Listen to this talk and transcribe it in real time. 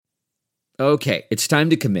Okay, it's time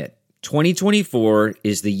to commit. 2024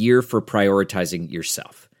 is the year for prioritizing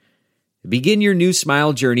yourself. Begin your new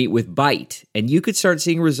smile journey with Byte, and you could start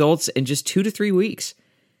seeing results in just 2 to 3 weeks.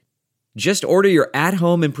 Just order your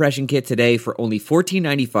at-home impression kit today for only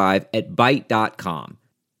 $14.95 at Byte.com.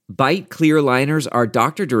 Byte clear liners are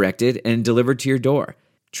doctor-directed and delivered to your door.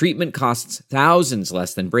 Treatment costs thousands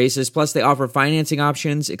less than braces, plus they offer financing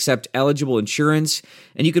options, accept eligible insurance,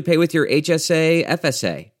 and you could pay with your HSA,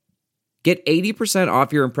 FSA. Get 80%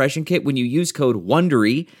 off your impression kit when you use code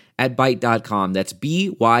WONDERY at Byte.com. That's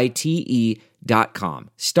BYTE.com.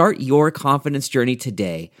 Start your confidence journey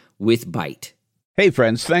today with Byte. Hey,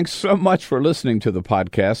 friends, thanks so much for listening to the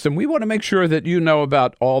podcast, and we want to make sure that you know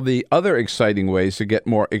about all the other exciting ways to get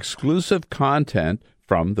more exclusive content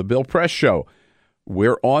from The Bill Press Show.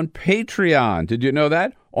 We're on Patreon. Did you know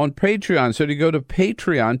that? On Patreon. So you go to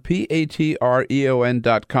Patreon,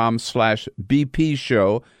 patreon.com/BP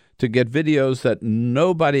Show, to get videos that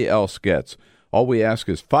nobody else gets. All we ask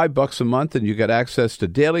is $5 a month, and you get access to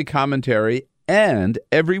daily commentary, and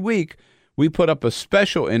every week we put up a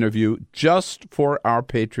special interview just for our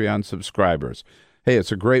Patreon subscribers. Hey,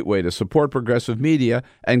 it's a great way to support progressive media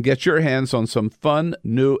and get your hands on some fun,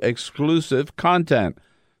 new, exclusive content.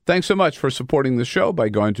 Thanks so much for supporting the show by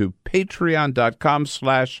going to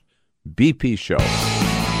patreon.com/BP Show.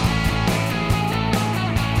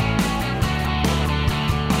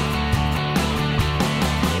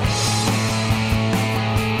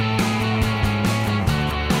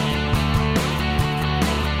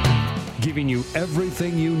 Giving you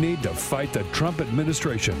everything you need to fight the Trump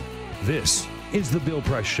administration. This is The Bill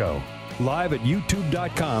Press Show, live at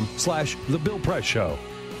youtube.com/The Bill Press Show.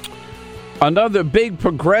 Another big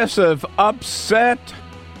progressive upset.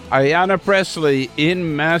 Ayanna Pressley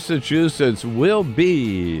in Massachusetts will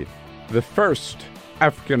be the first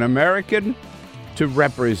African-American to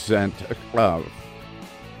represent,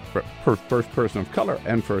 first person of color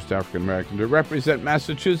and first African-American to represent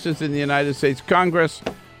Massachusetts in the United States Congress.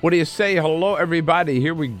 What do you say? Hello, everybody.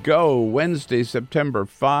 Here we go. Wednesday, September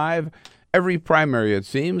 5. Every primary, it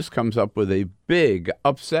seems, comes up with a big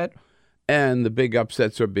upset, and the big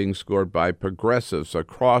upsets are being scored by progressives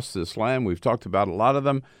across this land. We've talked about a lot of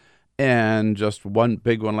them, and just one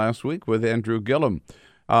big one last week with Andrew Gillum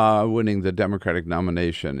winning the Democratic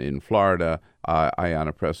nomination in Florida.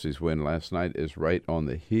 Ayanna Pressley's win last night is right on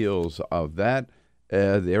the heels of that.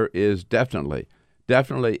 There is definitely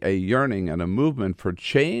a yearning and a movement for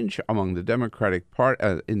change among the Democratic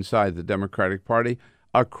Party, inside the Democratic Party,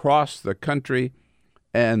 across the country,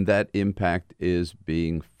 and that impact is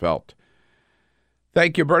being felt.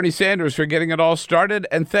 Thank you, Bernie Sanders, for getting it all started,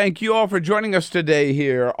 and thank you all for joining us today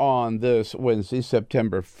here on this Wednesday,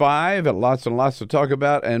 September 5. Lots and lots to talk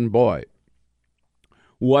about, and boy,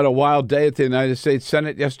 what a wild day at the United States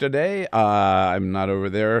Senate yesterday. I'm not over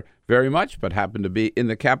there very much, but happened to be in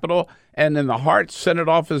the Capitol and in the Hart Senate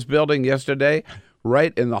office building yesterday,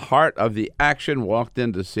 right in the heart of the action. Walked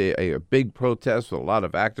in to see a big protest with a lot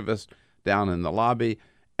of activists down in the lobby.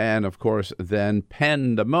 And, of course, then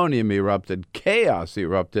pandemonium erupted, chaos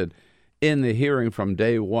erupted in the hearing from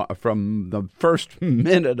day one, from the first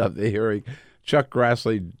minute of the hearing. Chuck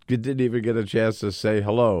Grassley didn't even get a chance to say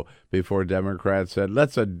hello before Democrats said,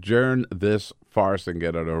 let's adjourn this farce and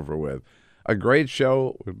get it over with. A great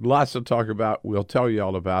show, lots to talk about. We'll tell you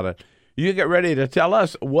all about it. You get ready to tell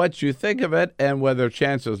us what you think of it and whether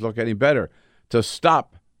chances look any better to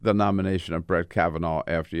stop the nomination of Brett Kavanaugh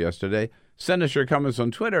after yesterday. Send us your comments on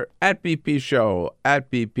Twitter, @BP Show,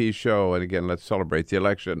 @BP Show. And again, let's celebrate the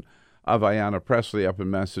election of Ayanna Pressley up in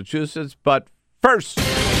Massachusetts. But first,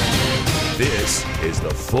 this is the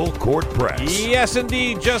Full Court Press. Yes,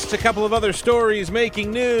 indeed. Just a couple of other stories making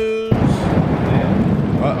news.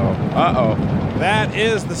 That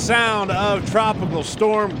is the sound of Tropical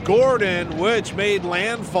Storm Gordon, which made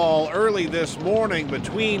landfall early this morning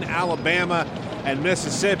between Alabama and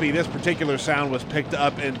Mississippi. This particular sound was picked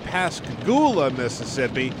up in Pascagoula,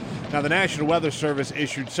 Mississippi. Now, the National Weather Service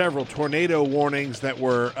issued several tornado warnings that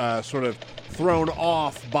were sort of thrown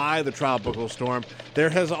off by the tropical storm. There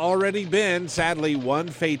has already been, sadly, one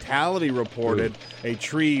fatality reported. A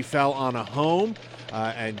tree fell on a home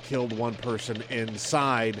and killed one person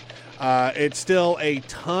inside. It's still a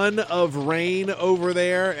ton of rain over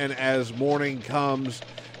there, and as morning comes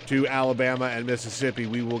to Alabama and Mississippi,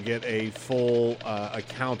 we will get a full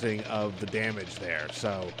accounting of the damage there.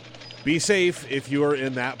 So be safe if you are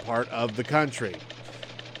in that part of the country.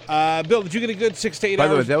 Bill, did you get a good 6 to 8 hours? By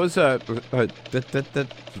the way, that was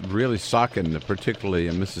really sucking, particularly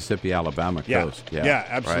in Mississippi, Alabama coast. Yeah,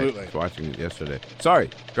 absolutely. Right. I was watching it yesterday. Sorry,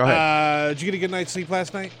 go ahead. Did you get a good night's sleep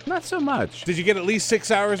last night? Not so much. Did you get at least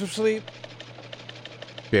 6 hours of sleep?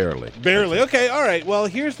 Barely. Barely. Okay, all right. Well,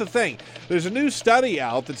 here's the thing. There's a new study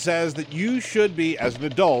out that says that you should be, as an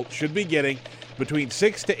adult, should be getting between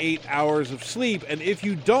 6 to 8 hours of sleep. And if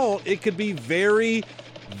you don't, it could be very,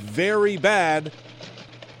 very bad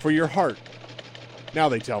for your heart. Now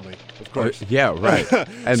they tell me, of course. Yeah, right.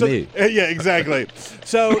 And me. Yeah, exactly.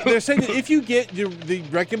 So they're saying that if you get the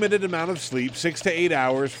recommended amount of sleep, 6 to 8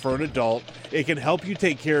 hours for an adult, it can help you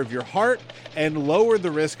take care of your heart and lower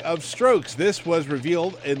the risk of strokes. This was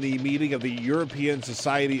revealed in the meeting of the European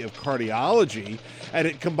Society of Cardiology, and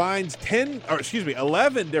it combines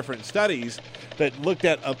 11 different studies that looked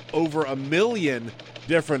at over 1 million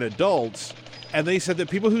different adults, and they said that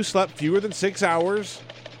people who slept fewer than 6 hours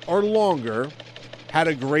or longer had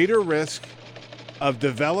a greater risk of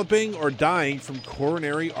developing or dying from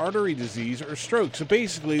coronary artery disease or stroke. So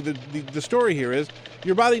basically, the story here is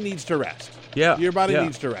your body needs to rest. Yeah. Your body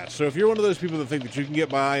needs to rest. So if you're one of those people that think that you can get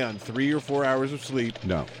by on 3 or 4 hours of sleep,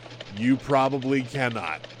 No. you probably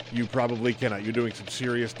cannot. You probably cannot. You're doing some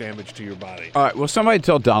serious damage to your body. All right, well, somebody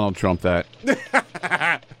tell Donald Trump that.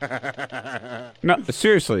 No,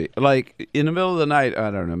 seriously, like in the middle of the night,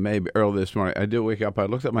 I don't know, maybe early this morning, I did wake up. I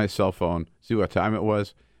looked at my cell phone, see what time it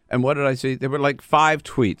was, and what did I see? There were like 5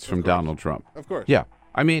 tweets from Donald Trump. Of course. Yeah,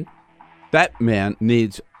 I mean, that man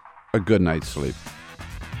needs a good night's sleep.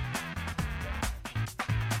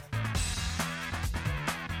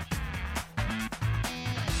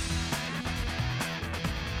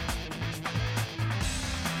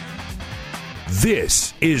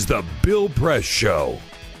 This is the Bill Press Show.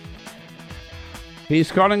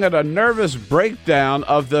 He's calling it a nervous breakdown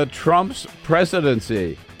of the Trump's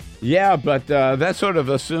presidency. Yeah, but that sort of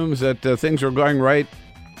assumes that things are going right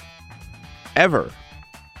ever.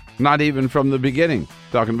 Not even from the beginning.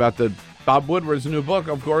 Talking about Bob Woodward's new book,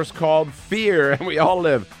 of course, called Fear. And we all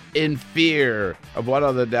live in fear of what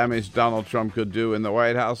other damage Donald Trump could do in the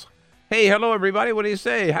White House. Hey, hello, everybody. What do you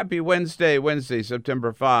say? Happy Wednesday,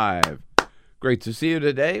 September 5. Great to see you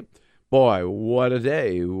today. Boy, what a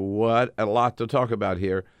day. What a lot to talk about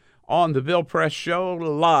here on the Bill Press Show,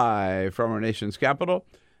 live from our nation's capital,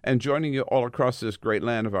 and joining you all across this great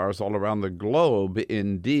land of ours, all around the globe,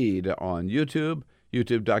 indeed, on YouTube,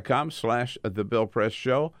 youtube.com/The Bill Press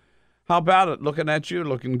Show. How about it? Looking at you,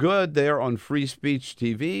 looking good there on Free Speech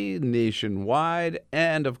TV nationwide,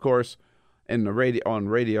 and, of course, in the on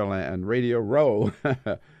Radio Land, Radio Row.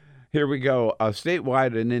 Here we go.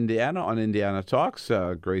 Statewide in Indiana on Indiana Talks.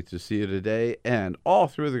 Great to see you today. And all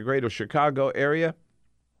through the greater Chicago area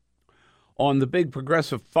on the big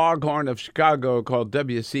progressive foghorn of Chicago called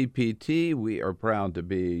WCPT. We are proud to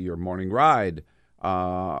be your morning ride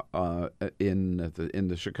in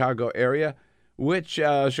the Chicago area, which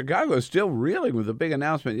Chicago is still reeling with a big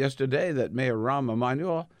announcement yesterday that Mayor Rahm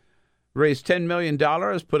Emanuel raised $10 million,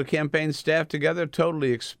 put a campaign staff together,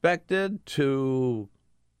 totally expected to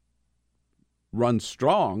run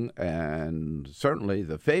strong, and certainly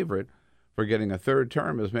the favorite for getting a third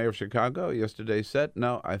term as mayor of Chicago. Yesterday said,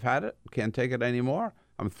 no, I've had it. Can't take it anymore.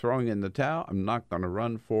 I'm throwing in the towel. I'm not going to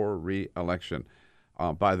run for re-election.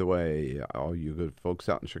 By the way, all you good folks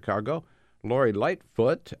out in Chicago, Lori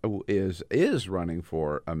Lightfoot is running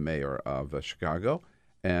for a mayor of Chicago.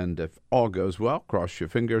 And if all goes well, cross your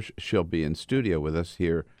fingers, she'll be in studio with us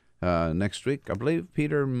here next week. I believe,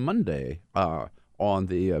 Peter, Monday on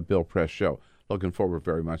the Bill Press Show. Looking forward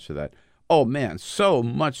very much to that. Oh, man, so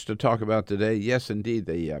much to talk about today. Yes, indeed,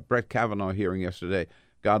 the Brett Kavanaugh hearing yesterday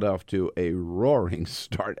got off to a roaring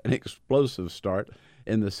start, an explosive start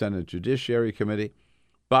in the Senate Judiciary Committee.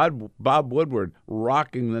 Bob Woodward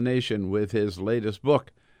rocking the nation with his latest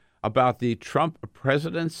book about the Trump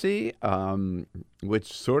presidency,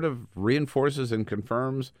 which sort of reinforces and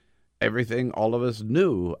confirms everything all of us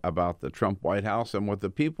knew about the Trump White House and what the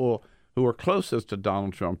people who are closest to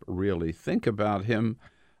Donald Trump really think about him.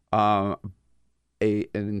 An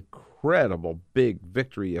incredible big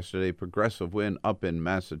victory yesterday, progressive win up in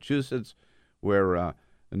Massachusetts, where a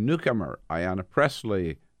newcomer, Ayanna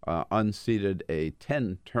Pressley, unseated a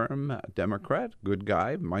 10-term Democrat, good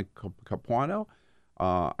guy, Mike Capuano.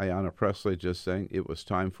 Ayanna Pressley just saying it was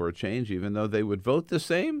time for a change, even though they would vote the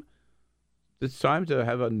same. It's time to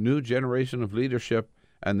have a new generation of leadership.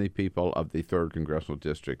 And the people of the 3rd Congressional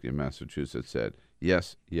District in Massachusetts said,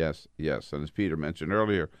 yes, yes, yes. And as Peter mentioned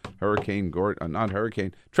earlier,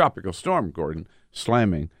 Tropical Storm Gordon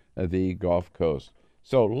slamming the Gulf Coast.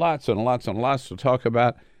 So lots and lots and lots to talk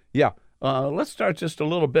about. Yeah, let's start just a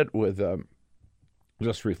little bit with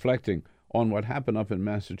just reflecting on what happened up in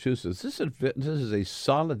Massachusetts. This is a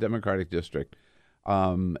solid Democratic district.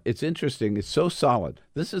 It's interesting. It's so solid.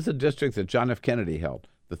 This is the district that John F. Kennedy held.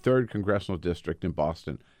 The 3rd Congressional District in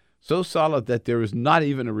Boston. so solid that there is not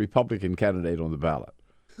even a Republican candidate on the ballot.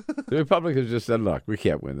 The Republicans just said, look, we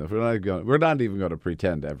can't win this. We're not even going to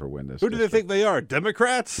pretend to ever win this. Who do they think they are?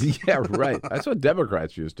 Democrats? Yeah, right. That's what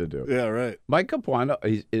Democrats used to do. Yeah, right. Mike Capuano,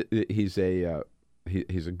 he's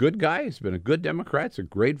a good guy. He's been a good Democrat. It's a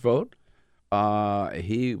great vote.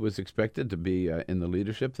 He was expected to be in the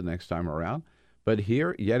leadership the next time around. But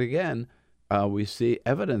here, yet again, we see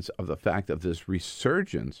evidence of the fact of this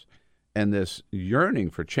resurgence and this yearning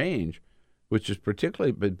for change, which is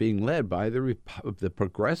particularly being led by the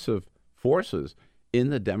progressive forces in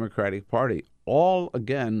the Democratic Party. All,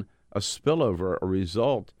 again, a spillover, a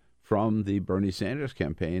result from the Bernie Sanders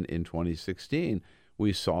campaign in 2016.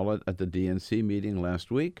 We saw it at the DNC meeting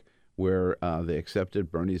last week, where they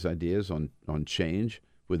accepted Bernie's ideas on change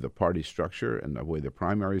with the party structure and the way the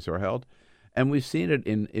primaries are held. And we've seen it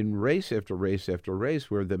in race after race after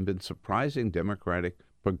race, where there have been surprising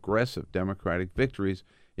progressive Democratic victories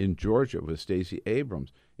in Georgia with Stacey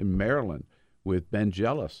Abrams, in Maryland with Ben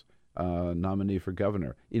Jealous, nominee for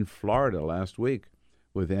governor, in Florida last week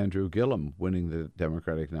with Andrew Gillum winning the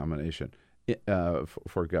Democratic nomination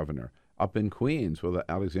for governor, up in Queens with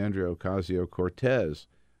Alexandria Ocasio-Cortez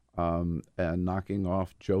and knocking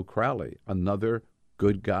off Joe Crowley, another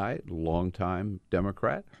good guy, longtime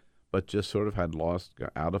Democrat, but just sort of had lost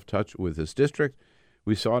out of touch with his district.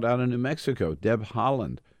 We saw it out in New Mexico. Deb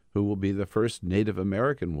Haaland, who will be the first Native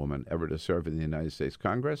American woman ever to serve in the United States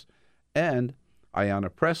Congress. And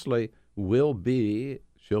Ayanna Pressley will be,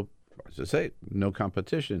 as I say, no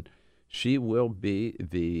competition, she will be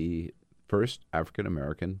the first African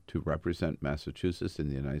American to represent Massachusetts in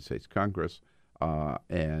the United States Congress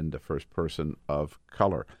and the first person of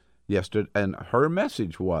color. Yesterday, and her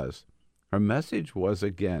message was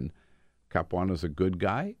again, Capuano's a good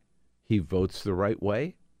guy. He votes the right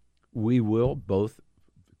way. We will both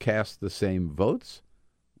cast the same votes.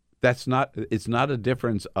 It's not a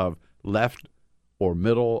difference of left or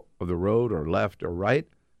middle of the road or left or right.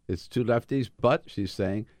 It's two lefties, but she's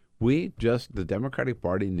saying the Democratic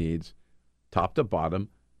Party needs top to bottom,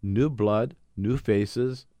 new blood, new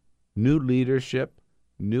faces, new leadership,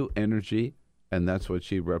 new energy, and that's what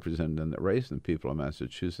she represented in the race. And people in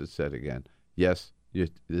Massachusetts said again, yes,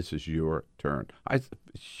 this is your turn.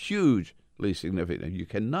 Hugely significant. You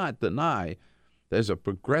cannot deny there's a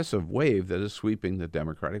progressive wave that is sweeping the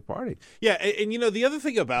Democratic Party. Yeah, and the other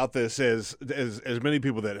thing about this is, as many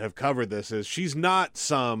people that have covered this, is she's not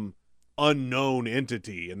some unknown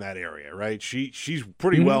entity in that area, right? She's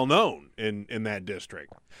pretty well known in that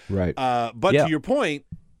district. Right. But to your point,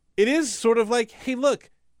 it is sort of like, hey, look,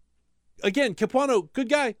 again, Capuano, good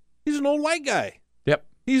guy. He's an old white guy. Yep.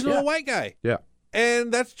 He's an old white guy. Yeah.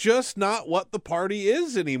 And that's just not what the party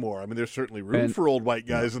is anymore. I mean, there's certainly room for old white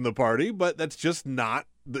guys in the party, but that's just not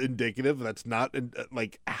indicative. That's not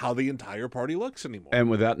like how the entire party looks anymore. And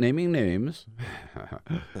without naming names,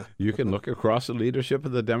 you can look across the leadership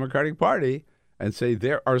of the Democratic Party and say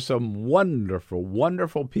there are some wonderful,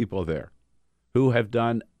 wonderful people there who have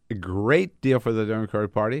done a great deal for the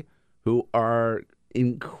Democratic Party, who are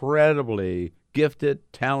incredibly gifted,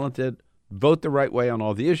 talented, vote the right way on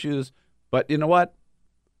all the issues. But you know what?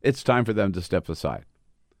 It's time for them to step aside.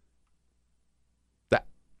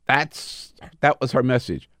 That was her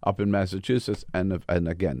message up in Massachusetts, and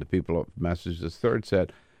again, the people of Massachusetts Third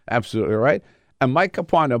said, absolutely right. And Mike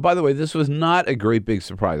Capuano, by the way, this was not a great big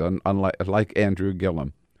surprise, unlike Andrew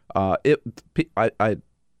Gillum.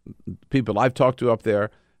 People I've talked to up there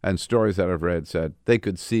and stories that I've read said they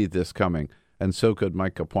could see this coming, and so could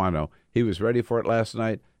Mike Capuano. He was ready for it last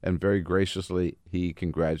night, and very graciously he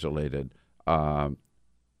congratulated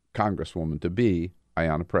Congresswoman-to-be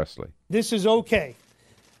Ayanna Pressley. This is okay.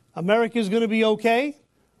 America is going to be okay.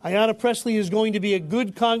 Ayanna Pressley is going to be a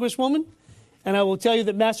good Congresswoman, and I will tell you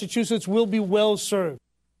that Massachusetts will be well served.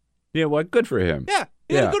 Yeah, what? Good for him. Yeah,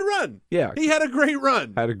 he had a good run. Yeah. He had a great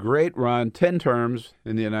run. 10 terms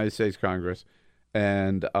in the United States Congress,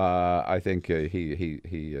 and I think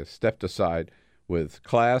he stepped aside with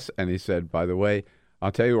class, and he said, by the way,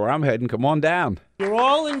 I'll tell you where I'm heading. Come on down. You're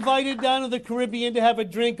all invited down to the Caribbean to have a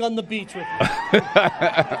drink on the beach with me.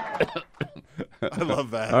 I love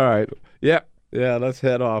that. All right. Yeah, let's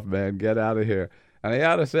head off, man. Get out of here. And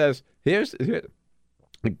Ayanna says, here,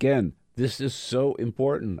 again, this is so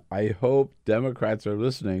important. I hope Democrats are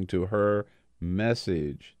listening to her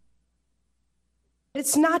message.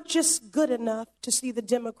 It's not just good enough to see the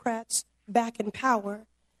Democrats back in power,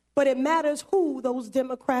 but it matters who those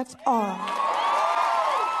Democrats are.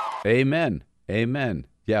 Amen.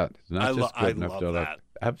 Yeah, it's not just good enough to that.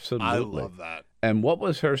 Absolutely. I love that. And what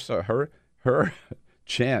was her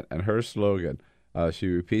chant and her slogan? She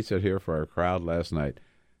repeats it here for our crowd last night.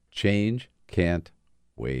 Change can't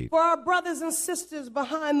wait. For our brothers and sisters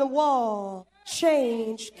behind the wall,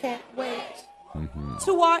 change can't wait.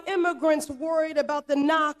 To our immigrants worried about the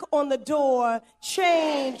knock on the door,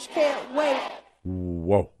 change can't wait.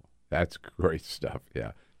 Whoa, that's great stuff.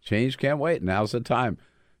 Yeah, change can't wait. Now's the time.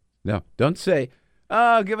 No, don't say,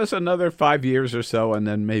 give us another 5 years or so, and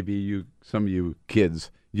then maybe some of you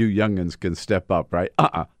kids, you youngins can step up, right?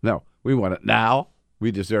 No, we want it now.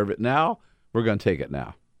 We deserve it now. We're going to take it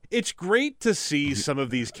now. It's great to see some of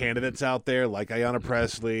these candidates out there, like Ayanna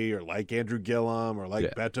Pressley or like Andrew Gillum or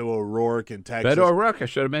like Beto O'Rourke in Texas. Beto O'Rourke, I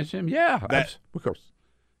should have mentioned him. Yeah, of course.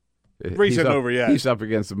 He's up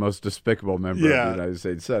against the most despicable member of the United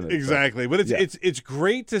States Senate. Exactly, but it's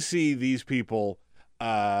great to see these people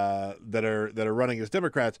that are running as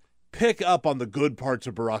Democrats pick up on the good parts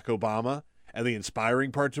of Barack Obama and the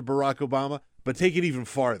inspiring parts of Barack Obama, but take it even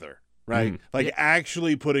farther. Right?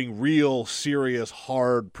 Actually putting real, serious,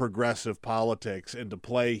 hard, progressive politics into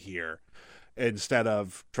play here instead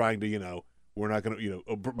of trying to, we're not going to,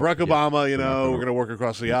 Barack Obama, we're going to work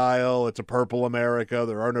across the aisle. It's a purple America.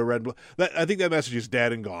 There are no red. I think that message is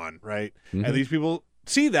dead and gone, right? Mm-hmm. And these people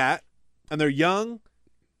see that, and they're young,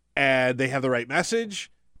 and they have the right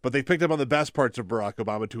message, but they picked up on the best parts of Barack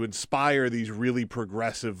Obama to inspire these really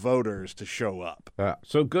progressive voters to show up.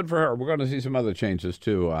 So good for her. We're going to see some other changes,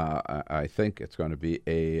 too. I think it's going to be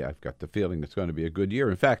I've got the feeling it's going to be a good year.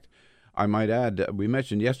 In fact, I might add, we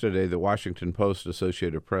mentioned yesterday the Washington Post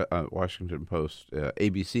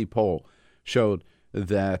ABC poll showed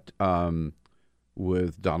that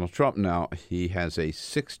with Donald Trump now, he has a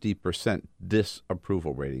 60%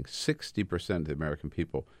 disapproval rating. 60% of the American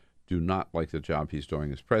people do not like the job he's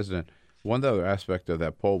doing as president. One other aspect of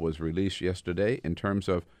that poll was released yesterday in terms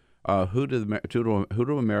of who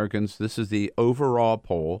do Americans, this is the overall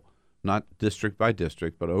poll, not district by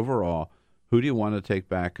district, but overall, who do you want to take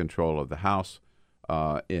back control of the House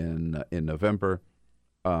in November?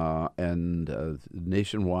 And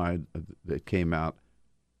nationwide, it came out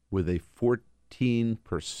with a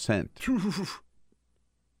 14%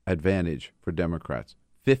 advantage for Democrats.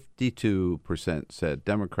 52% said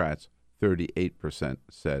Democrats, 38%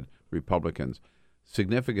 said Republicans.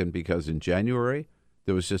 Significant because in January,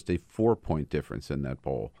 there was just a 4-point difference in that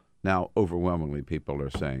poll. Now, overwhelmingly, people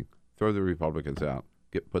are saying, throw the Republicans out,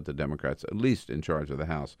 put the Democrats at least in charge of the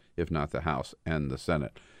House, if not the House and the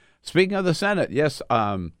Senate. Speaking of the Senate, yes,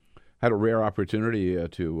 had a rare opportunity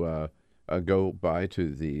to go by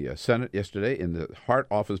to the Senate yesterday in the Hart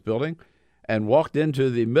Office building, and walked into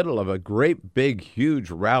the middle of a great, big, huge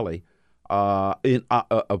rally in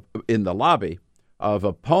the lobby of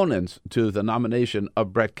opponents to the nomination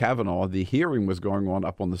of Brett Kavanaugh. The hearing was going on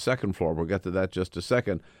up on the second floor. We'll get to that just a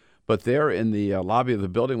second. But there in the lobby of the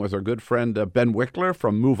building was our good friend Ben Wickler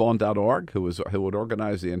from MoveOn.org, who would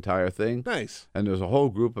organize the entire thing. Nice. And there's a whole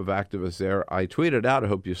group of activists there. I tweeted out, I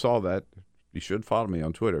hope you saw that. You should follow me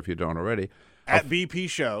on Twitter if you don't already. At BP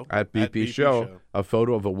Show. At BP Show, a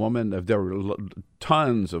photo of a woman. There were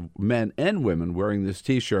tons of men and women wearing this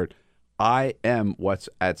T-shirt, I am what's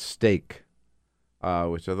at stake,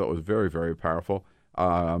 which I thought was very, very powerful.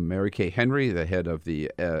 Mary Kay Henry, the head of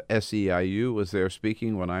the SEIU, was there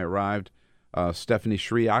speaking when I arrived. Stephanie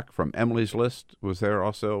Shriak from Emily's List was there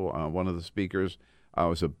also, one of the speakers. It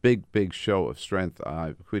was a big, big show of strength.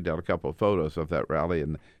 I tweeted out a couple of photos of that rally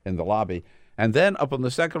in the lobby. And then up on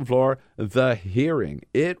the second floor, the hearing.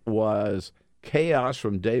 It was chaos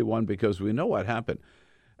from day one because we know what happened.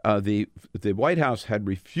 The White House had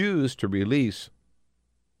refused to release.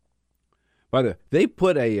 But they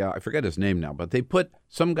put I forget his name now, but they put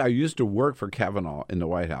some guy who used to work for Kavanaugh in the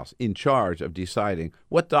White House in charge of deciding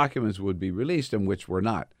what documents would be released and which were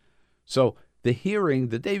not. So the hearing,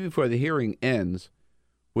 the day before the hearing ends,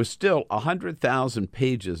 was still 100,000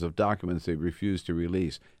 pages of documents they refused to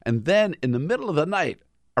release. And then in the middle of the night,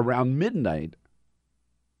 around midnight,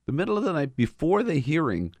 the middle of the night before the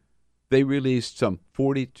hearing, they released some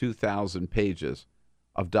 42,000 pages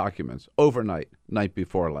of documents overnight, night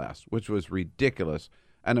before last, which was ridiculous.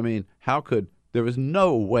 And I mean, there was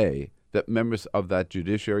no way that members of that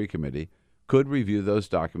Judiciary Committee could review those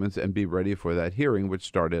documents and be ready for that hearing, which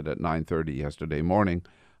started at 9:30 yesterday morning.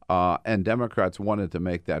 And Democrats wanted to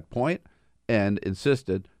make that point and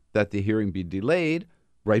insisted that the hearing be delayed,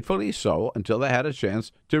 rightfully so, until they had a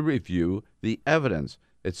chance to review the evidence.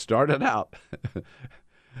 It started out,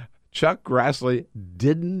 Chuck Grassley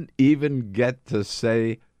didn't even get to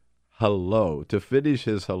say hello, to finish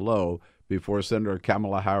his hello before Senator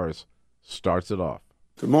Kamala Harris starts it off.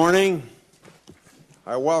 Good morning.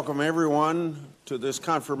 I welcome everyone to this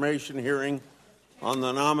confirmation hearing on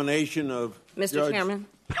the nomination of Mr. Chairman.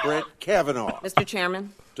 Brett Kavanaugh. Mr.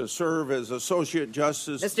 Chairman. to serve as Associate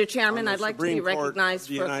Justice. Mr. Chairman, on the I'd like to Supreme be Court recognized of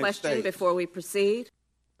the for a United question States. before we proceed.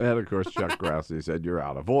 And, of course, Chuck Grassley said, you're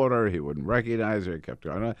out of order. He wouldn't recognize her. He kept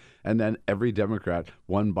going on. And then every Democrat,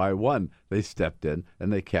 one by one, they stepped in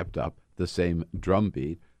and they kept up the same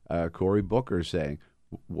drumbeat. Cory Booker saying,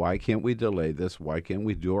 why can't we delay this? Why can't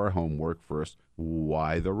we do our homework first?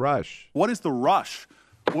 Why the rush? What is the rush?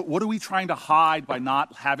 What are we trying to hide by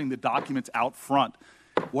not having the documents out front?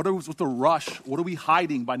 What is with the rush? What are we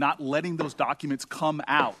hiding by not letting those documents come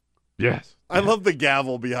out? Yes. I love the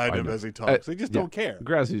gavel behind him as he talks. They just don't care.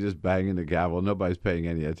 Grassley's just banging the gavel. Nobody's paying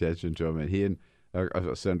any attention to him. And he and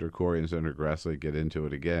Senator Corey and Senator Grassley get into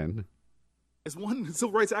it again. As one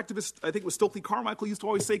civil rights activist, I think it was Stokely Carmichael, used to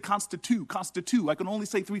always say, constitute. I can only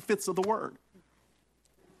say 3/5 of the word.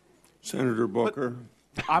 Senator Booker.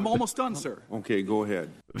 I'm almost done, sir. Okay, go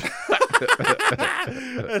ahead. That's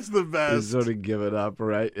the best. He's sort of give it up,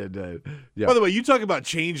 right? And, yeah. By the way, you talk about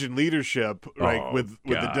change in leadership, right, with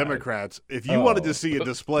the Democrats. If you wanted to see a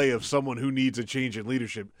display of someone who needs a change in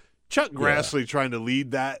leadership, Chuck Grassley trying to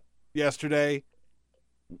lead that yesterday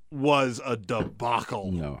was a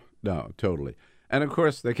debacle. No, totally. And, of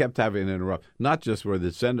course, they kept having to interrupt. Not just were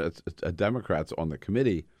the Democrats on the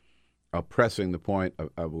committee pressing the point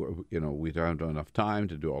of, we don't have enough time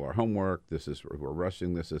to do all our homework. We're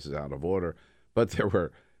rushing this. This is out of order. But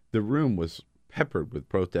the room was peppered with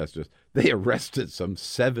protesters. They arrested some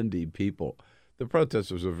 70 people. The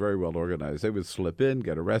protesters were very well organized. They would slip in,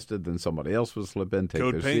 get arrested, then somebody else would slip in, take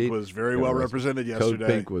their seat. Code Pink was very well represented yesterday. Code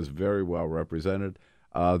Pink was very well represented.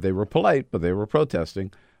 They were polite, but they were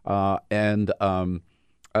protesting.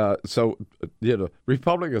 So,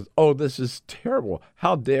 Republicans, this is terrible.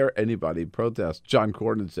 How dare anybody protest? John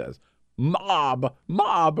Cornyn says, mob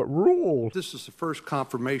rule. This is the first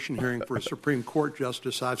confirmation hearing for a Supreme Court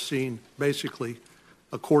justice I've seen, basically,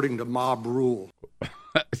 according to mob rule.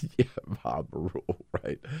 Yeah, mob rule,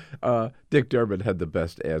 right. Dick Durbin had the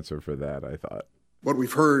best answer for that, I thought. What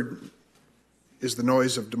we've heard is the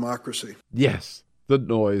noise of democracy. Yes. The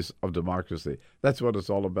noise of democracy. That's what it's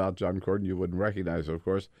all about, John Cornyn. You wouldn't recognize it, of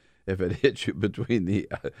course, if it hit you between the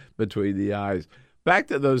eyes. Back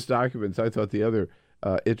to those documents, I thought the other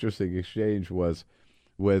interesting exchange was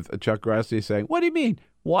with Chuck Grassley saying, what do you mean?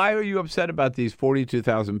 Why are you upset about these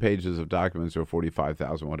 42,000 pages of documents, or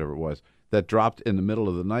 45,000, whatever it was, that dropped in the middle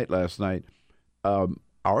of the night last night?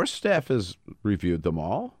 Our staff has reviewed them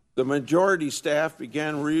all. The majority staff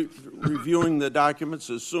began reviewing the documents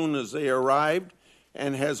as soon as they arrived,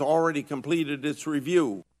 and has already completed its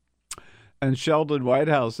review. And Sheldon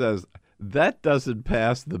Whitehouse says, that doesn't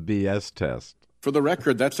pass the BS test. For the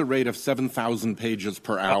record, that's a rate of 7,000 pages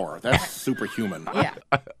per hour. That's superhuman. Yeah.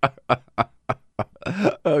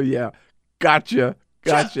 Oh, yeah. Gotcha.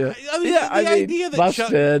 The idea that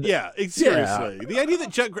busted. Seriously. The idea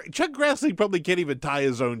that Chuck Grassley probably can't even tie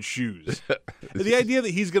his own shoes. The idea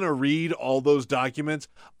that he's going to read all those documents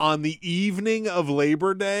on the evening of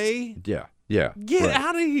Labor Day. Yeah. Get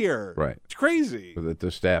out of here. Right. It's crazy. That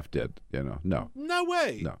the staff did, No. No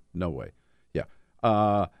way. No way. Yeah.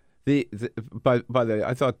 By the way,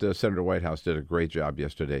 I thought Senator Whitehouse did a great job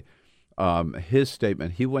yesterday. His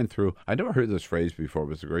statement, he went through, I never heard this phrase before,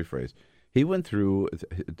 but it's a great phrase. He went through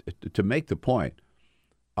to make the point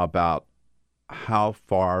about how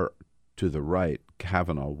far to the right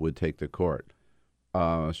Kavanaugh would take the court.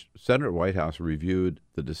 Senator Whitehouse reviewed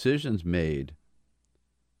the decisions made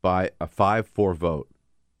by a 5-4 vote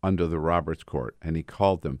under the Roberts Court, and he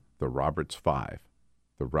called them the Roberts Five.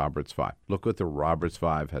 The Roberts Five. Look what the Roberts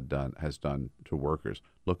Five has done to workers.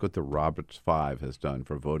 Look what the Roberts Five has done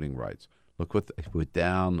for voting rights. Look what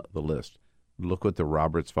down the list. Look what the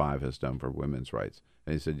Roberts Five has done for women's rights.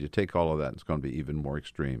 And he said, you take all of that, and it's going to be even more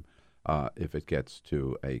extreme if it gets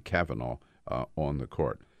to a Kavanaugh on the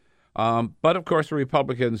court. But of course, the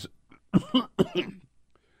Republicans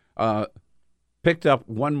picked up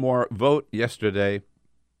one more vote yesterday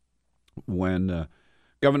when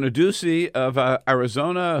Governor Ducey of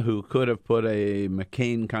Arizona, who could have put a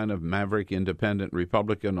McCain kind of maverick independent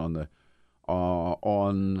Republican on the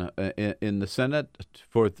in the Senate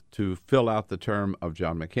to fill out the term of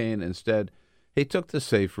John McCain. Instead, he took the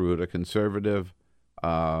safe route, a conservative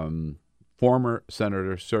former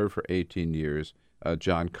senator, served for 18 years,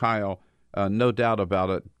 John Kyle. No doubt about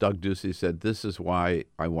it, Doug Ducey said, this is why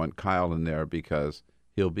I want Kyle in there, because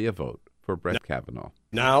he'll be a vote for Brett Kavanaugh.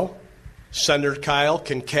 Now, Senator Kyle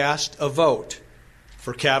can cast a vote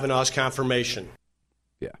for Kavanaugh's confirmation.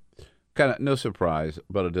 Yeah. Kind of no surprise,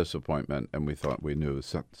 but a disappointment, and we thought we knew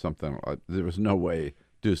something. There was no way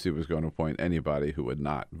Ducey was going to appoint anybody who would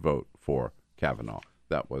not vote for Kavanaugh.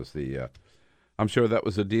 That was I'm sure that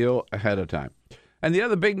was a deal ahead of time. And the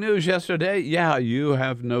other big news yesterday, you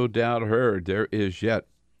have no doubt heard, there is yet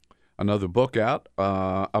another book out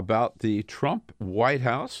about the Trump White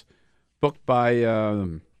House, book by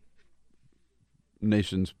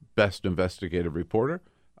nation's best investigative reporter,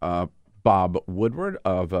 Bob Woodward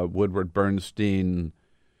of Woodward Bernstein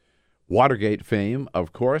Watergate fame,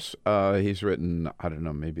 of course. He's written, I don't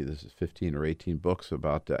know, maybe this is 15 or 18 books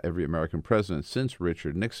about every American president since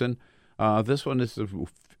Richard Nixon. This one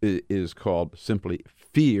is called simply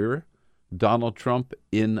Fear, Donald Trump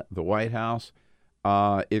in the White House.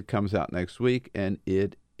 It comes out next week, and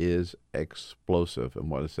it is explosive in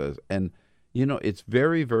what it says. And, it's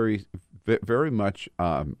very, very, very much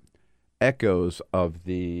echoes of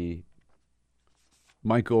the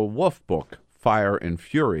Michael Wolff book, Fire and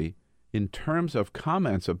Fury, in terms of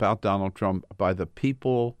comments about Donald Trump by the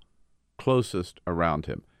people closest around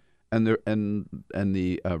him. And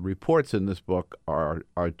the reports in this book are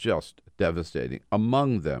just devastating.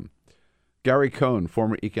 Among them, Gary Cohn,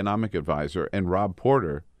 former economic advisor, and Rob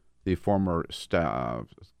Porter, the former staff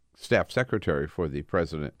secretary for the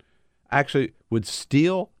president, actually would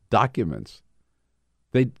steal documents.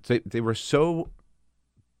 They were so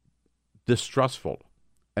distrustful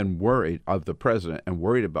and worried of the president and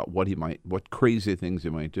worried about what crazy things he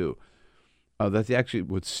might do, that they actually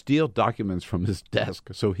would steal documents from his desk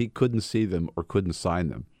so he couldn't see them or couldn't sign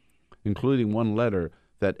them, including one letter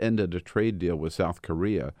that ended a trade deal with South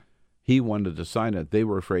Korea. He wanted to sign it. They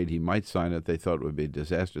were afraid he might sign it. They thought it would be a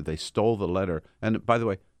disaster. They stole the letter. And by the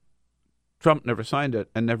way, Trump never signed it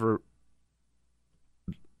and never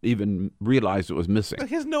even realized it was missing.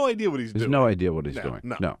 He has no idea what he's doing. He has no idea what he's doing.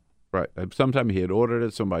 No. Right. Sometime he had ordered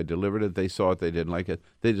it. Somebody delivered it. They saw it. They didn't like it.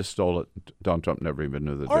 They just stole it. Donald Trump never even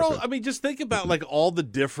knew the difference. I mean, just think about all the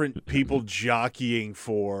different people jockeying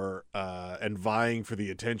for and vying for the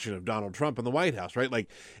attention of Donald Trump in the White House, right? Like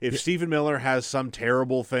if Stephen Miller has some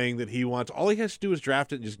terrible thing that he wants, all he has to do is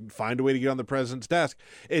draft it and just find a way to get on the president's desk.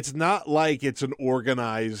 It's not like it's an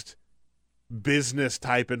organized business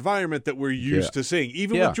type environment that we're used to seeing,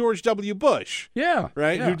 even with George W. Bush,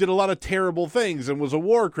 who did a lot of terrible things and was a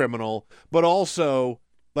war criminal, but also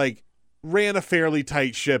ran a fairly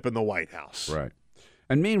tight ship in the White House. Right.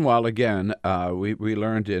 And meanwhile, again, we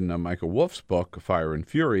learned in Michael Wolff's book, Fire and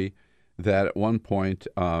Fury, that at one point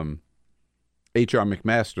H.R.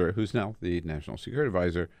 McMaster, who's now the National Security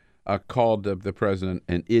Advisor, called the president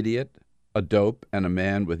an idiot, a dope, and a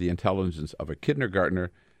man with the intelligence of a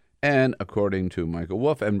kindergartner. And according to Michael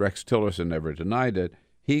Wolff, and Rex Tillerson never denied it,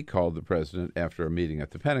 he called the president after a meeting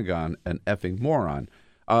at the Pentagon an effing moron.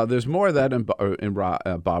 There's more of that in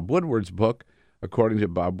Bob Woodward's book. According to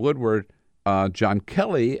Bob Woodward, John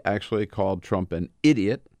Kelly actually called Trump an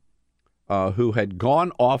idiot who had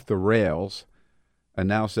gone off the rails and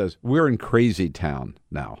now says, we're in crazy town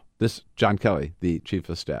now. This John Kelly, the chief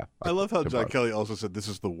of staff. I love how John Kelly also said, this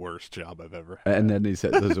is the worst job I've ever had. And then he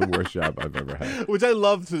said, this is the worst job I've ever had. Which I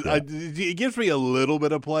love. It gives me a little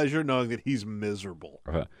bit of pleasure knowing that he's miserable.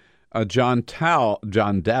 John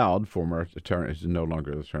Dowd, former attorney, is no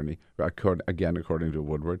longer an attorney, according to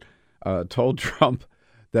Woodward, told Trump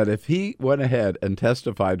that if he went ahead and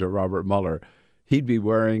testified to Robert Mueller, he'd be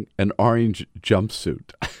wearing an orange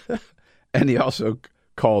jumpsuit. And he also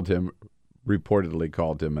reportedly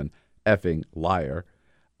called him an effing liar.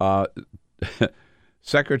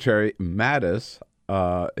 Secretary Mattis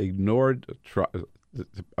ignored,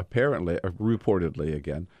 reportedly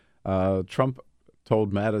again, Trump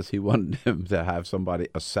told Mattis he wanted him to have somebody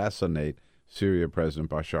assassinate Syria President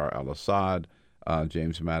Bashar al-Assad.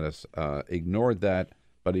 James Mattis ignored that,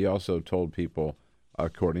 but he also told people,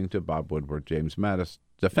 according to Bob Woodward, James Mattis,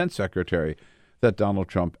 defense secretary, that Donald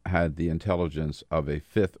Trump had the intelligence of a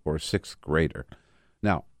 5th or 6th grader.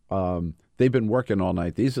 Now, they've been working all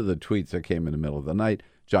night. These are the tweets that came in the middle of the night.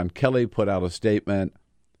 John Kelly put out a statement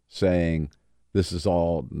saying, this is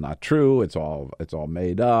all not true. It's all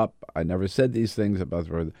made up. I never said these things about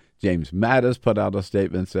the James Mattis put out a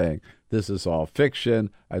statement saying, this is all fiction.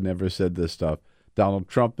 I never said this stuff. Donald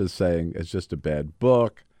Trump is saying it's just a bad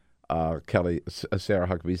book. Sarah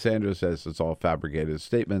Huckabee Sanders says it's all fabricated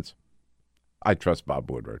statements. I trust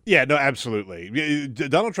Bob Woodward. Yeah, no, absolutely.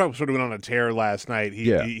 Donald Trump sort of went on a tear last night.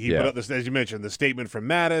 He put up this, as you mentioned, the statement from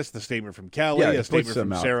Mattis, the statement from Kelly, a statement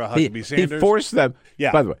from Sarah Huckabee Sanders. He forced them.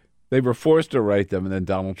 Yeah. By the way, They were forced to write them, and then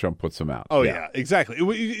Donald Trump puts them out. Oh yeah, exactly.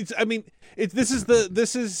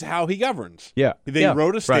 This is how he governs. Yeah, they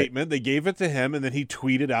wrote a statement, they gave it to him, and then he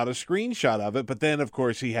tweeted out a screenshot of it. But then, of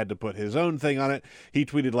course, he had to put his own thing on it. He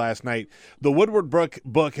tweeted last night, "The Woodward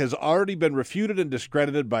book has already been refuted and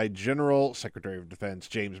discredited by General Secretary of Defense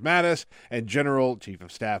James Mattis and General Chief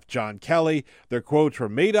of Staff John Kelly. Their quotes were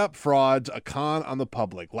made-up frauds, a con on the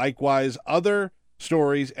public. Likewise, other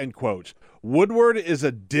stories and quotes. Woodward is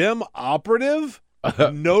a dim operative.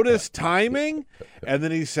 Notice timing." And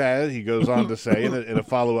then he goes on to say in a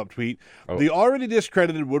follow-up tweet, "The already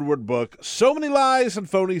discredited Woodward book, so many lies and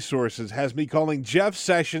phony sources, has me calling Jeff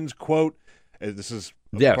Sessions, quote," this is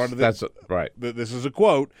part of this, right. This is a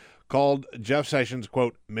quote, called Jeff Sessions,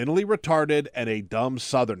 quote, "mentally retarded and a dumb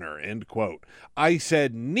Southerner," end quote. "I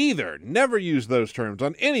said neither, never use those terms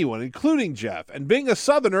on anyone, including Jeff, and being a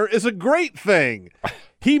Southerner is a great thing.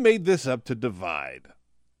 He made this up to divide."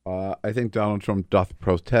 I think Donald Trump doth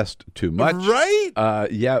protest too much. Right?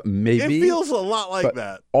 Yeah, maybe. It feels a lot like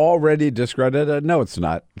that. Already discredited? No, it's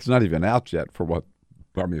not. It's not even out yet, for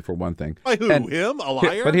one thing. By who? Him? A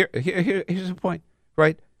liar? But here's the point,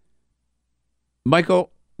 right?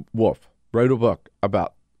 Michael Wolff wrote a book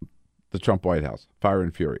about the Trump White House, Fire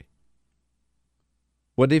and Fury.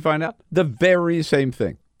 What did he find out? The very same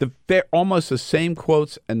thing. Almost the same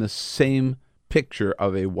quotes and the same picture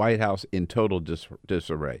of a White House in total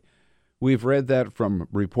disarray. We've read that from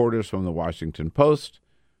reporters from the Washington Post,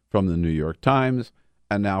 from the New York Times,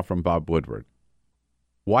 and now from Bob Woodward.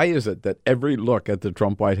 Why is it that every look at the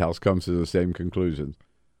Trump White House comes to the same conclusions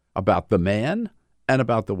about the man and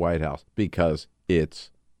about the White House? Because it's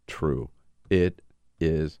true. It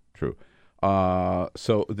is true.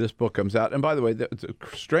 So this book comes out. And by the way, it's a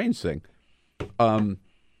strange thing.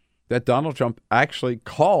 That Donald Trump actually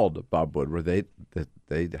called Bob Woodward. They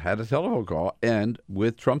had a telephone call, and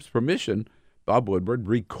with Trump's permission, Bob Woodward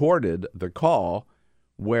recorded the call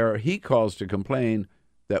where he calls to complain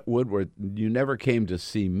that Woodward, you never came to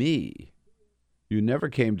see me. You never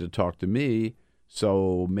came to talk to me,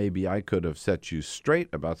 so maybe I could have set you straight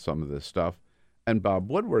about some of this stuff. And Bob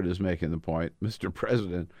Woodward is making the point, Mr.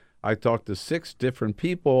 President, I talked to 6 different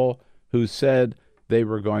people who said they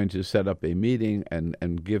were going to set up a meeting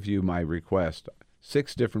and give you my request.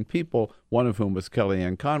 6 different people, one of whom was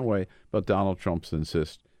Kellyanne Conway, but Donald Trump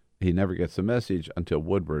insists he never gets the message until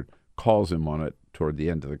Woodward calls him on it toward the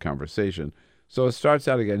end of the conversation. So it starts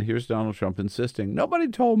out again. Here's Donald Trump insisting, nobody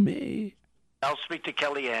told me. I'll speak to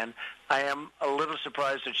Kellyanne. I am a little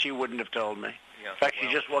surprised that she wouldn't have told me. In fact, she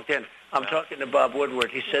just walked in. I'm talking to Bob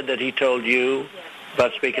Woodward. He said that he told you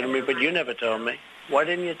about speaking to me, but you never told me. Why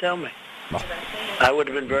didn't you tell me? I would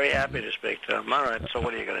have been very happy to speak to him. All right, so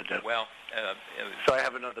what are you going to do? Well, so I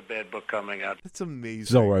have another bad book coming out. That's amazing.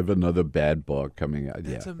 So I have another bad book coming out.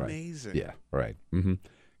 That's amazing. Right. Yeah, right. Mm-hmm.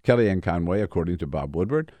 Kellyanne Conway, according to Bob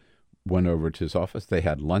Woodward, went over to his office. They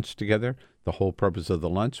had lunch together. The whole purpose of the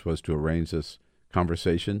lunch was to arrange this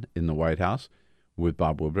conversation in the White House with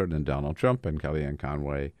Bob Woodward and Donald Trump, and Kellyanne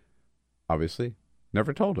Conway obviously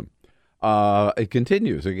never told him. It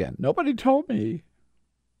continues again. Nobody told me.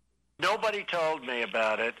 Nobody told me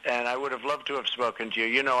about it, and I would have loved to have spoken to you.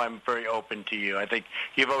 You know I'm very open to you. I think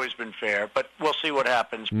you've always been fair, but we'll see what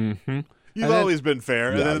happens. Mm-hmm. You've always been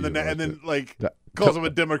fair, and then calls him a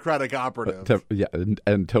Democratic operative.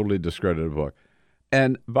 And totally discredited book.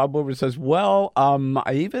 And Bob Woodward says, well,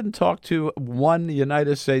 I even talked to one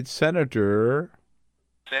United States senator.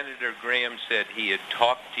 Senator Graham said he had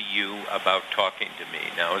talked to you about talking to me.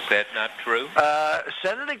 Now, is that not true?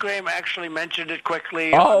 Senator Graham actually mentioned it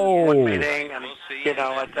quickly Oh. on one meeting, and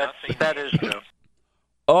that is true.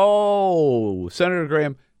 Oh, Senator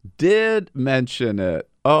Graham did mention it.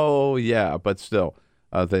 Oh, yeah, but still,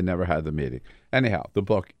 they never had the meeting. Anyhow, the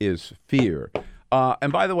book is Fear.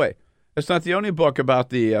 And by the way, it's not the only book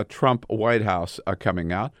about the Trump White House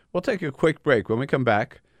coming out. We'll take a quick break. When we come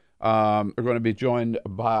back, we're going to be joined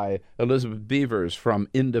by Elizabeth Beavers from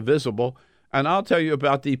Indivisible, and I'll tell you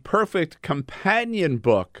about the perfect companion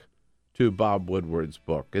book to Bob Woodward's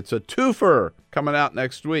book. It's a twofer coming out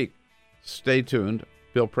next week. Stay tuned.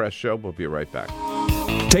 Bill Press Show. We'll be right back.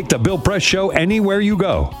 Take the Bill Press Show anywhere you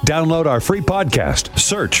go. Download our free podcast.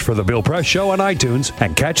 Search for The Bill Press Show on iTunes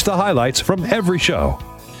and catch the highlights from every show.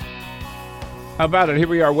 How about it? Here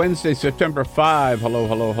we are, Wednesday, September 5. Hello,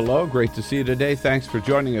 hello, hello. Great to see you today. Thanks for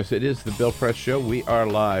joining us. It is the Bill Press Show. We are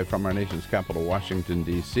live from our nation's capital, Washington,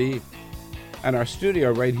 D.C., and our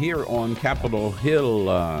studio right here on Capitol Hill,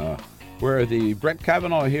 where the Brett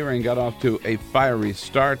Kavanaugh hearing got off to a fiery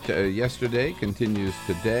start yesterday, continues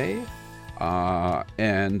today.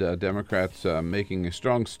 and Democrats making a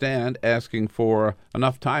strong stand, asking for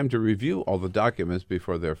enough time to review all the documents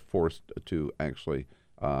before they're forced to actually,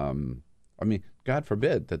 God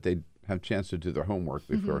forbid that they have a chance to do their homework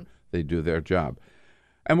before they do their job.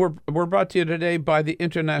 And we're brought to you today by the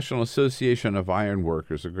International Association of Iron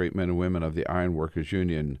Workers, the great men and women of the Iron Workers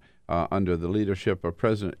Union, under the leadership of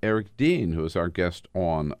President Eric Dean, who is our guest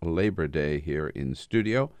on Labor Day here in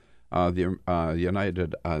studio.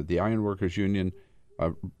 The Iron Workers Union,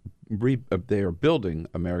 they are building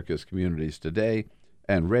America's communities today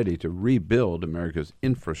and ready to rebuild America's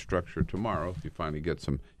infrastructure tomorrow. If you finally get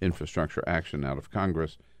some infrastructure action out of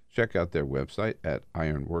Congress, check out their website at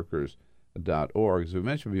ironworkers.org. As we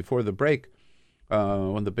mentioned before the break,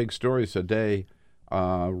 one of the big stories today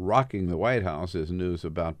rocking the White House is news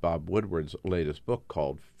about Bob Woodward's latest book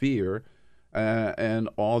called Fear, and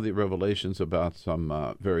all the revelations about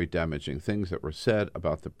some very damaging things that were said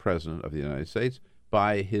about the President of the United States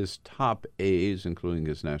by his top aides, including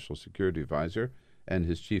his National Security Advisor and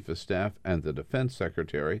his Chief of Staff and the Defense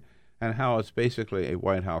Secretary, and how it's basically a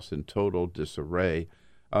White House in total disarray.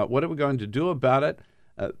 What are we going to do about it?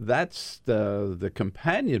 That's the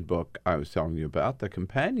companion book I was telling you about, the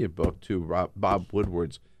companion book to Bob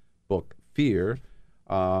Woodward's book, Fear.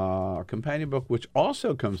 A companion book, which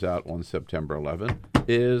also comes out on September 11th,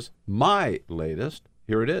 is my latest.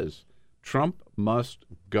 Here it is. Trump Must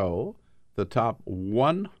Go, the top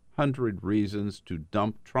 100 reasons to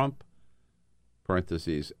dump Trump,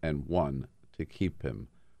 parentheses, and one to keep him.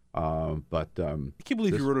 I can't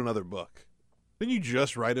believe you wrote another book. Didn't you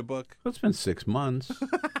just write a book? It's been 6 months.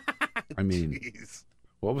 I mean, Jeez.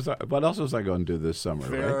 What else was I going to do this summer?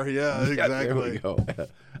 Fair, right? yeah, exactly. There we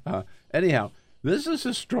go. Anyhow, this is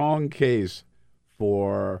a strong case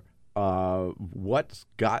for what's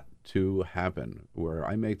got to happen, where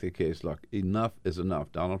I make the case, look, enough is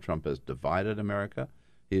enough. Donald Trump has divided America.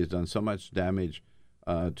 He has done so much damage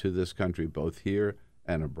to this country, both here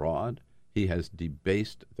and abroad. He has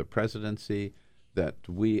debased the presidency, that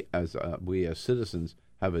we as citizens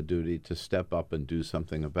have a duty to step up and do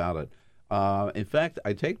something about it. In fact,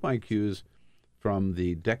 I take my cues from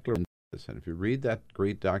the Declaration, and if you read that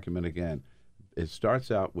great document again, it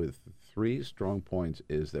starts out with 3 strong points,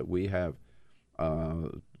 is that we have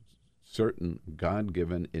certain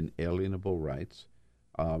God-given inalienable rights,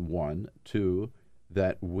 1. 2,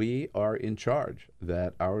 that we are in charge,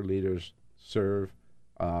 that our leaders serve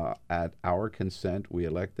at our consent. We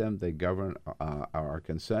elect them, they govern our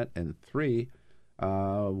consent. And 3,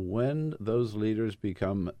 when those leaders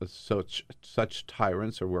become such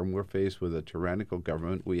tyrants, or when we're faced with a tyrannical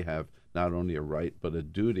government, we have not only a right but a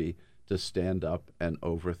duty to stand up and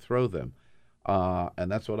overthrow them.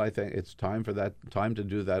 And that's what I think. It's time to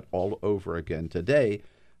do that all over again today.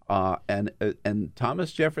 And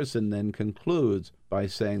Thomas Jefferson then concludes by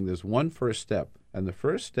saying there's one first step. And the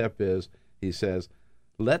first step is, he says,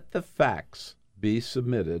 let the facts be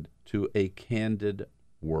submitted to a candid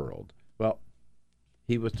world. Well,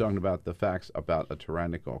 he was talking about the facts about a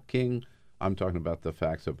tyrannical king. I'm talking about the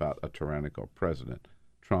facts about a tyrannical president.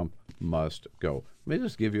 Trump must go. Let me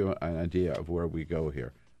just give you an idea of where we go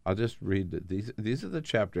here. I'll just read these are the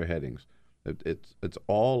chapter headings. It's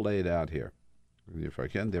all laid out here. If I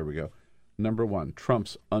can, there we go. Number 1,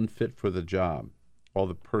 Trump's unfit for the job. All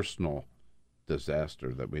the personal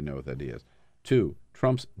disaster that we know that he is. 2,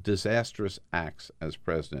 Trump's disastrous acts as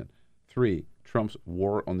president. 3, Trump's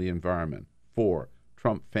war on the environment. 4,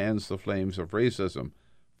 Trump fans the flames of racism.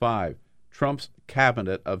 5, Trump's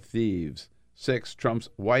cabinet of thieves. 6, Trump's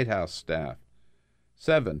White House staff.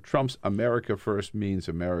 7, Trump's America first means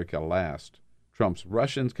America last. Trump's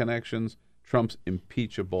Russian connections. Trump's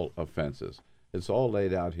impeachable offenses. It's all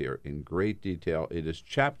laid out here in great detail. It is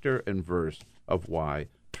chapter and verse of why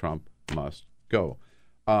Trump must go.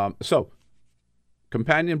 So,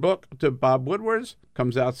 companion book to Bob Woodward's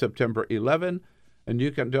comes out September 11, and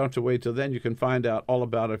you don't have to wait till then. You can find out all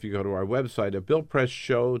about it if you go to our website at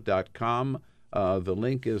BillPressShow.com. The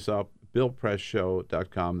link is up,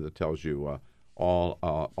 BillPressShow.com, that tells you all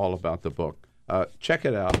about the book. Check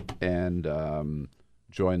it out and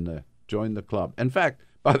join the club. In fact,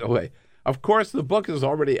 by the way, of course, the book is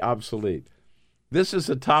already obsolete. This is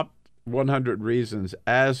the top 100 reasons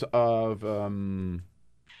as of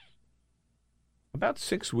about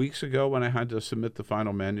 6 weeks ago, when I had to submit the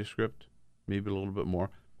final manuscript, maybe a little bit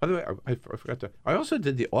more. By the way, I forgot to. I also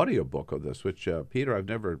did the audiobook of this, which Peter, I've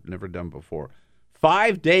never done before.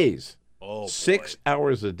 5 days, 6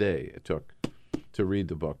 hours a day it took to read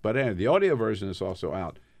the book. But anyway, the audio version is also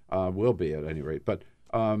out. Will be at any rate. But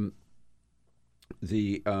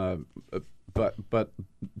but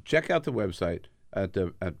check out the website. at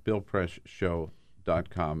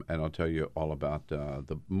BillPressShow.com, and I'll tell you all about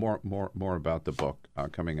the more about the book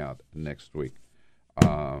coming out next week.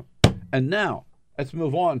 And now let's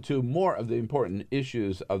move on to more of the important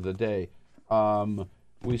issues of the day.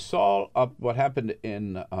 We saw what happened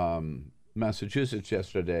in Massachusetts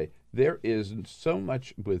yesterday. There is so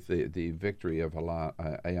much with the victory of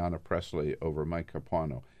Ayanna Pressley over Mike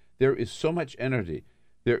Capano. There is so much energy.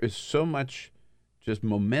 There is so much just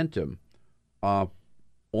momentum on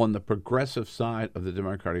the progressive side of the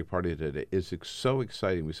Democratic Party today. It's so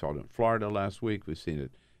exciting. We saw it in Florida last week. We've seen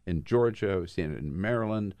it in Georgia. We've seen it in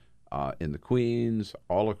Maryland, in the Queens,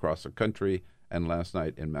 all across the country, and last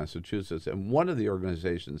night in Massachusetts. And one of the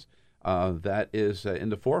organizations that is in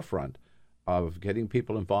the forefront of getting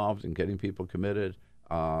people involved and getting people committed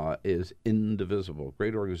is Indivisible.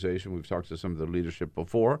 Great organization. We've talked to some of the leadership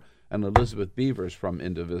before. And Elizabeth Beavers from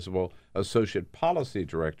Indivisible, Associate Policy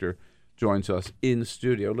Director, joins us in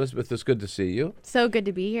studio. Elizabeth, it's good to see you. So good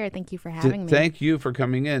to be here. Thank you for having me. Thank you for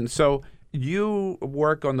coming in. So you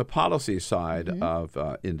work on the policy side of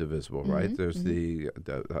Indivisible, right? There's a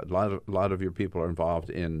lot of your people are involved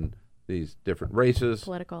in these different races.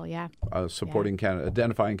 Political, yeah. Supporting candidate,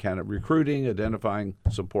 identifying candidate, recruiting, identifying,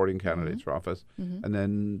 supporting candidates for office. And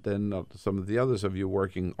then some of the others of you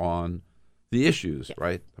working on the issues,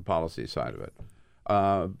 right? The policy side of it.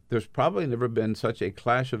 There's probably never been such a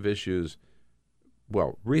clash of issues,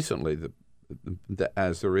 well, recently,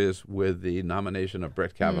 as there is with the nomination of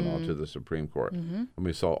Brett Kavanaugh to the Supreme Court. And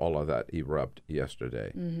we saw all of that erupt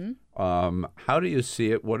yesterday. How do you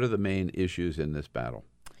see it? What are the main issues in this battle?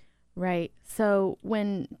 Right. So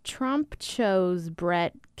when Trump chose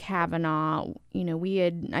Brett Kavanaugh, we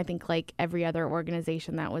had, I think like every other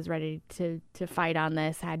organization that was ready to fight on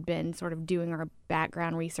this, had been sort of doing our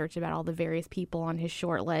background research about all the various people on his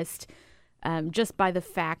short list. Just by the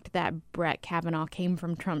fact that Brett Kavanaugh came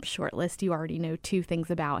from Trump's short list, you already know two things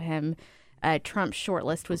about him. Trump's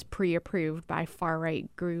shortlist was pre-approved by far-right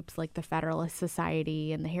groups like the Federalist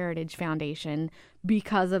Society and the Heritage Foundation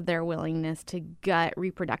because of their willingness to gut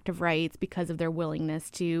reproductive rights, because of their willingness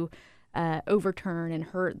to overturn and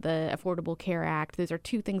hurt the Affordable Care Act. Those are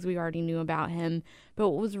two things we already knew about him. But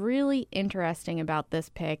what was really interesting about this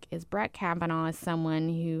pick is Brett Kavanaugh is someone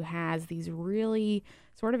who has these really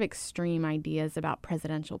sort of extreme ideas about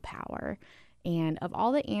presidential power. And of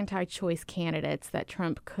all the anti-choice candidates that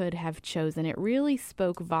Trump could have chosen, it really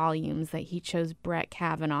spoke volumes that he chose Brett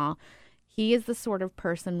Kavanaugh. He is the sort of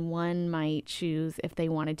person one might choose if they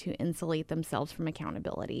wanted to insulate themselves from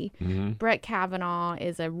accountability. Brett Kavanaugh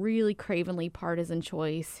is a really cravenly partisan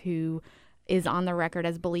choice who is on the record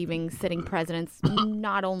as believing sitting presidents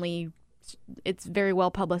not only, it's very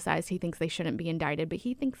well publicized, he thinks they shouldn't be indicted, but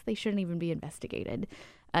he thinks they shouldn't even be investigated.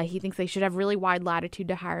 He thinks they should have really wide latitude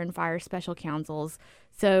to hire and fire special counsels.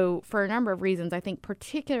 So for a number of reasons, I think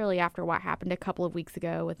particularly after what happened a couple of weeks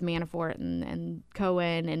ago with Manafort and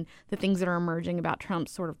Cohen and the things that are emerging about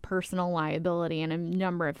Trump's sort of personal liability and a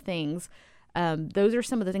number of things, those are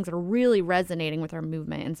some of the things that are really resonating with our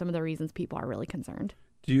movement and some of the reasons people are really concerned.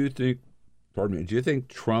 Do you think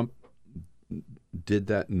Trump did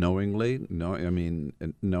that knowingly?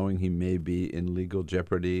 Knowing he may be in legal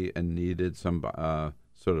jeopardy and needed some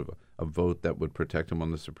sort of a vote that would protect him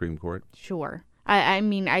on the Supreme Court? Sure.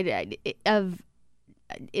 It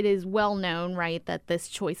is well known, right, that this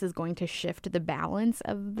choice is going to shift the balance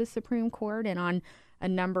of the Supreme Court, and on a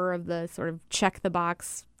number of the sort of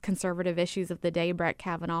check-the-box conservative issues of the day, Brett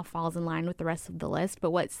Kavanaugh falls in line with the rest of the list.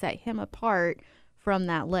 But what set him apart from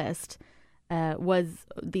that list was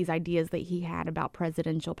these ideas that he had about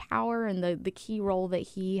presidential power and the key role that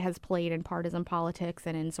he has played in partisan politics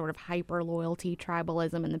and in sort of hyper-loyalty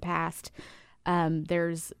tribalism in the past.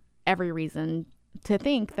 There's every reason to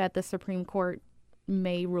think that the Supreme Court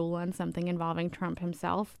may rule on something involving Trump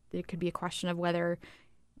himself. It could be a question of whether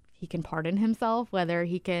he can pardon himself, whether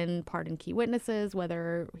he can pardon key witnesses,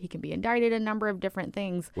 whether he can be indicted, a number of different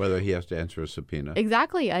things. Whether he has to answer a subpoena.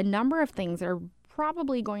 Exactly. A number of things are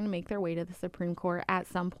probably going to make their way to the Supreme Court at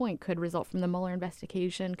some point. Could result from the Mueller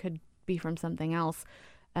investigation, could be from something else.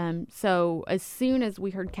 So as soon as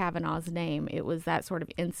we heard Kavanaugh's name, it was that sort of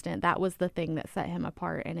instant. That was the thing that set him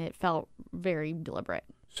apart, and it felt very deliberate.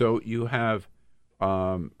 So you have,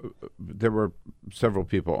 there were several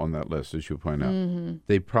people on that list, as you point out.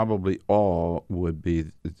 They probably all would be,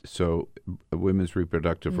 so women's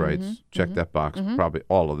reproductive rights, check that box, probably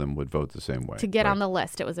all of them would vote the same way. To get on the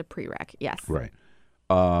list, it was a prereq, yes. Right.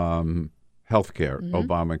 Healthcare,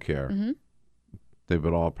 Obamacare, they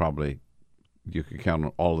would all probably, you could count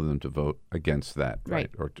on all of them to vote against that,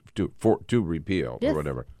 right? Or to repeal or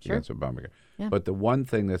whatever against Obamacare. Yeah. But the one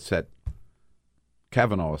thing that set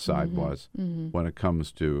Kavanaugh's side was when it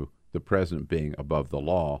comes to the president being above the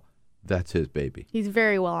law. That's his baby. He's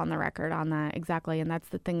very well on the record on that, exactly, and that's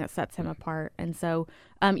the thing that sets him apart. And so,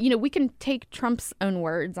 we can take Trump's own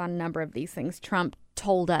words on a number of these things. Trump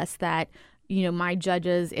told us that, my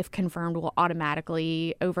judges, if confirmed, will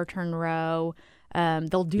automatically overturn Roe.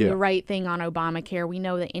 They'll do the right thing on Obamacare. We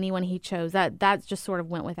know that anyone he chose, that just sort of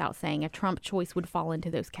went without saying. A Trump choice would fall into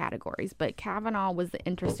those categories. But Kavanaugh was the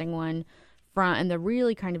interesting one and the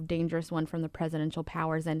really kind of dangerous one from the presidential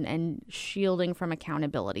powers and shielding from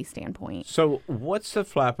accountability standpoint. So what's the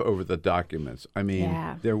flap over the documents? I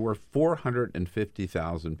mean, there were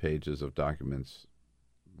 450,000 pages of documents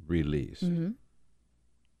released.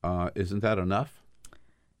 Isn't that enough?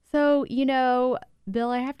 So, Bill,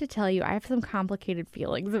 I have to tell you, I have some complicated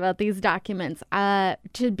feelings about these documents.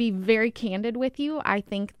 To be very candid with you, I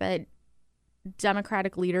think that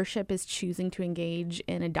Democratic leadership is choosing to engage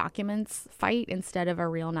in a documents fight instead of a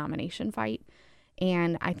real nomination fight.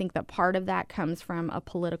 And I think that part of that comes from a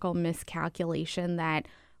political miscalculation that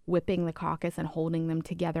whipping the caucus and holding them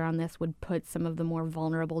together on this would put some of the more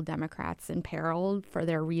vulnerable Democrats in peril for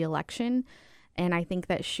their reelection. And I think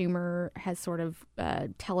that Schumer has sort of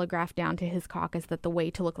telegraphed down to his caucus that the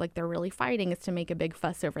way to look like they're really fighting is to make a big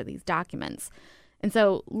fuss over these documents. And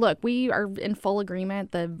so, look, we are in full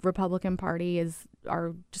agreement. The Republican Party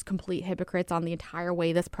are just complete hypocrites on the entire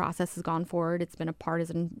way this process has gone forward. It's been a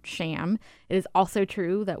partisan sham. It is also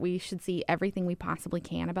true that we should see everything we possibly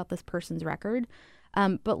can about this person's record.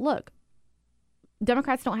 But look,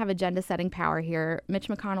 Democrats don't have agenda-setting power here. Mitch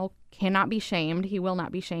McConnell cannot be shamed. He will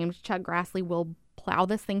not be shamed. Chuck Grassley will plow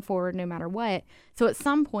this thing forward no matter what. So at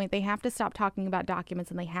some point, they have to stop talking about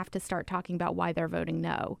documents and they have to start talking about why they're voting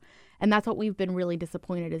no. And that's what we've been really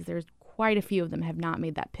disappointed is there's quite a few of them have not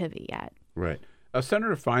made that pivot yet. Right.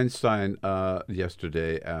 Senator Feinstein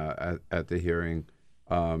yesterday at the hearing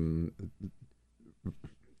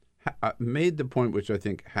made the point, which I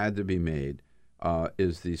think had to be made,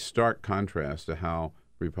 is the stark contrast to how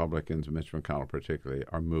Republicans, Mitch McConnell particularly,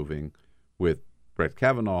 are moving with Brett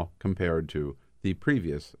Kavanaugh compared to the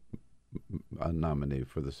previous nominee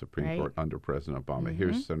for the Supreme Court under President Obama.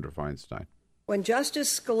 Here's Senator Feinstein. When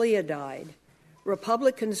Justice Scalia died,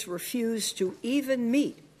 Republicans refused to even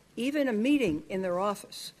a meeting in their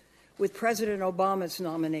office with President Obama's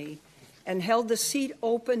nominee, and held the seat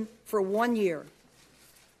open for 1 year.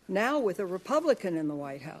 Now, with a Republican in the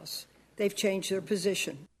White House, they've changed their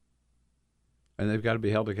position. And they've got to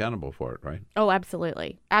be held accountable for it, right? Oh,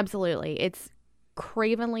 absolutely. Absolutely. It's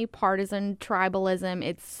cravenly partisan tribalism.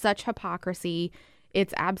 It's such hypocrisy.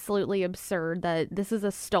 It's absolutely absurd that this is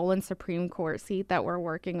a stolen Supreme Court seat that we're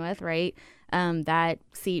working with, right? That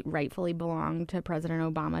seat rightfully belonged to President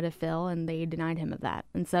Obama to fill, and they denied him of that.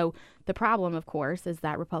 And so the problem, of course, is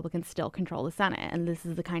that Republicans still control the Senate, and this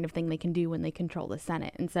is the kind of thing they can do when they control the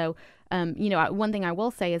Senate. And so, one thing I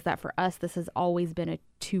will say is that for us, this has always been a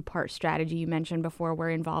two-part strategy. You mentioned before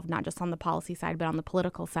we're involved not just on the policy side, but on the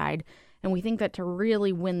political side. And we think that to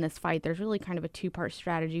really win this fight, there's really kind of a two-part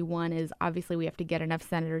strategy. One is obviously we have to get enough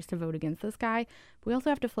senators to vote against this guy, but we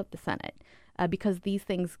also have to flip the Senate because these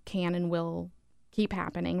things can and will keep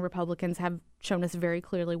happening. Republicans have shown us very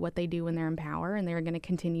clearly what they do when they're in power, and they're going to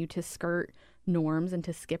continue to skirt norms and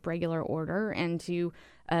to skip regular order and to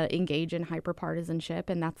engage in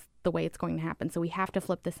hyperpartisanship, and that's the way it's going to happen. So we have to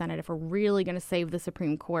flip the Senate if we're really going to save the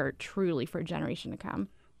Supreme Court truly for a generation to come.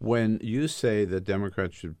 When you say that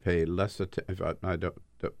Democrats should pay less attention, I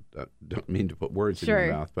don't mean to put words in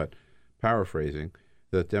your mouth, but paraphrasing,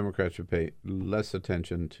 that Democrats should pay less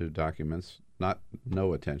attention to documents, not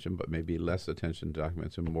no attention, but maybe less attention to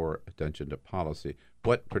documents and more attention to policy.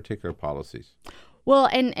 What particular policies? Well,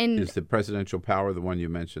 and is the presidential power the one you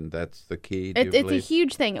mentioned? That's the key. It's a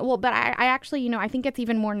huge thing. Well, but I actually, I think it's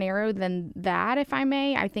even more narrow than that, if I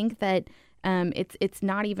may. I think that it's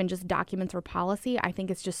not even just documents or policy. I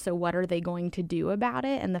think it's just, so what are they going to do about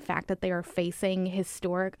it? And the fact that they are facing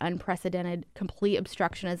historic, unprecedented, complete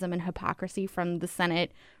obstructionism and hypocrisy from the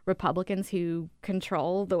Senate Republicans who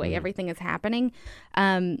control the way everything is happening.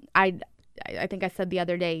 I think I said the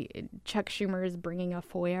other day, Chuck Schumer is bringing a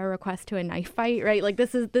FOIA request to a knife fight, right? Like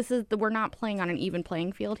we're not playing on an even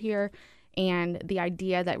playing field here. And the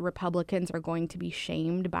idea that Republicans are going to be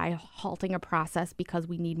shamed by halting a process because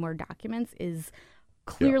we need more documents is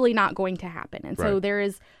clearly not going to happen. And so there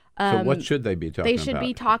is... so what should they be talking about? They should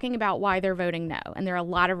be talking about why they're voting no. And there are a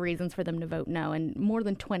lot of reasons for them to vote no. And more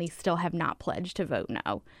than 20 still have not pledged to vote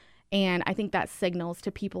no. And I think that signals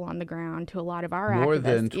to people on the ground, to a lot of our more activists.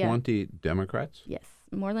 Than 20 Democrats? Yes.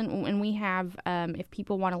 More than, and we have, if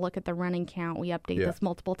people want to look at the running count, we update this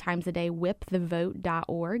multiple times a day,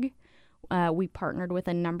 whipthevote.org. We partnered with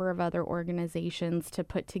a number of other organizations to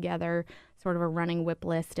put together sort of a running whip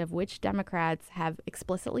list of which Democrats have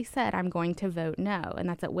explicitly said, I'm going to vote no. And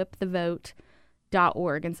that's at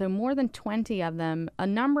whipthevote.org. And so more than 20 of them, a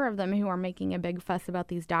number of them who are making a big fuss about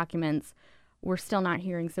these documents, we're still not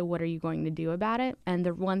hearing. So what are you going to do about it? And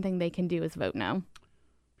the one thing they can do is vote no.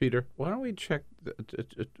 Peter, why don't we check,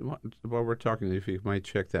 while we're talking, if you might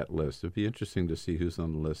check that list. It'd be interesting to see who's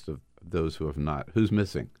on the list of those who have not. Who's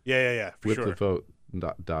missing? Yeah, for sure.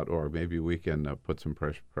 Whipthevote.org. Maybe we can put some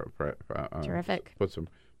pressure. Terrific. Put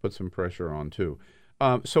some pressure on, too.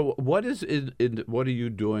 So what are you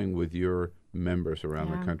doing with your members around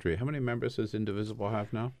the country? How many members does Indivisible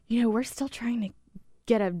have now? We're still trying to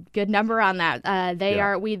get a good number on that. There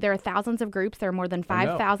are thousands of groups. There are more than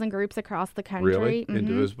 5,000 groups across the country. Really? Mm-hmm.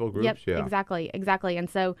 Indivisible groups? Yep, yeah. Exactly. And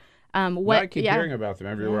so I keep hearing about them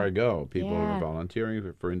everywhere I go. People are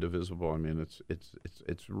volunteering for Indivisible. I mean,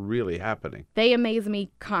 it's really happening. They amaze me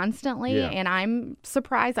constantly, and I'm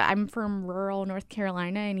surprised. I'm from rural North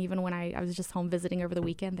Carolina, and even when I was just home visiting over the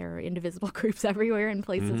weekend, there are Indivisible groups everywhere in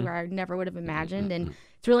places where I never would have imagined. And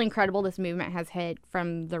it's really incredible. This movement has hit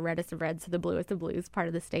from the reddest of reds to the bluest of blues part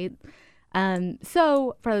of the state.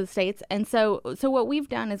 So for the states. And so what we've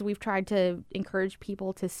done is we've tried to encourage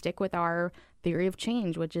people to stick with our theory of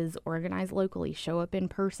change, which is organize locally, show up in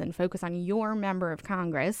person, focus on your member of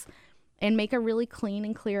Congress, and make a really clean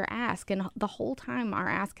and clear ask. And the whole time our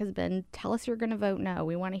ask has been, tell us you're going to vote no.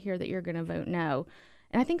 We want to hear that you're going to vote no.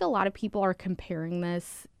 And I think a lot of people are comparing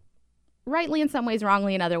this, rightly in some ways,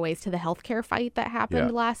 wrongly in other ways, to the healthcare fight that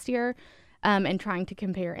happened last year. And trying to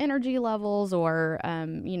compare energy levels or,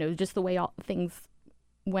 just the way things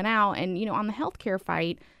went out. And, on the healthcare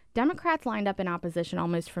fight, Democrats lined up in opposition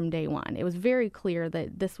almost from day one. It was very clear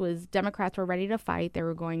that Democrats were ready to fight. They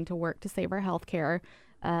were going to work to save our healthcare.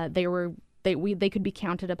 They could be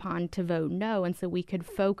counted upon to vote no, and so we could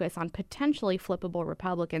focus on potentially flippable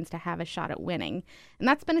Republicans to have a shot at winning. And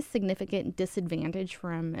that's been a significant disadvantage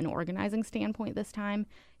from an organizing standpoint this time,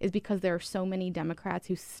 is because there are so many Democrats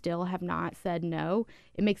who still have not said no.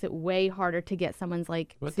 It makes it way harder to get someone's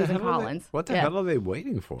like Susan Collins. What the hell are they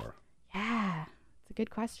waiting for? Yeah, it's a good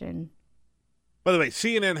question. By the way,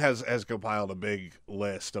 CNN has compiled a big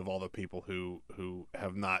list of all the people who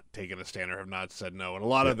have not taken a stand or have not said no, and a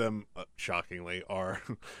lot of them, shockingly, are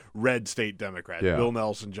red state Democrats. Yeah. Bill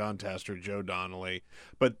Nelson, John Tester, Joe Donnelly.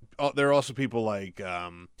 But there are also people like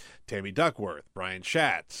Tammy Duckworth, Brian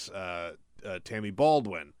Schatz, Tammy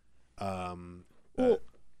Baldwin.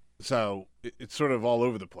 So it's sort of all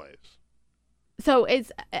over the place. So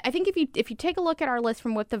I think if you take a look at our list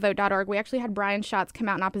from whipthevote.org, we actually had Brian Schatz come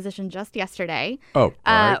out in opposition just yesterday. Oh,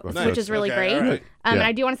 right. Which is really great. Right. And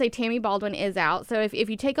I do want to say Tammy Baldwin is out. So if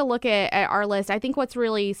you take a look at our list, I think what's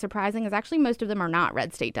really surprising is actually most of them are not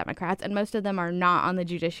red state Democrats, and most of them are not on the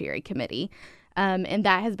Judiciary Committee. And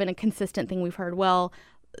that has been a consistent thing we've heard. Well,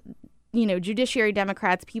 Judiciary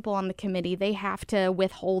Democrats, people on the committee, they have to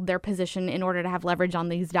withhold their position in order to have leverage on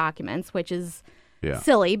these documents, which is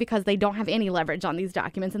silly because they don't have any leverage on these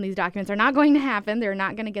documents, and these documents are not going to happen. They're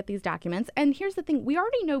not going to get these documents. And here's the thing. We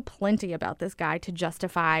already know plenty about this guy to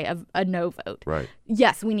justify a no vote. Right.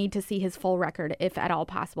 Yes, we need to see his full record if at all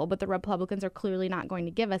possible, but the Republicans are clearly not going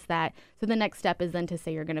to give us that. So the next step is then to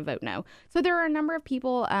say you're going to vote no. So there are a number of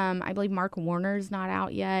people. I believe Mark Warner's not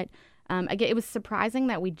out yet. Again, it was surprising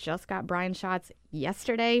that we just got Brian Schatz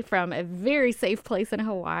yesterday from a very safe place in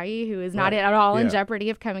Hawaii, who is not at all in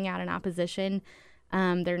jeopardy of coming out in opposition.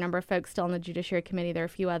 There are a number of folks still on the Judiciary Committee. There are a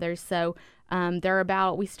few others. So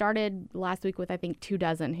we started last week with, I think,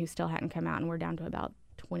 24 who still hadn't come out, and we're down to about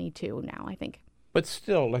 22 now, I think. But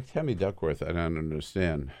still, like Tammy Duckworth, I don't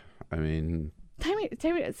understand. I mean... Tammy,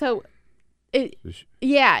 so...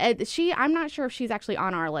 I'm not sure if she's actually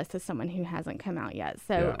on our list as someone who hasn't come out yet.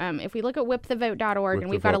 So if we look at whipthevote.org, and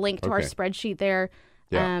we've got a link to our spreadsheet there,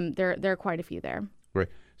 there are quite a few there. Right.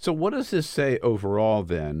 So what does this say overall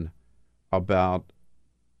then about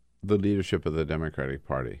the leadership of the Democratic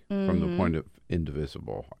Party from the point of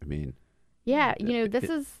Indivisible? I mean... Yeah, this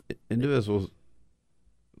is... Individuals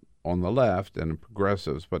on the left and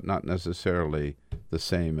progressives, but not necessarily the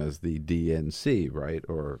same as the DNC, right?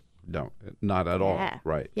 Or... No, not at all.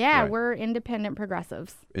 Right. Yeah, right. We're independent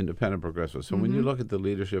progressives. Independent progressives. So when you look at the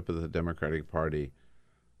leadership of the Democratic Party,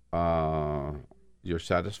 you're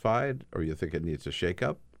satisfied, or you think it needs a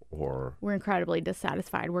shakeup, or? We're incredibly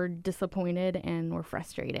dissatisfied. We're disappointed and we're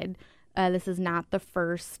frustrated. This is not the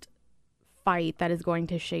first fight that is going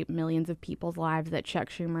to shape millions of people's lives that Chuck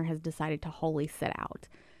Schumer has decided to wholly sit out.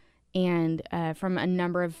 And from a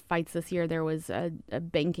number of fights this year, there was a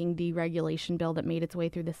banking deregulation bill that made its way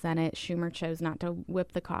through the Senate. Schumer chose not to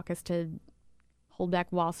whip the caucus to hold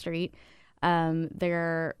back Wall Street.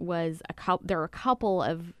 There were a couple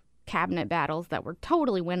of cabinet battles that were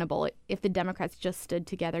totally winnable if the Democrats just stood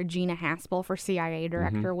together. Gina Haspel for CIA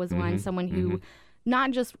director was one, someone who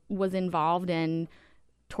not just was involved in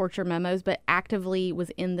torture memos, but actively was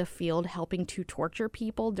in the field helping to torture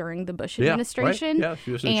people during the Bush administration. Right. Yeah,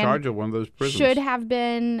 she was in charge of one of those prisons. Should have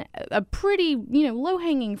been a pretty,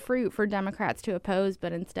 low-hanging fruit for Democrats to oppose,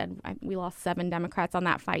 but instead we lost 7 Democrats on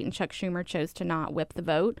that fight, and Chuck Schumer chose to not whip the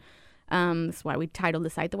vote. That's why we titled the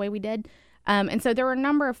site the way we did. And so there were a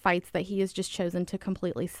number of fights that he has just chosen to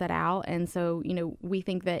completely sit out. And so, we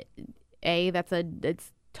think that,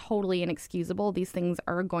 it's totally inexcusable. These things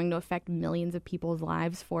are going to affect millions of people's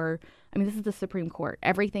lives this is the Supreme Court.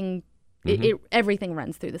 Everything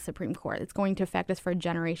runs through the Supreme Court. It's going to affect us for a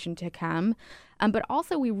generation to come. But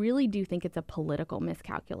also, we really do think it's a political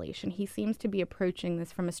miscalculation. He seems to be approaching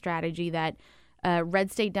this from a strategy that red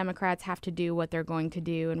state Democrats have to do what they're going to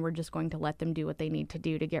do, and we're just going to let them do what they need to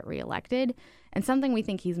do to get reelected. And something we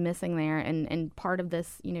think he's missing there, and part of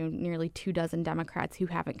this, nearly 24 Democrats who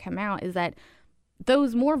haven't come out, is that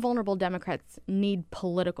those more vulnerable Democrats need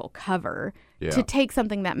political cover to take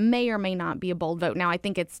something that may or may not be a bold vote. Now, I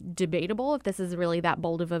think it's debatable if this is really that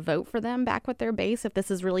bold of a vote for them back with their base, if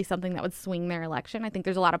this is really something that would swing their election. I think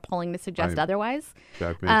there's a lot of polling to suggest otherwise.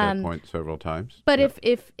 I've made that point several times. But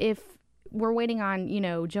if we're waiting on,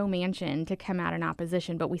 Joe Manchin to come out in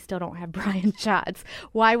opposition, but we still don't have Brian Schatz,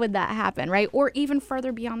 why would that happen, right? Or even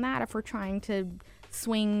further beyond that, if we're trying to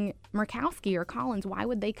swing Murkowski or Collins, why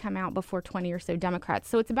would they come out before 20 or so Democrats?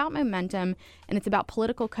 So it's about momentum, and it's about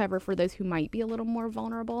political cover for those who might be a little more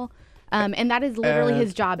vulnerable. And that is literally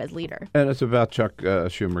his job as leader. And it's about Chuck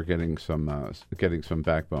Schumer getting some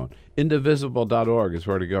backbone. Indivisible.org is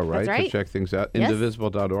where to go, right? That's right. To check things out. Yes.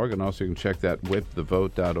 Indivisible.org, and also you can check that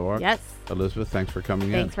whipthevote.org. Yes. Elizabeth, thanks for coming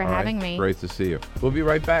in. Thanks for having me. Great to see you. We'll be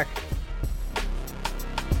right back.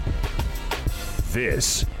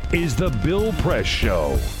 This is the Bill Press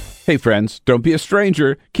Show. Hey friends, don't be a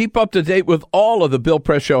stranger. Keep up to date with all of the Bill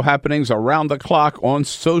Press Show happenings around the clock on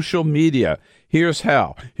social media. Here's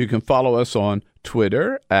how. You can follow us on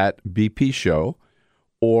Twitter at BP Show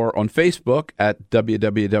or on Facebook at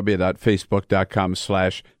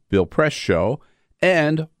www.facebook.com/Bill Press Show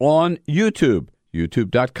and on YouTube,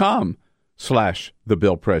 youtube.com/The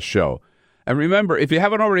Bill Press Show. And remember, if you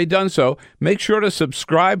haven't already done so, make sure to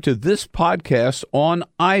subscribe to this podcast on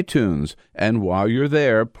iTunes. And while you're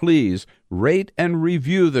there, please rate and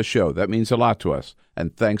review the show. That means a lot to us.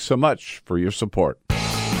 And thanks so much for your support.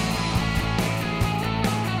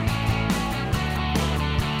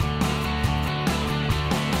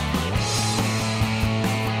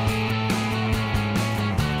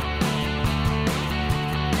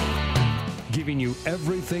 Giving you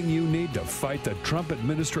everything you need to fight the Trump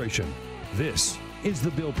administration. This is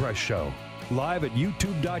The Bill Press Show, live at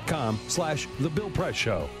youtube.com/The Bill Press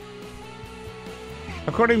Show.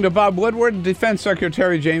 According to Bob Woodward, Defense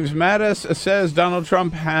Secretary James Mattis says Donald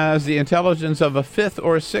Trump has the intelligence of a 5th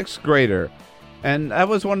or 6th grader. And that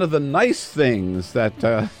was one of the nice things that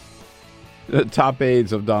the top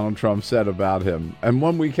aides of Donald Trump said about him. And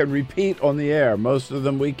one we can repeat on the air. Most of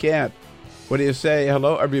them we can't. What do you say?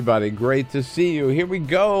 Hello, everybody. Great to see you. Here we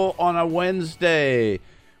go on a Wednesday,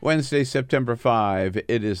 September 5.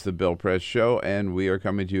 It is the Bill Press Show, and we are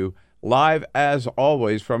coming to you live, as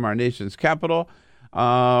always, from our nation's capital,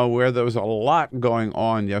 where there was a lot going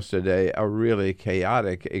on yesterday, a really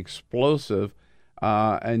chaotic, explosive,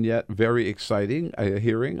 and yet very exciting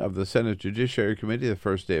hearing of the Senate Judiciary Committee, the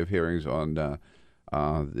first day of hearings on the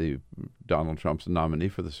Donald Trump's nominee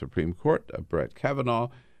for the Supreme Court, Brett Kavanaugh,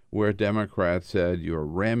 where Democrats said you're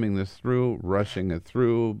ramming this through, rushing it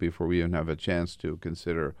through before we even have a chance to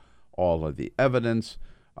consider all of the evidence.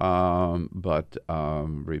 But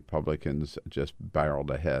Republicans just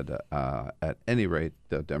barreled ahead. At any rate,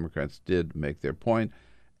 the Democrats did make their point.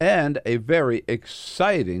 And a very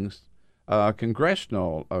exciting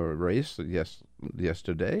congressional race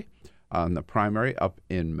yesterday on the primary up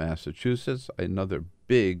in Massachusetts. Another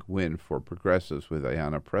big win for progressives with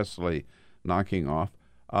Ayanna Pressley knocking off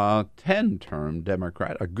 10-term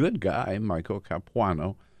Democrat, a good guy, Michael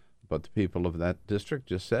Capuano. But the people of that district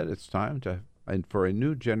just said it's time for a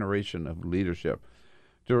new generation of leadership.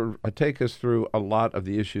 To take us through a lot of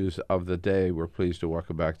the issues of the day, we're pleased to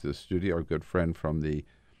welcome back to the studio our good friend from the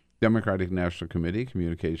Democratic National Committee,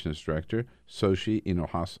 Communications Director, Xochitl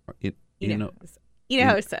Hinojosa. Hinojosa.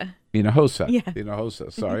 Hinojosa. Yeah.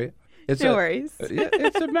 Hinojosa, sorry. No worries.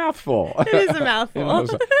 It's a mouthful. It is a mouthful.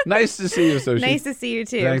 So nice to see you, Xochitl. Nice to see you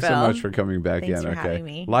too, Thanks Bill. so much for coming back Thanks in. for Okay, having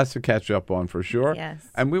me. lots to catch up on for sure. Yes.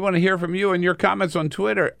 And we want to hear from you and your comments on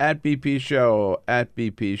Twitter at BP Show.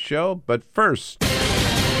 But first,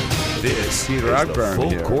 This Peter is Ogburn the Full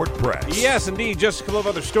here. Court Press. Yes, indeed. Just a couple of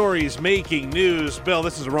other stories making news. Bill,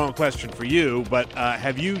 this is a wrong question for you, but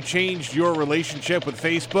have you changed your relationship with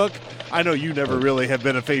Facebook? I know you never really have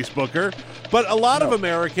been a Facebooker, but a lot of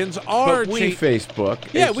Americans are. But we Facebook.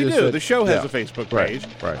 Yeah, It's we just do. that- The show has yeah. a Facebook Right, page.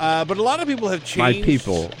 right. But a lot of people have My changed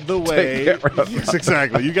people the way. take care of Yes,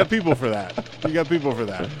 exactly. You got people for that.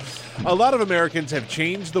 A lot of Americans have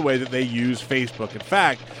changed the way that they use Facebook. In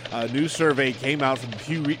fact, a new survey came out from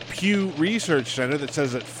Pew Research Center that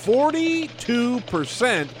says that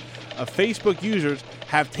 42% of Facebook users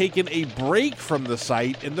have taken a break from the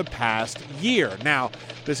site in the past year. Now,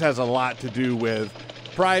 this has a lot to do with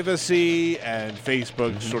privacy and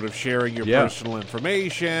Facebook sort of sharing your personal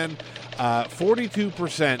information.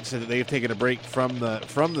 42% said that they have taken a break from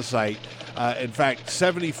the site. In fact,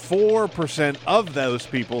 74% of those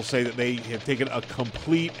people say that they have taken a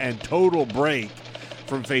complete and total break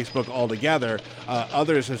from Facebook altogether.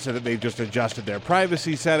 Others have said that they've just adjusted their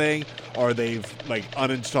privacy setting, or they've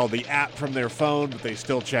uninstalled the app from their phone, but they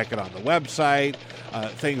still check it on the website,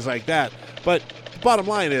 things like that. But the bottom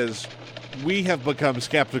line is, we have become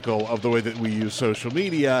skeptical of the way that we use social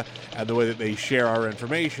media and the way that they share our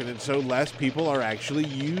information, and so less people are actually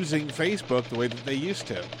using Facebook the way that they used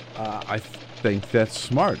to. I think that's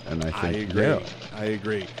smart, and I think I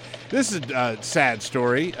agree. This is a sad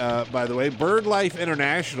story, by the way. BirdLife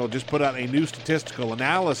International just put out a new statistical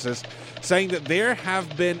analysis saying that there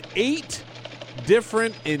have been 8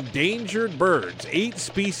 different endangered birds, 8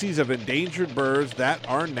 species of endangered birds that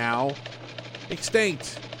are now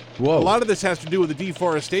extinct. Whoa. A lot of this has to do with the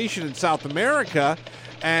deforestation in South America,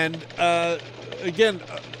 and again,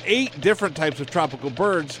 8 different types of tropical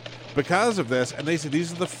birds because of this, and they said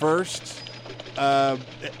these are the first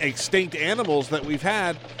extinct animals that we've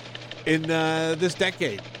had in this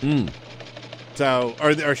decade. So,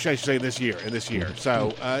 or should I say this year?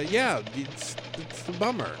 So, yeah, it's a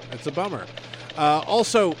bummer. It's a bummer.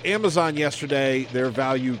 Also, Amazon yesterday, their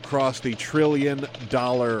value crossed the $1 trillion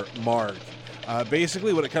mark.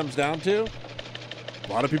 Basically, what it comes down to, a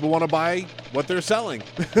lot of people want to buy what they're selling.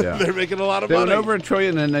 Yeah. They're making a lot of They money. went over $1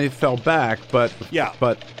 trillion and they fell back, but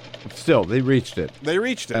still, they reached it.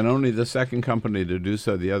 And only the second company to do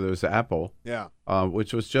so. The other is Apple. Yeah.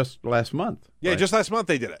 Which was just last month. Yeah, right? just last month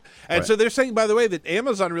they did it. And Right. so they're saying, by the way, that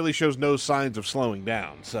Amazon really shows no signs of slowing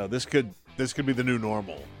down. So this could be the new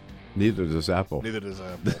normal. Neither does Apple. Neither does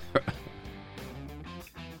Apple.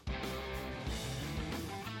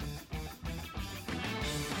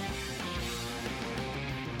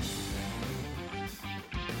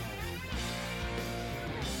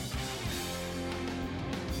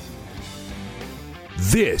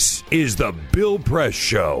 This is the Bill Press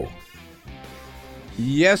Show.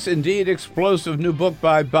 Yes, indeed. Explosive new book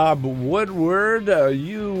by Bob Woodward.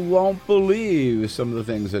 You won't believe some of the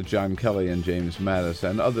things that John Kelly and James Mattis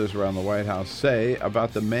and others around the White House say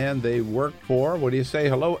about the man they work for. What do you say?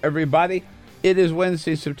 Hello, everybody. It is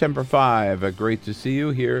Wednesday, September 5. Great to see you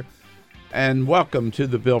here. And welcome to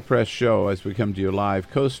the Bill Press Show as we come to you live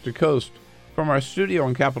coast to coast from our studio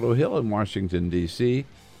on Capitol Hill in Washington, D.C.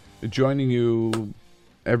 Joining you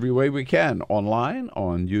every way we can, online,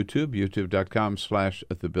 on YouTube,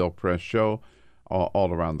 youtube.com/The Bill Press Show,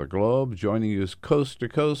 all around the globe. Joining you coast to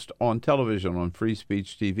coast on television, on Free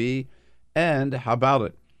Speech TV, and how about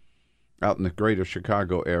it, out in the greater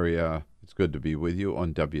Chicago area, it's good to be with you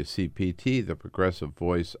on WCPT, the progressive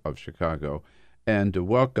voice of Chicago. And to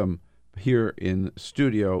welcome here in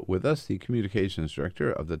studio with us, the communications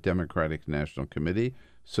director of the Democratic National Committee,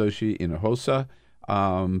 Xochitl Hinojosa,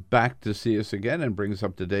 back to see us again and bring us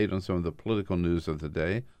up to date on some of the political news of the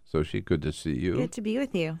day. Xochitl, good to see you. Good to be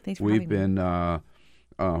with you. Thanks for We've having me.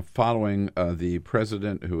 been following the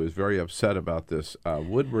president, who is very upset about this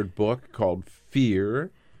Woodward book called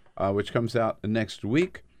Fear, which comes out next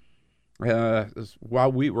week.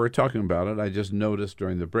 While we were talking about it, I just noticed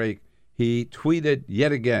during the break, he tweeted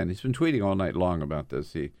yet again. He's been tweeting all night long about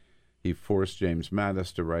this. He forced James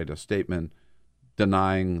Mattis to write a statement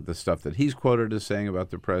denying the stuff that he's quoted as saying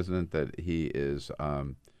about the president, that he is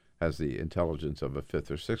has the intelligence of a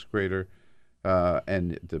 5th or 6th grader.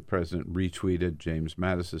 And the president retweeted James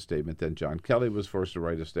Mattis' statement. Then John Kelly was forced to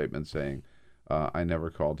write a statement saying, I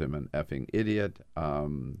never called him an effing idiot.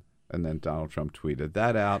 And then Donald Trump tweeted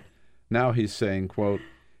that out. Now he's saying, quote,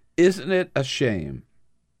 isn't it a shame?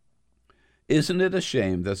 Isn't it a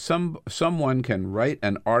shame that someone can write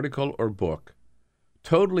an article or book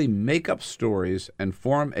totally make up stories and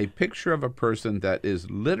form a picture of a person that is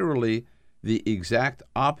literally the exact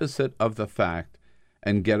opposite of the fact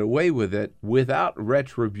and get away with it without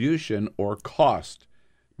retribution or cost.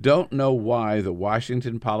 Don't know why the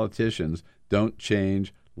Washington politicians don't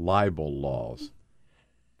change libel laws.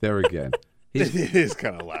 There again. It is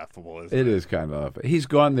kind of laughable, isn't it? It is kind of laughable. He's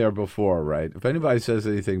gone there before, right? If anybody says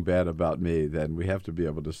anything bad about me, then we have to be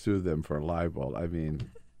able to sue them for libel. I mean...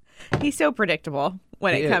 He's so predictable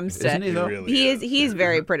when it comes to... Isn't he, though? He's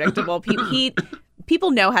very predictable.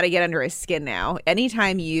 People know how to get under his skin now.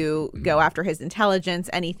 Anytime you go after his intelligence,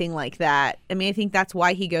 anything like that, I mean, I think that's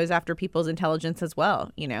why he goes after people's intelligence as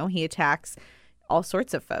well. You know, he attacks all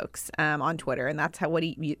sorts of folks on Twitter, and that's what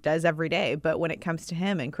he does every day. But when it comes to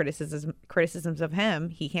him and criticisms of him,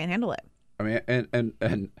 he can't handle it. I mean,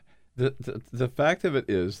 and the fact of it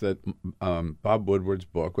is that Bob Woodward's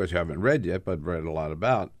book, which I haven't read yet, but read a lot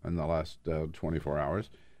about in the last 24 hours,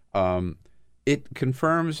 it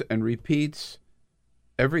confirms and repeats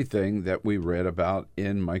everything that we read about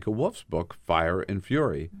in Michael Wolff's book, Fire and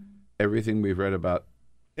Fury. Everything we've read about.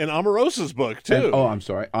 In Omarosa's book, too.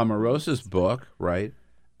 Omarosa's book, right?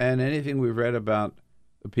 And anything we've read about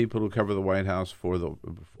the people who cover the White House for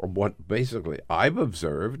what basically I've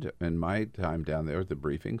observed in my time down there at the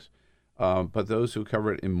briefings, but those who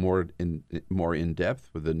cover it in more in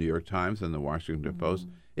depth with the New York Times and the Washington Post,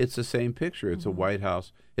 it's the same picture. It's a White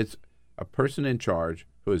House. It's a person in charge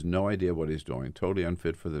who has no idea what he's doing, totally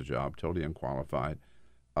unfit for the job, totally unqualified,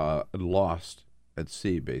 lost at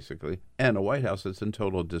sea, basically, and a White House that's in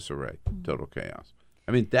total disarray, total chaos.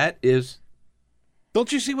 I mean, that is...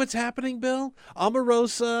 Don't you see what's happening, Bill?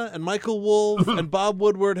 Omarosa and Michael Wolff and Bob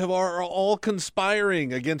Woodward are all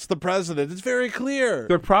conspiring against the president. It's very clear.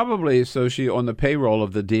 They're probably on the payroll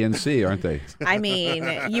of the DNC, aren't they? I mean,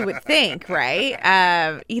 you would think, right?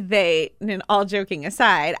 And all joking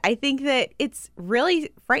aside, I think that it's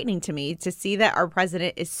really frightening to me to see that our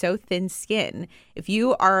president is so thin-skinned. If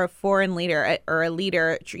you are a foreign leader or a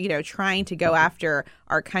leader, trying to go after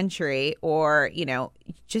our country, or,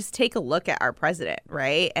 just take a look at our president,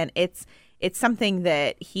 right? And it's something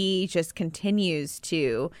that he just continues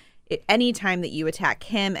to. Anytime that you attack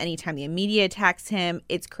him, anytime the media attacks him,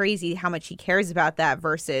 it's crazy how much he cares about that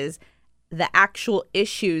versus the actual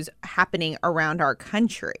issues happening around our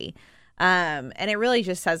country. And it really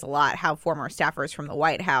just says a lot how former staffers from the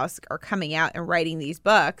White House are coming out and writing these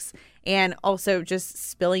books and also just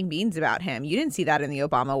spilling beans about him. You didn't see that in the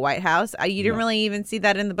Obama White House. You didn't really even see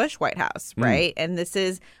that in the Bush White House, right? And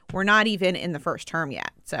we're not even in the first term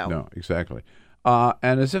yet. So no, exactly.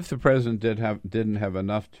 And as if the president didn't have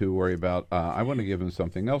enough to worry about, I want to give him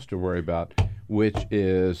something else to worry about, which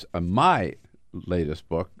is my latest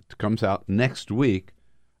book. It comes out next week.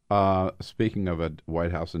 Speaking of a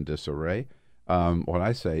White House in disarray, what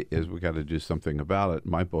I say is we got to do something about it.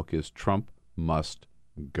 My book is Trump Must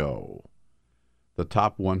Go. The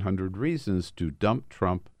top 100 reasons to dump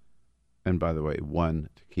Trump, and by the way, 1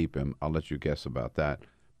 to keep him. I'll let you guess about that.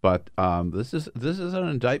 But this is an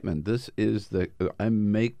indictment. This is I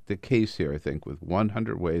make the case here, I think, with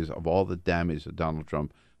 100 ways of all the damage that Donald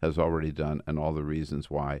Trump has already done and all the reasons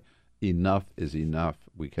why enough is enough.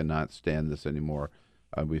 We cannot stand this anymore.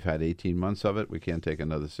 We've had 18 months of it. We can't take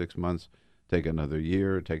another 6 months, take another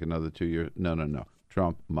year, take another 2 years. No.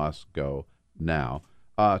 Trump must go now.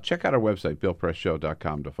 Check out our website,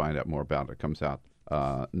 BillPressShow.com, to find out more about it. It comes out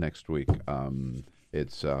next week.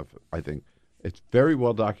 It's I think it's very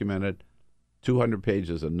well documented, 200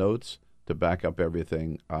 pages of notes to back up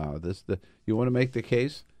everything. You want to make the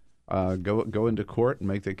case? Go into court and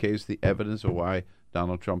make the case, the evidence of why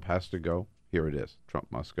Donald Trump has to go. Here it is.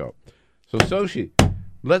 Trump must go. So, Xochitl,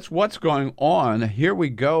 what's going on? Here we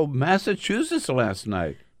go. Massachusetts last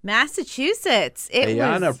night. Massachusetts.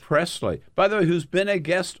 Ayanna Pressley. By the way, who's been a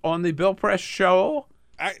guest on the Bill Press Show?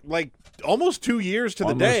 Almost 2 years to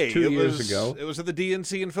the day. 2 years ago. It was at the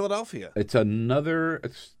DNC in Philadelphia. It's another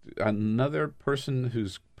person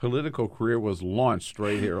whose political career was launched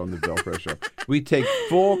right here on the Bill Press Show. We take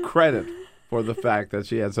full credit for the fact that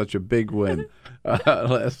she had such a big win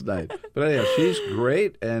last night. But anyhow, she's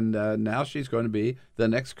great, and now she's going to be the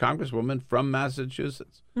next congresswoman from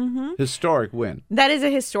Massachusetts. Mm-hmm. Historic win. That is a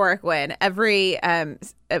historic win. Every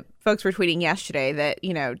folks were tweeting yesterday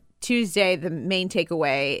that, Tuesday, the main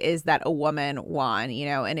takeaway is that a woman won,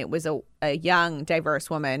 and it was a young, diverse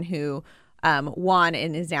woman who won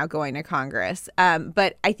and is now going to Congress.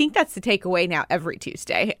 But I think that's the takeaway now every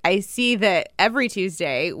Tuesday. I see that every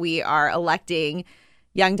Tuesday we are electing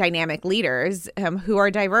young, dynamic leaders who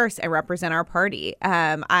are diverse and represent our party.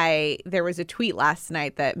 There was a tweet last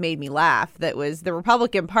night that made me laugh that was the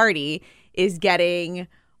Republican Party is getting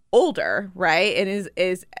older, right? And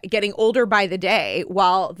is getting older by the day,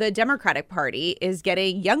 while the Democratic Party is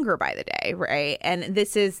getting younger by the day, right? And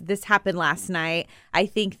this happened last night. I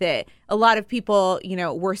think that a lot of people,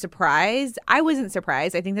 were surprised. I wasn't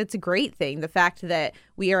surprised. I think that's a great thing. The fact that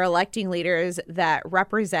we are electing leaders that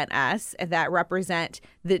represent us and that represent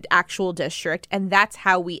the actual district, and that's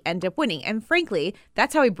how we end up winning. And frankly,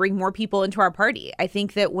 that's how we bring more people into our party. I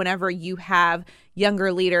think that whenever you have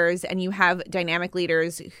younger leaders and you have dynamic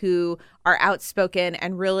leaders who are outspoken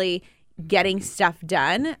and really getting stuff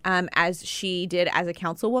done, as she did as a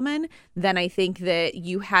councilwoman, then I think that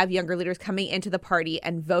you have younger leaders coming into the party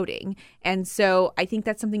and voting. And so I think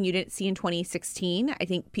that's something you didn't see in 2016. I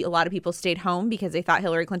think a lot of people stayed home because they thought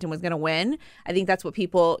Hillary Clinton was going to win. I think that's what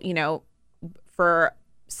people, for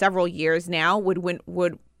several years now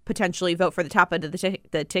would potentially vote for the top end of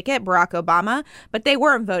the ticket, Barack Obama, but they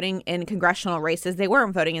weren't voting in congressional races. They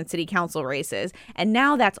weren't voting in city council races. And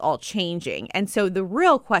now that's all changing. And so the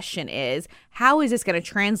real question is, how is this going to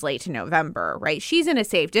translate to November, right? She's in a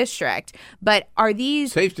safe district, but are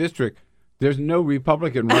these... Safe district? There's no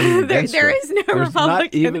Republican running against her. There is no There's Republican.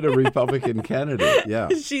 Not even a Republican candidate. Yeah.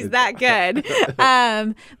 She's that good.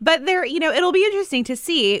 But there, it'll be interesting to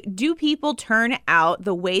see, do people turn out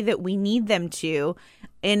the way that we need them to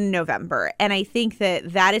in November? And I think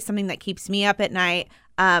that is something that keeps me up at night.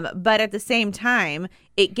 But at the same time,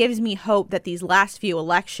 it gives me hope that these last few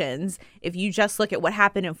elections, if you just look at what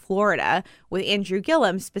happened in Florida with Andrew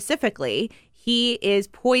Gillum specifically, he is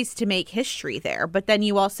poised to make history there. But then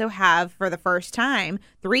you also have, for the first time,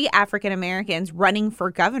 3 African Americans running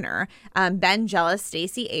for governor, Ben Jealous,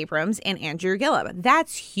 Stacey Abrams, and Andrew Gillum.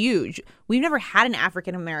 That's huge. We've never had an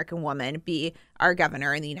African American woman be our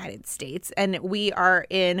governor in the United States, and we are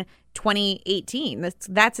in 2018.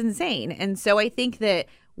 That's insane. And so I think that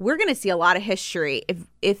we're going to see a lot of history.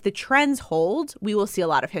 If the trends hold, we will see a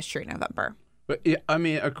lot of history in November. But I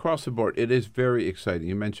mean, across the board, it is very exciting.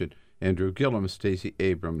 You mentioned Andrew Gillum, Stacey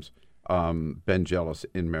Abrams, Ben Jealous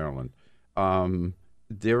in Maryland.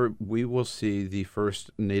 There, we will see the first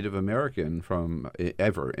Native American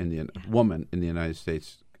woman in the United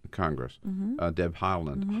States Congress, Deb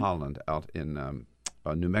Haaland out in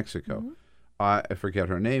New Mexico. I forget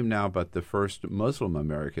her name now, but the first Muslim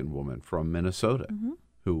American woman from Minnesota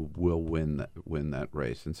who will win that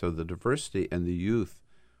race. And so the diversity and the youth,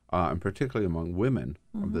 and particularly among women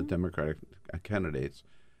of the Democratic candidates,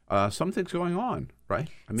 something's going on, right?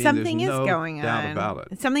 I mean, something is there's no going doubt on.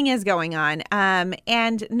 about it. Something is going on.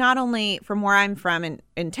 And not only from where I'm from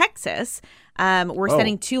in Texas, we're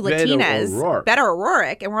sending 2 Latinas, Beto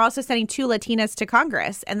O'Rourke, and we're also sending 2 Latinas to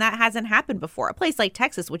Congress. And that hasn't happened before. A place like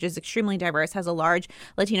Texas, which is extremely diverse, has a large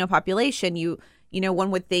Latino population.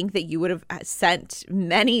 One would think that you would have sent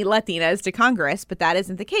many Latinas to Congress, but that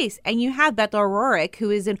isn't the case. And you have Beto O'Rourke, who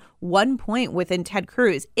is in 1 point within Ted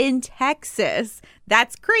Cruz in Texas.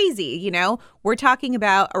 That's crazy. We're talking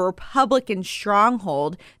about a Republican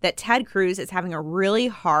stronghold that Ted Cruz is having a really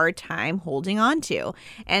hard time holding on to.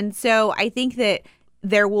 And so I think that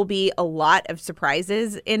there will be a lot of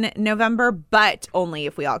surprises in November, but only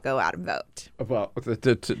if we all go out and vote. Well,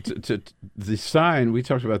 the sign, we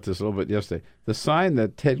talked about this a little bit yesterday, the sign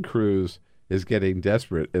that Ted Cruz is getting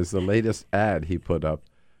desperate is the latest ad he put up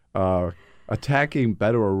attacking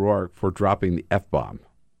Beto O'Rourke for dropping the F-bomb,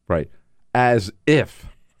 right? As if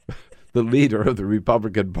the leader of the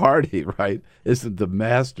Republican Party, right, isn't the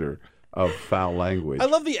master of foul language. I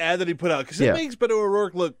love the ad that he put out because it makes Beto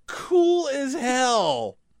O'Rourke look cool as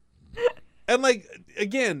hell. And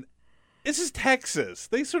again, this is Texas.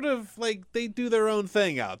 They sort of they do their own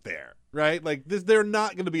thing out there, right? They're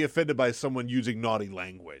not going to be offended by someone using naughty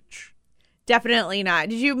language. Definitely not.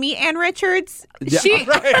 Did you meet Ann Richards? Yeah.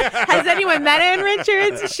 Has anyone met Ann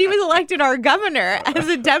Richards? She was elected our governor as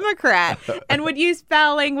a Democrat and would use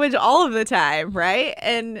foul language all of the time, right?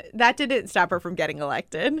 And that didn't stop her from getting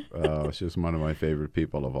elected. Oh, she's one of my favorite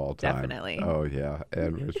people of all time. Definitely. Oh, yeah,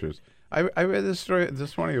 Ann Richards. I read this story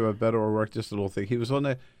this morning about Beto O'Rourke, just a little thing. He was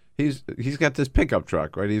on he's got this pickup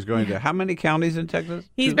truck, right? He's going to how many counties in Texas?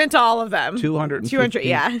 He's been to all of them.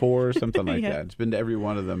 254 or something like that. He's been to every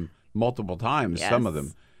one of them multiple times, some of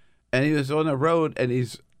them. And he was on the road, and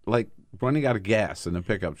he's running out of gas in the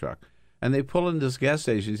pickup truck. And they pull in this gas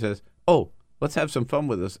station. He says, "Oh, let's have some fun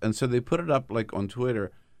with this." And so they put it up on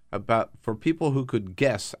Twitter for people who could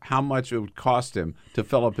guess how much it would cost him to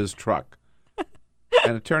fill up his truck.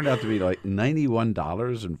 And it turned out to be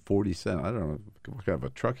 $91.40. I don't know what kind of a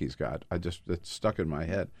truck he's got. It's stuck in my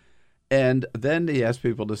head. And then he asked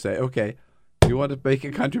people to say, "Okay, you want to make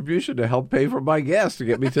a contribution to help pay for my gas to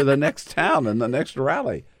get me to the next town and the next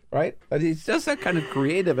rally?" right? But he does that kind of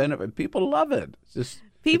creative, and people love it. It's just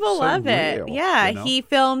People love it. Real, yeah. you know? He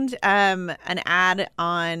filmed an ad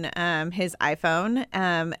on his iPhone.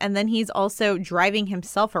 And then he's also driving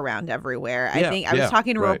himself around everywhere. I was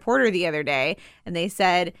talking to a reporter the other day, and they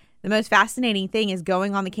said the most fascinating thing is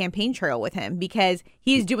going on the campaign trail with him because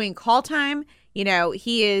he's doing call time. You know,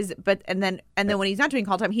 he is, and then when he's not doing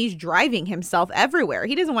call time, he's driving himself everywhere.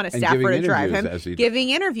 He doesn't want a staffer to drive him,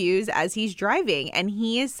 giving interviews as he's driving. And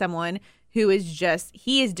he is someone who is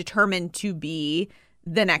he is determined to be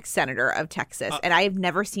the next senator of Texas. And I have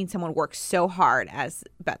never seen someone work so hard as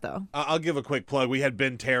Beto. I'll give a quick plug. We had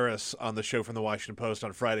Ben Terrace on the show from the Washington Post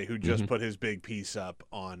on Friday who just put his big piece up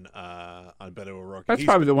on Beto O'Rourke. That's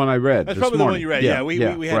probably the one I read. That's probably morning. The one you read.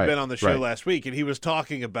 Yeah, we had Ben on the show right. last week, and he was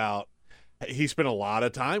talking about he spent a lot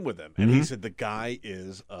of time with him, and he said the guy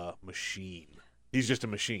is a machine. He's just a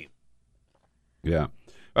machine. Yeah.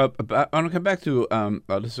 I want to come back to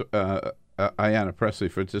Ayanna Pressley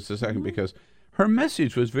for just a second because her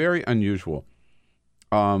message was very unusual.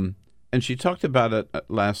 And she talked about it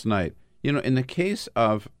last night. You know, in the case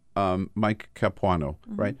of Mike Capuano,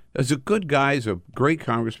 right? As a good guy, he's a great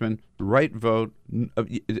congressman, right vote.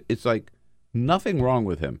 It's like nothing wrong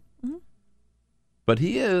with him. But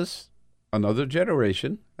he is another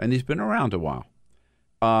generation, and he's been around a while.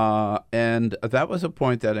 And that was a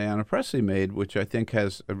point that Ayanna Pressley made, which I think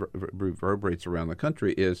has reverberates around the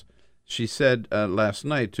country, is she said last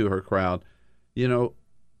night to her crowd, you know,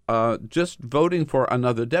 just voting for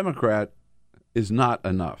another Democrat is not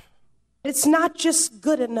enough. It's not just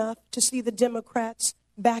good enough to see the Democrats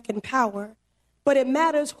back in power, but it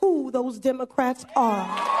matters who those Democrats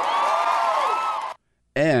are.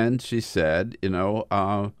 And she said, you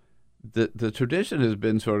know, the tradition has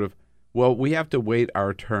been sort of, well, we have to wait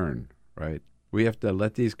our turn, right? We have to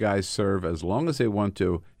let these guys serve as long as they want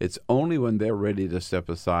to. It's only when they're ready to step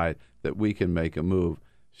aside that we can make a move.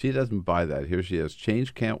 She doesn't buy that. Here she is.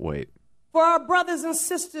 Change can't wait. For our brothers and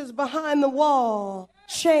sisters behind the wall,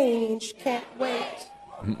 change can't wait.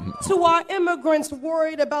 To our immigrants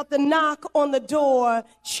worried about the knock on the door,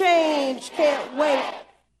 change can't wait.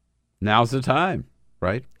 Now's the time,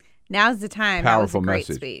 right? Now's the time. Powerful that was a great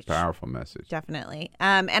message. Speech. Powerful message. Definitely.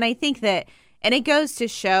 And I think that, and it goes to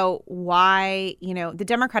show why, you know, the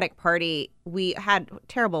Democratic Party, we had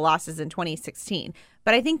terrible losses in 2016.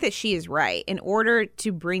 But I think that she is right. In order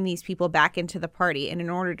to bring these people back into the party and in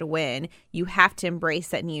order to win, you have to embrace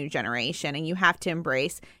that new generation and you have to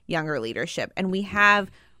embrace younger leadership. And we have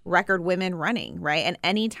record women running, right? And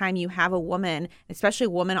anytime you have a woman, especially a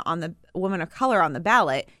woman of color on the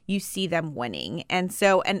ballot, you see them winning. And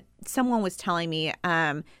so, and someone was telling me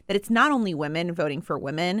that it's not only women voting for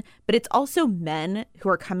women, but it's also men who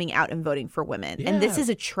are coming out and voting for women. Yeah. And this is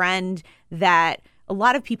a trend that a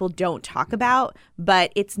lot of people don't talk about,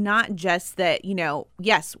 but it's not just that, you know,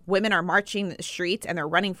 yes, women are marching the streets and they're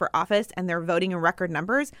running for office and they're voting in record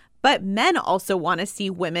numbers, but men also want to see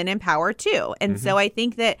women in power too. And so I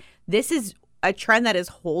think that this is a trend that is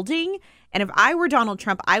holding. And if I were Donald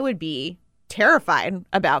Trump, I would be terrified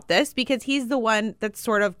about this because he's the one that's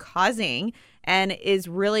sort of causing and is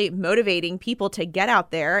really motivating people to get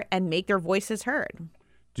out there and make their voices heard.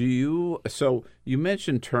 So you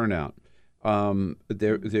mentioned turnout.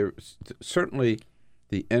 There certainly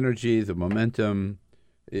the energy, the momentum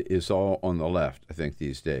is all on the left, I think,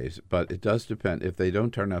 these days. But it does depend. If they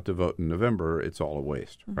don't turn out to vote in November, it's all a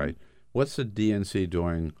waste, right? What's the DNC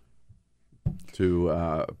doing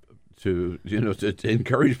to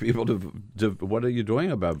encourage people to what are you doing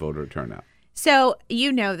about voter turnout? So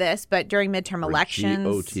you know this, but during midterm elections,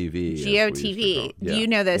 GOTV, you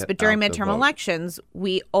know this, but during midterm elections,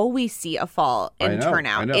 we always see a fall in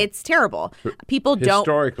turnout. It's terrible. People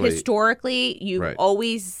historically, you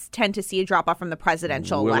always tend to see a drop off from the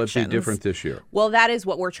presidential elections. Will it be different this year? Well, that is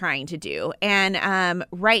what we're trying to do. And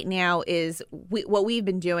right now is what we've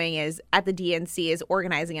been doing is at the DNC is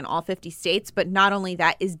organizing in all 50 states. But not only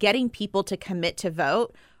that is getting people to commit to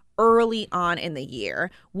vote early on in the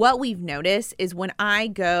year. What we've noticed is when I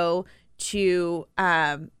go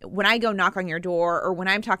knock on your door or when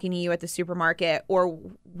I'm talking to you at the supermarket or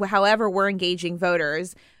however we're engaging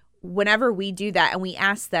voters, whenever we do that and we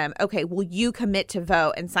ask them, okay, will you commit to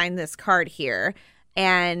vote and sign this card here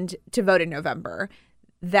and to vote in November?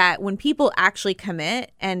 That when people actually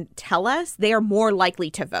commit and tell us, they are more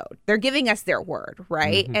likely to vote. They're giving us their word,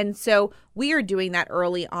 right? And so we are doing that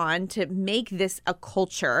early on to make this a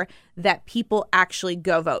culture that people actually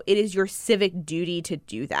go vote. It is your civic duty to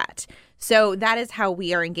do that. So that is how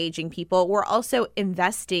we are engaging people. We're also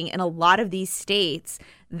investing in a lot of these states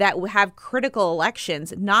that have critical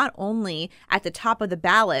elections, not only at the top of the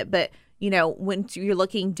ballot, but when you're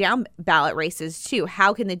looking down ballot races too,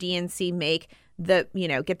 how can the DNC make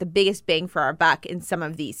get the biggest bang for our buck in some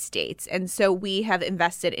of these states? And so we have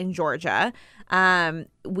invested in Georgia.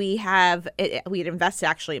 We had invested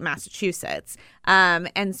actually in Massachusetts.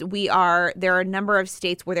 And there are a number of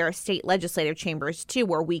states where there are state legislative chambers too,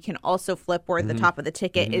 where we can also flip where the top of the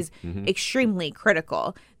ticket is extremely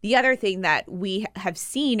critical. The other thing that we have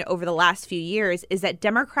seen over the last few years is that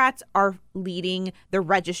Democrats are leading the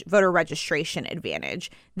voter registration advantage.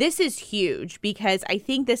 This is huge because I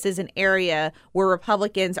think this is an area where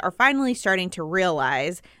Republicans are finally starting to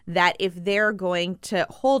realize that if they're going to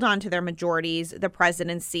hold on to their majorities, the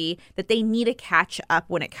presidency, that they need to catch up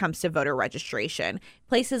when it comes to voter registration.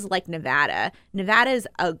 Places like Nevada is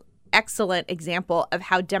a excellent example of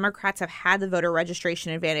how Democrats have had the voter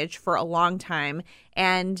registration advantage for a long time.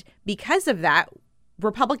 And because of that,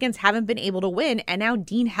 Republicans haven't been able to win. And now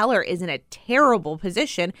Dean Heller is in a terrible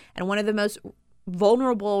position and one of the most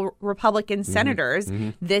vulnerable Republican senators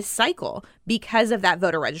this cycle because of that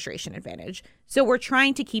voter registration advantage. So we're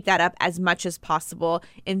trying to keep that up as much as possible,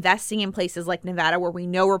 investing in places like Nevada where we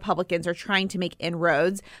know Republicans are trying to make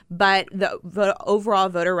inroads. But the overall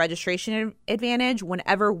voter registration advantage,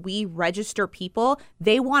 whenever we register people,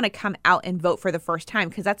 they want to come out and vote for the first time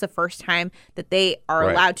because that's the first time that they are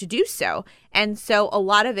allowed to do so. And so a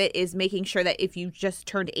lot of it is making sure that if you just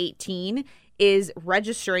turned 18, is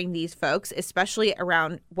registering these folks, especially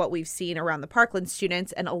around what we've seen around the Parkland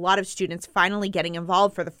students and a lot of students finally getting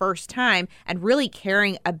involved for the first time and really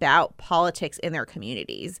caring about politics in their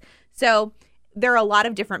communities. So there are a lot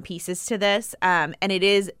of different pieces to this, and it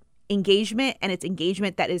is engagement, and it's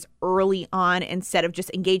engagement that is early on instead of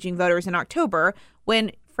just engaging voters in October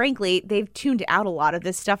when, frankly, they've tuned out a lot of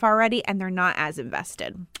this stuff already and they're not as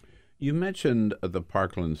invested. You mentioned the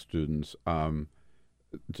Parkland students.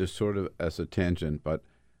 Just sort of as a tangent, but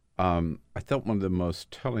I thought one of the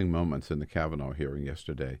most telling moments in the Kavanaugh hearing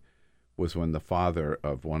yesterday was when the father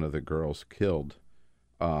of one of the girls killed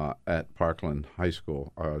at Parkland High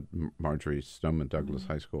School, Marjorie Stoneman Douglas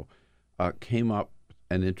High School, came up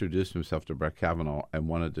and introduced himself to Brett Kavanaugh and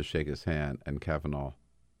wanted to shake his hand, and Kavanaugh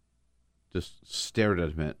just stared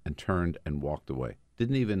at him and turned and walked away.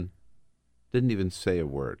 Didn't even say a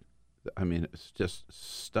word. I mean, it's just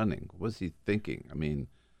stunning. What was he thinking? I mean,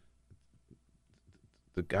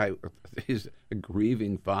 the guy, he's a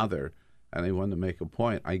grieving father, and he wanted to make a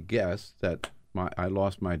point, I guess, that I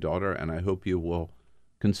lost my daughter, and I hope you will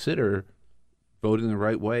consider voting the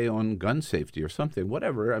right way on gun safety or something,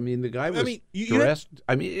 whatever. I mean, the guy was dressed.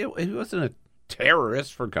 He wasn't a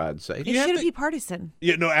terrorist, for God's sake. It shouldn't be partisan.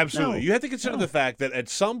 Yeah, no, absolutely. No. You have to consider the fact that at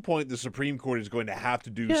some point the Supreme Court is going to have to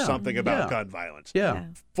do something about gun violence. Yeah.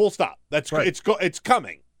 Full stop. That's right. It's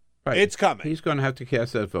coming. Right. It's coming. He's going to have to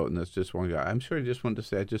cast that vote, and that's just one guy. I'm sure he just wanted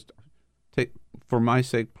to say, for my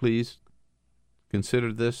sake, please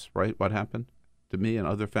consider this, right, what happened to me and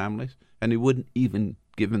other families. And he wouldn't even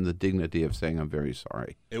give him the dignity of saying, I'm very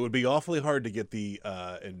sorry. It would be awfully hard to get the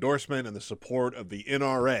endorsement and the support of the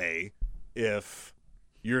NRA if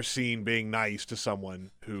you're seen being nice to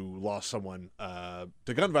someone who lost someone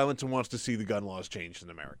to gun violence and wants to see the gun laws changed in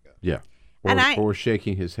America. Yeah. Or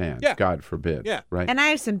shaking his hand. Yeah. God forbid. Yeah. Right. And I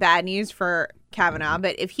have some bad news for Kavanaugh,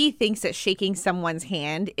 but if he thinks that shaking someone's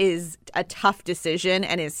hand is a tough decision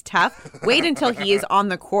and is tough, wait until he is on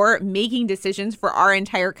the court making decisions for our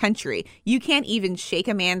entire country. You can't even shake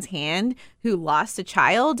a man's hand who lost a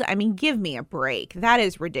child. I mean, give me a break. That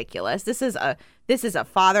is ridiculous. This is a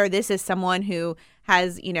father. This is someone who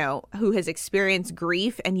has experienced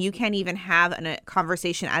grief, and you can't even have a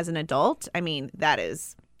conversation as an adult. I mean,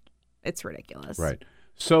 it's ridiculous. Right.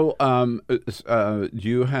 So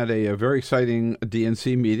you had a very exciting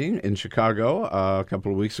DNC meeting in Chicago a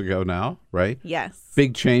couple of weeks ago now, right? Yes.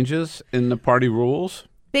 Big changes in the party rules.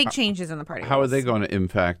 Big changes in the party How rules. are they going to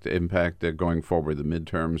impact going forward, the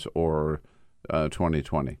midterms or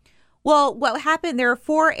 2020? Well, what happened, there are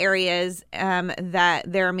 4 areas that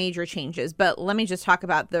there are major changes, but let me just talk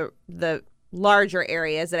about the larger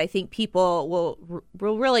areas that I think people will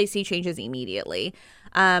really see changes immediately.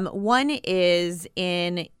 One is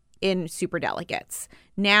in superdelegates.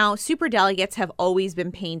 Now, superdelegates have always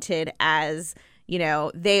been painted as,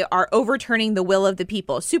 they are overturning the will of the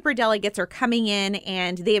people. Superdelegates are coming in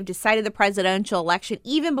and they have decided the presidential election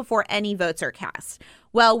even before any votes are cast.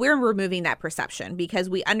 Well, we're removing that perception because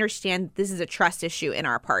we understand this is a trust issue in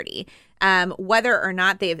our party. Whether or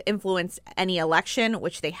not they have influenced any election,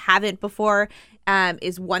 which they haven't before,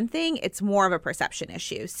 is one thing. It's more of a perception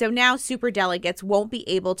issue. So now superdelegates won't be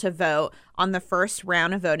able to vote on the first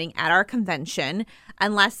round of voting at our convention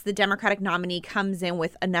unless the Democratic nominee comes in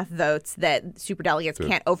with enough votes that superdelegates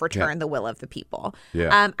can't overturn the will of the people.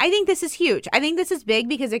 I think this is huge. I think this is big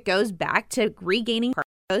because it goes back to regaining power.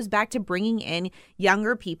 Goes back to bringing in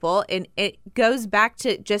younger people, and it goes back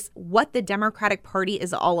to just what the Democratic Party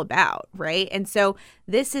is all about, right? And so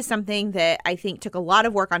this is something that I think took a lot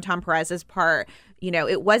of work on Tom Perez's part. You know,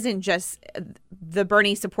 it wasn't just the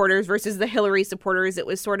Bernie supporters versus the Hillary supporters. It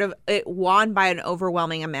was sort of, it won by an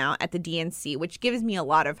overwhelming amount at the DNC, which gives me a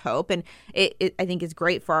lot of hope, and it I think is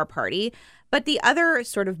great for our party. But the other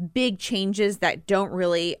sort of big changes that aren't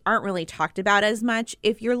really talked about as much,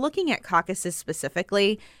 if you're looking at caucuses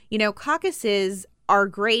specifically, you know, caucuses are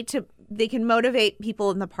great they can motivate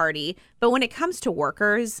people in the party. But when it comes to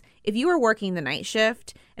workers, if you are working the night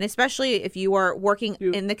shift, and especially if you are working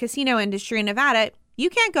in the casino industry in Nevada, you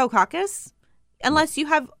can't go caucus unless you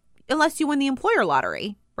win the employer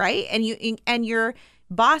lottery, right? And your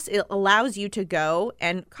boss allows you to go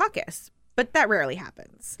and caucus. But that rarely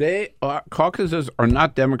happens. Caucuses are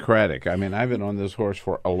not democratic. I mean, I've been on this horse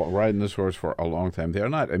riding this horse for a long time. They're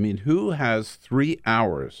not. I mean, who has 3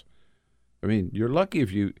 hours? I mean, you're lucky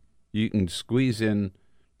if you can squeeze in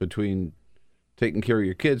between taking care of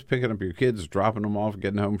your kids, picking up your kids, dropping them off,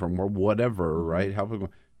 getting home from work, whatever, right?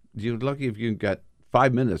 You're lucky if you got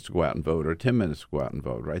 5 minutes to go out and vote or 10 minutes to go out and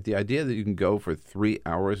vote, right? The idea that you can go for 3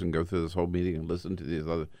 hours and go through this whole meeting and listen to these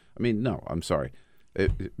other, I mean, no, I'm sorry.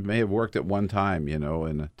 It may have worked at one time, you know,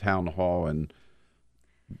 in a town hall in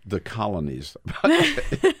the colonies.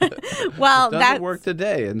 Well, it doesn't work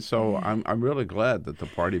today, and so I'm really glad that the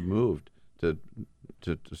party moved to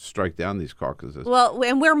strike down these caucuses. Well,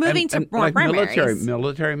 and we're moving to more like primaries.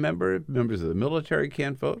 Military members of the military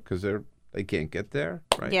can't vote because they can't get there,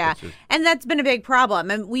 right? Yeah, and that's been a big problem.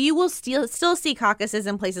 And you will still see caucuses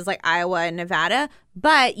in places like Iowa and Nevada,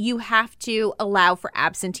 but you have to allow for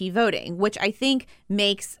absentee voting, which I think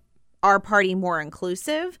makes our party more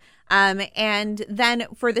inclusive. And then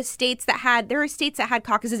for the states there are states that had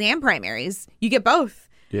caucuses and primaries. You get both.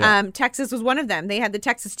 Yeah. Texas was one of them. They had the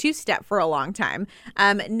Texas two-step for a long time.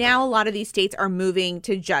 Now a lot of these states are moving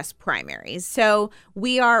to just primaries. So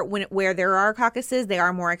where there are caucuses, they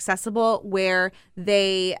are more accessible. Where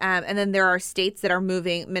they and then there are states that are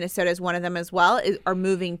moving. Minnesota is one of them as well. Are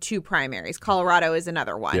moving to primaries. Colorado is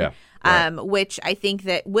another one. Yeah. Which I think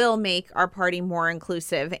that will make our party more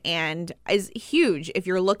inclusive and is huge if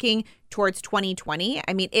you're looking towards 2020.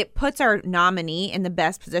 I mean, it puts our nominee in the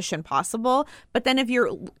best position possible. But then if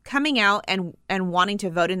you're coming out and wanting to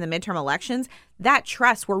vote in the midterm elections, that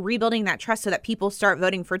trust, we're rebuilding that trust so that people start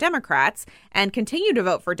voting for Democrats and continue to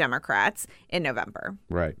vote for Democrats in November.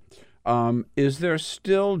 Right. Is there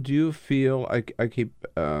still, do you feel, I keep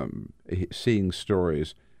seeing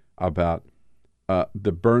stories about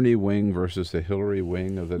the Bernie wing versus the Hillary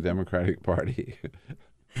wing of the Democratic Party.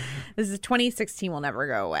 This is 2016 will never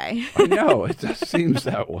go away. I know, it just seems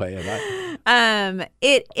that way.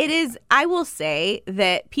 It is. I will say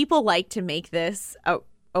that people like to make this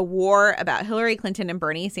a war about Hillary Clinton and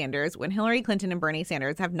Bernie Sanders when Hillary Clinton and Bernie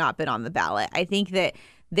Sanders have not been on the ballot. I think that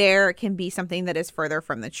there can be something that is further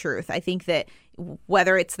from the truth. I think that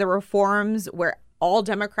whether it's the reforms where all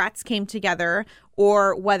Democrats came together,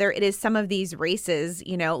 or whether it is some of these races,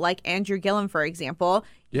 you know, like Andrew Gillum, for example.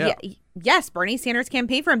 Yeah. Yes, Bernie Sanders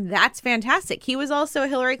campaigned for him. That's fantastic. He was also a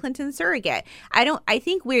Hillary Clinton surrogate. I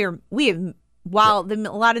think we have, while a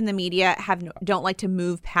lot in the media don't like to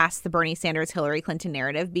move past the Bernie Sanders Hillary Clinton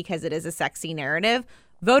narrative because it is a sexy narrative,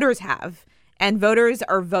 voters have. And voters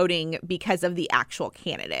are voting because of the actual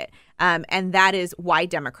candidate. And that is why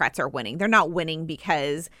Democrats are winning. They're not winning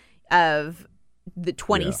because of the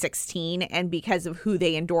 2016 and because of who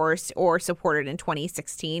they endorsed or supported in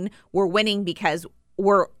 2016. We're winning because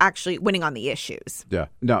we're actually winning on the issues. Yeah.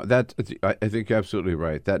 No, I think you're absolutely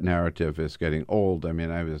right. That narrative is getting old. I mean,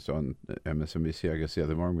 I was on MSNBC, I guess, the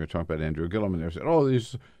other morning. We were talking about Andrew Gillum, and they said, oh,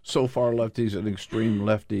 he's so far left. He's an extreme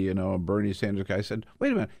lefty, you know, a Bernie Sanders guy. I said,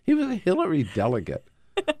 wait a minute. He was a Hillary delegate.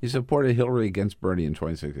 He supported Hillary against Bernie in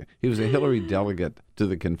 2016. He was a Hillary delegate to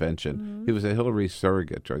the convention. Mm-hmm. He was a Hillary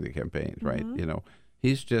surrogate during the campaign, right? Mm-hmm. You know,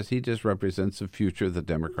 he just represents the future of the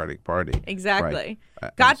Democratic Party. Exactly.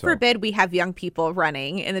 Right? God forbid we have young people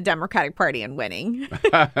running in the Democratic Party and winning.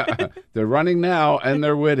 They're running now and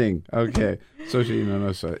they're winning. Okay. Xochitl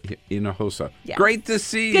Hinojosa. Yes. Great to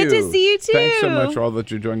see you. Good to see you too. Thanks so much for all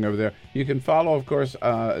that you're doing over there. You can follow, of course,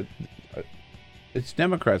 it's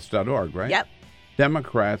Democrats.org, right? Yep.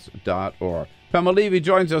 Democrats.org. Pema Levy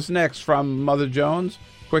joins us next from Mother Jones.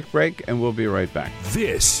 Quick break, and we'll be right back.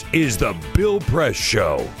 This is the Bill Press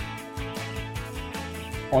Show.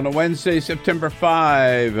 On a Wednesday, September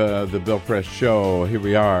 5, the Bill Press Show. Here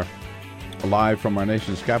we are, live from our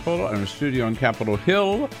nation's capital and our studio on Capitol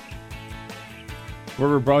Hill.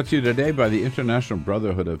 We're brought to you today by the International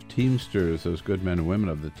Brotherhood of Teamsters, those good men and women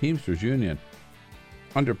of the Teamsters Union.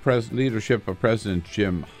 Under leadership of President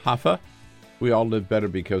Jim Hoffa, we all live better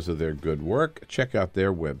because of their good work. Check out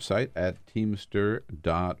their website at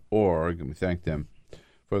teamster.org, and we thank them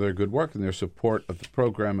for their good work and their support of the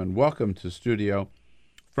program. And welcome to studio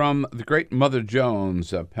from the great Mother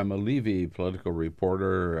Jones, Pema Levy, political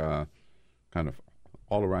reporter, kind of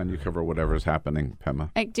all around. You cover whatever's happening,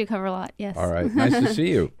 Pema. I do cover a lot, yes. All right, nice to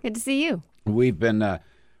see you. Good to see you. We've been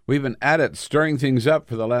at it, stirring things up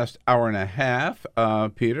for the last hour and a half.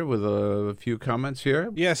 Peter, with a few comments here.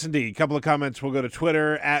 Yes, indeed. A couple of comments. We'll go to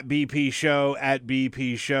Twitter, at BP Show, at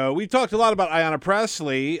BP Show. We talked a lot about Ayanna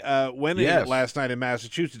Pressley winning last night in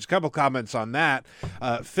Massachusetts. A couple of comments on that.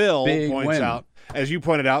 Phil points out, as you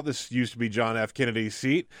pointed out, this used to be John F. Kennedy's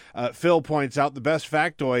seat. Phil points out the best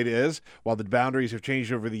factoid is, while the boundaries have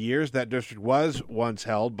changed over the years, that district was once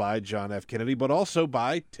held by John F. Kennedy, but also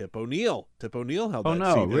by Tip O'Neill. Tip O'Neill held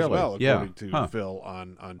that seat as well, according to Phil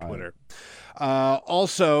on Twitter.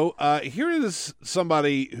 Also, here is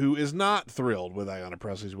somebody who is not thrilled with Ayanna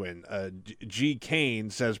Pressley's win. G. Kane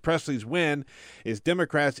says Pressley's win is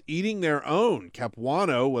Democrats eating their own.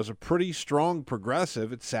 Capuano was a pretty strong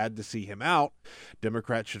progressive. It's sad to see him out.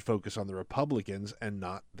 Democrats should focus on the Republicans and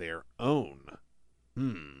not their own.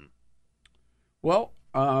 Well,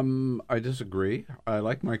 I disagree. I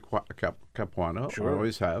like my Capuano. Sure. I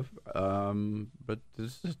always have. But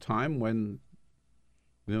this is a time when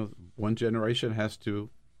one generation has to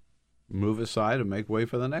move aside and make way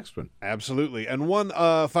for the next one. Absolutely. And one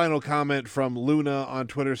final comment from Luna on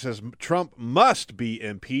Twitter says, Trump must be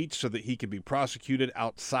impeached so that he can be prosecuted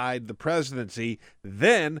outside the presidency.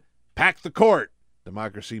 Then pack the court.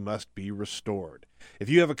 Democracy must be restored. If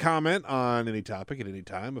you have a comment on any topic at any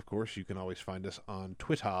time, of course, you can always find us on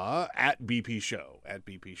Twitter at BP Show,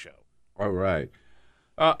 All right.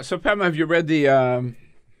 So, Pam, have you read the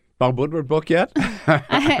Bob Woodward book yet?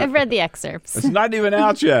 I've read the excerpts. It's not even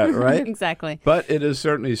out yet, right? Exactly. But it is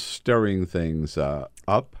certainly stirring things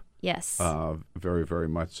up. Yes. Very, very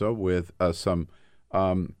much so, with some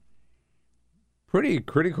pretty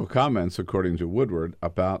critical comments, according to Woodward,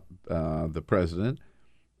 about the president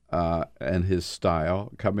and his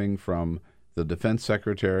style, coming from the defense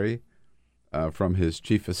secretary, from his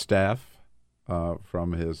chief of staff,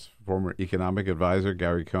 from his former economic advisor,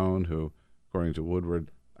 Gary Cohn, who, according to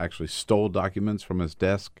Woodward, actually stole documents from his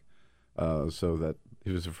desk so that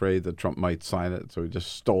he was afraid that Trump might sign it. So he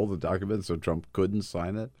just stole the documents so Trump couldn't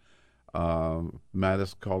sign it.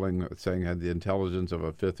 Mattis saying had the intelligence of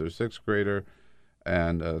a fifth or sixth grader,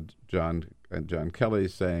 and John Kelly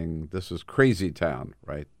saying this is crazy town,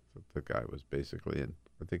 right? The guy was basically,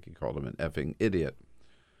 I think he called him an effing idiot.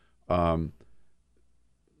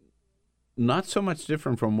 Not so much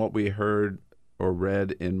different from what we heard or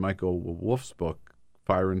read in Michael Wolff's book,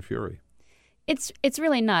 Fire and Fury. It's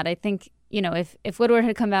really not. I think, if Woodward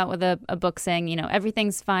had come out with a book saying,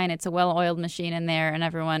 everything's fine, it's a well-oiled machine in there, and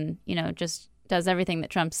everyone, just does everything that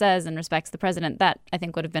Trump says and respects the president, that I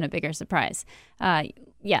think would have been a bigger surprise.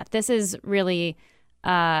 This is really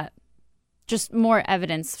just more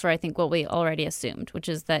evidence for, I think, what we already assumed, which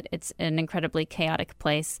is that it's an incredibly chaotic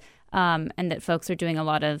place, and that folks are doing a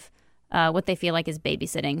lot of what they feel like is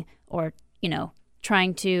babysitting, or,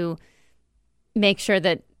 trying to make sure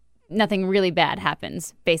that nothing really bad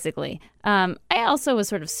happens, basically. I also was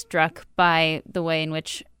sort of struck by the way in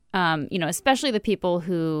which, especially the people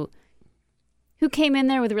who came in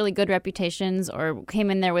there with really good reputations, or came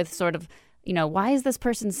in there with sort of, why is this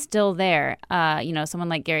person still there? Someone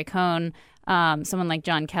like Gary Cohn, someone like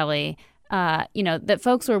John Kelly, that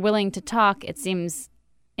folks were willing to talk, it seems,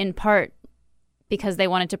 in part because they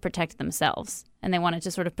wanted to protect themselves, and they wanted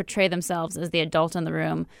to sort of portray themselves as the adult in the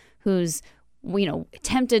room who's,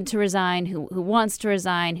 tempted to resign, who wants to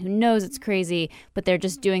resign, who knows it's crazy, but they're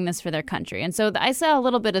just doing this for their country. And so I saw a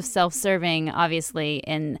little bit of self-serving, obviously,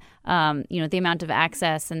 in, the amount of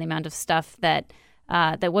access and the amount of stuff that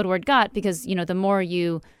Woodward got, because, the more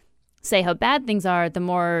you say how bad things are, the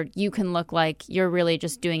more you can look like you're really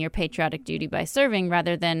just doing your patriotic duty by serving,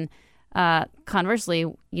 rather than, conversely,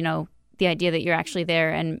 the idea that you're actually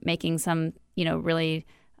there and making some, really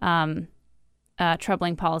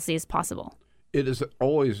troubling policies possible. It is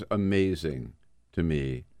always amazing to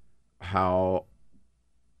me how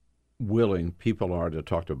willing people are to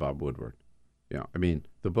talk to Bob Woodward. Yeah, I mean,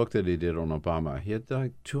 the book that he did on Obama, he had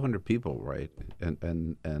like 200 people, right?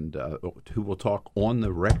 And who will talk on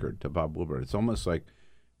the record to Bob Woodward. It's almost like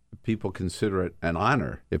people consider it an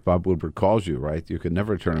honor if Bob Woodward calls you, right? You can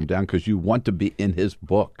never turn him down because you want to be in his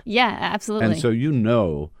book. Yeah, absolutely. And so you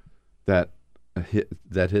know that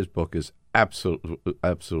his book is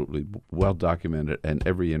absolutely well documented, and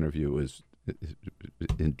every interview is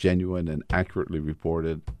genuine and accurately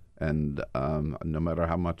reported. And no matter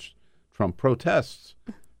how much Trump protests,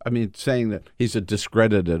 I mean, saying that he's a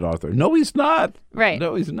discredited author. No, he's not. Right.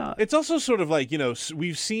 No, he's not. It's also sort of like,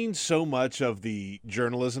 we've seen so much of the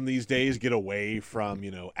journalism these days get away from,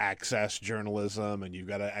 access journalism, and you've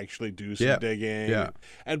got to actually do some digging. Yeah.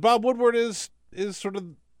 And Bob Woodward is sort of,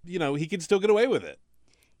 he can still get away with it.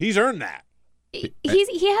 He's earned that. He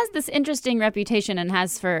has this interesting reputation, and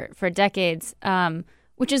has for decades,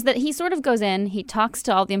 which is that he sort of goes in, he talks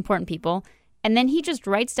to all the important people, and then he just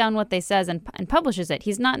writes down what they says and publishes it.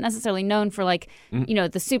 He's not necessarily known for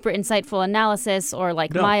the super insightful analysis or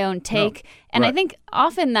my own take. And I think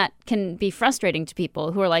often that can be frustrating to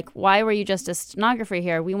people who are like, why were you just a stenographer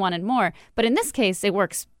here? We wanted more. But in this case, it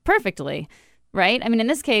works perfectly, right? I mean, in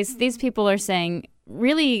this case, these people are saying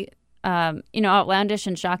really, outlandish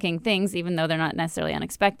and shocking things, even though they're not necessarily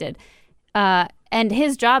unexpected. And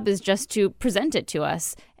his job is just to present it to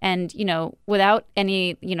us and, without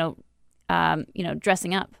any,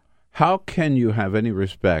 dressing up. How can you have any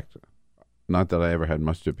respect, not that I ever had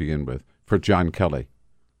much to begin with, for John Kelly,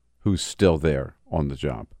 who's still there on the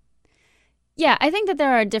job? Yeah, I think that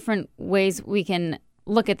there are different ways we can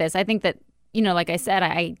look at this. I think that, like I said,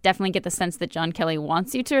 I definitely get the sense that John Kelly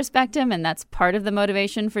wants you to respect him, and that's part of the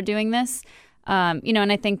motivation for doing this.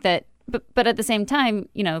 And I think that, but at the same time,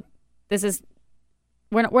 this is,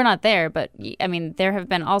 we're not there, but I mean, there have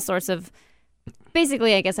been all sorts of,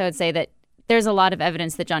 basically, I guess I would say that there's a lot of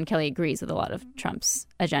evidence that John Kelly agrees with a lot of Trump's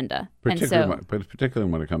agenda.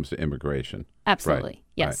 Particularly when it comes to immigration. Absolutely. Right,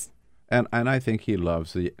 Yes. Right. And I think he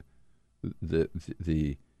loves the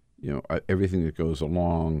everything that goes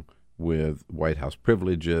along with White House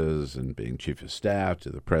privileges and being chief of staff to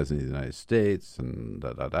the president of the United States and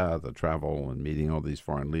the travel and meeting all these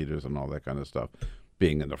foreign leaders and all that kind of stuff,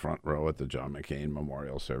 being in the front row at the John McCain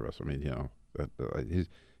Memorial Service. I mean,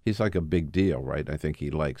 he's like a big deal, right? I think he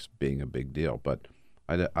likes being a big deal, but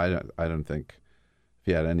I don't think if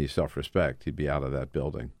he had any self-respect, he'd be out of that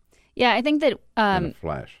building. Yeah, I think that in a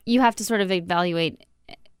flash. You have to sort of evaluate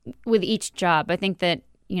with each job. I think that,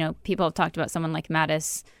 people have talked about someone like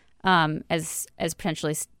Mattis as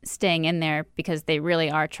potentially staying in there because they really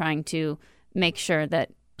are trying to make sure that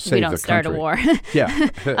we don't start a war. Yeah.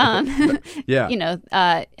 Yeah.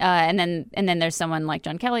 And then there's someone like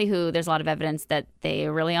John Kelly who there's a lot of evidence that they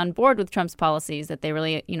are really on board with Trump's policies, that they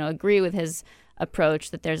really, agree with his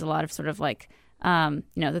approach, that there's a lot of sort of that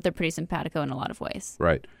they're pretty simpatico in a lot of ways.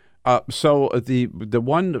 Right. So the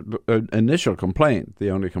one initial complaint, the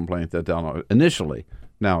only complaint that Donald initially,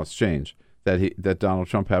 now it's changed, that Donald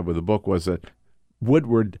Trump had with the book was that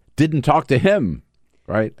Woodward didn't talk to him.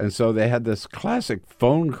 Right, and so they had this classic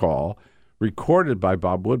phone call recorded by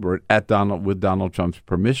Bob Woodward with Donald Trump's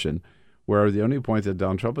permission, where the only point that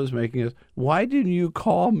Donald Trump is making is, why didn't you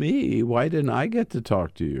call me? Why didn't I get to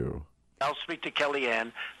talk to you? I'll speak to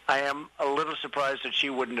Kellyanne. I am a little surprised that she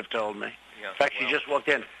wouldn't have told me. In fact, she just walked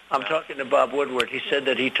in. I'm talking to Bob Woodward. He said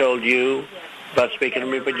that he told you about speaking to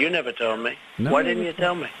me, but you never told me. No. Why didn't you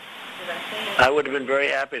tell me? I would have been very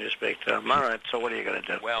happy to speak to him. All right, so what are you going to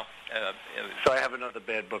do? Well, so I have another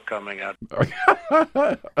bad book coming out.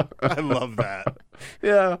 I love that.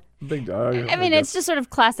 Yeah, big dog. I mean, it's just sort of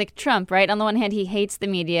classic Trump, right? On the one hand, he hates the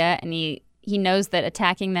media, and he knows that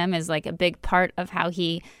attacking them is like a big part of how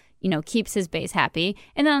he, keeps his base happy.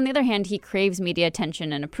 And then on the other hand, he craves media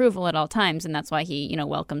attention and approval at all times, and that's why he,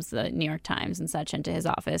 welcomes the New York Times and such into his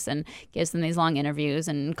office and gives them these long interviews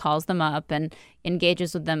and calls them up and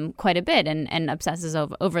engages with them quite a bit and obsesses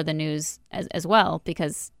over the news as well,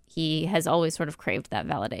 because he has always sort of craved that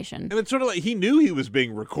validation. And it's sort of like he knew he was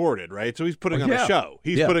being recorded, right? So he's putting on a show.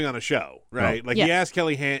 He's putting on a show, right? Like he asked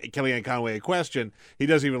Kellyanne Conway a question. He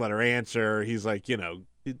doesn't even let her answer. He's like,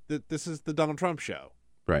 this is the Donald Trump show.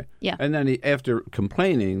 Right. Yeah. And then after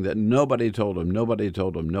complaining that nobody told him,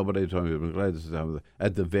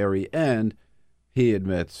 at the very end, he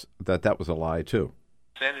admits that was a lie, too.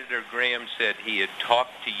 Senator Graham said he had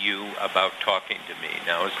talked to you about talking to me.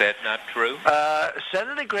 Now, is that not true?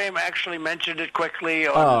 Senator Graham actually mentioned it quickly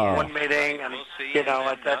on one meeting, and we'll see,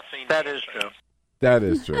 that is true. That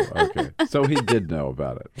is true. Okay. So he did know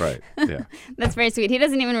about it. Right. Yeah. That's very sweet. He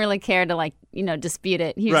doesn't even really care to, dispute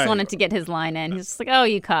it. He just wanted to get his line in. He's just like, oh,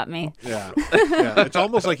 you caught me. Yeah. It's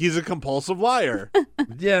almost like he's a compulsive liar.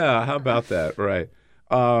 Yeah. How about that? Right.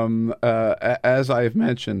 As I've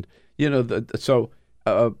mentioned,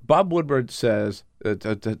 Bob Woodward says,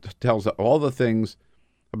 tells all the things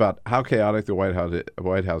about how chaotic the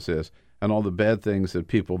White House is and all the bad things that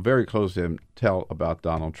people very close to him tell about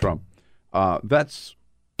Donald Trump. That's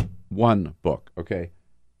one book, okay?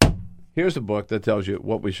 Here's a book that tells you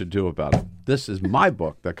what we should do about it. This is my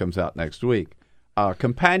book that comes out next week.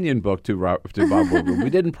 Companion book to Bob Woodward. We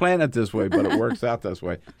didn't plan it this way, but it works out this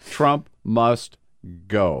way. Trump must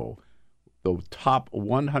go. The top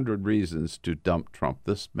 100 reasons to dump Trump.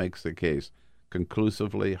 This makes the case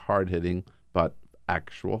conclusively, hard-hitting, but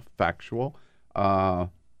factual.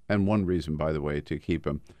 And one reason, by the way, to keep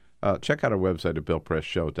him. Check out our website at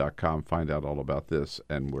billpressshow.com. Find out all about this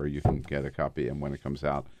and where you can get a copy and when it comes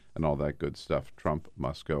out and all that good stuff. Trump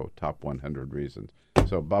must go. Top 100 reasons.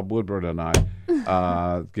 So Bob Woodward and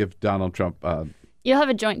I give Donald Trump... You'll have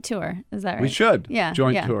a joint tour. Is that right? We should. Yeah.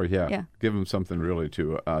 Joint tour, yeah. Give him something really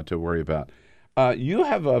to worry about. You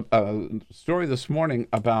have a story this morning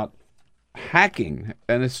about hacking,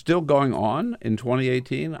 and it's still going on in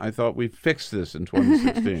 2018. I thought we fixed this in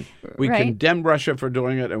 2016. We condemned Russia for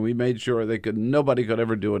doing it, and we made sure nobody could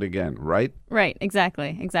ever do it again. Right? Right.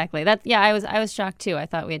 Exactly. I was shocked too. I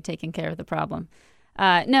thought we had taken care of the problem.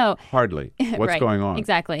 No. Hardly. What's going on?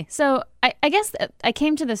 Exactly. So I guess I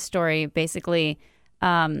came to this story basically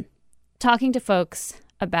talking to folks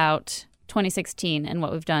about 2016 and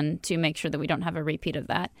what we've done to make sure that we don't have a repeat of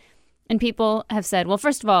that. And people have said, well,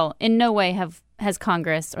 first of all, in no way has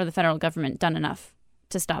Congress or the federal government done enough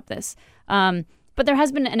to stop this. But there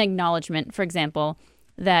has been an acknowledgement, for example,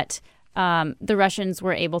 that the Russians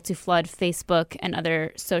were able to flood Facebook and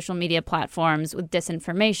other social media platforms with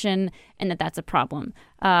disinformation, and that's a problem.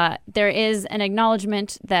 There is an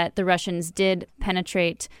acknowledgement that the Russians did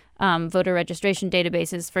penetrate voter registration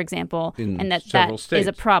databases, for example, and that is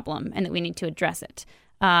a problem and that we need to address it.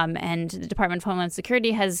 And the Department of Homeland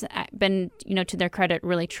Security has been, to their credit,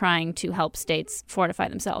 really trying to help states fortify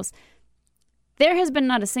themselves. There has been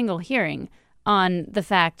not a single hearing on the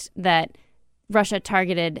fact that Russia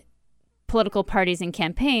targeted political parties and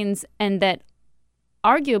campaigns, and that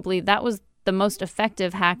arguably that was the most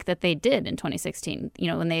effective hack that they did in 2016.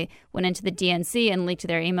 When they went into the DNC and leaked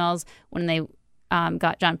their emails, when they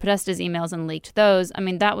got John Podesta's emails and leaked those. I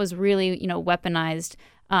mean, that was really, weaponized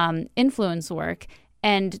influence work.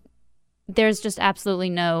 And there's just absolutely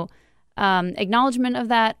no acknowledgement of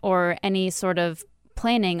that or any sort of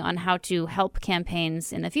planning on how to help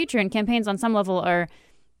campaigns in the future. And campaigns on some level are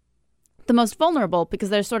the most vulnerable because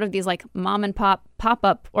there's sort of these like mom and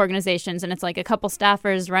pop-up organizations, and it's like a couple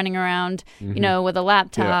staffers running around, with a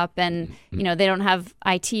laptop, and they don't have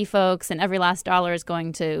IT folks, and every last dollar is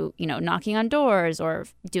going to knocking on doors or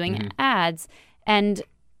doing ads. And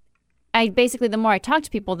I basically, the more I talked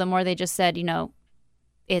to people, the more they just said,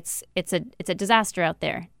 it's a disaster out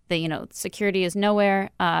there. Security is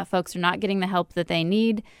nowhere. Folks are not getting the help that they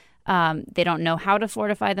need. They don't know how to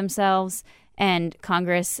fortify themselves, and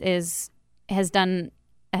Congress has done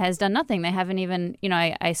nothing. They haven't even,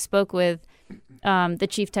 I spoke with the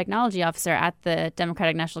chief technology officer at the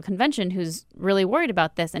Democratic National Convention, who's really worried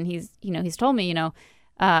about this, and he's told me,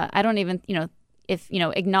 I don't even, if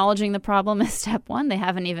acknowledging the problem is step one, they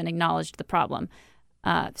haven't even acknowledged the problem.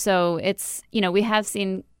 So it's, we have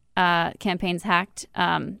seen campaigns hacked this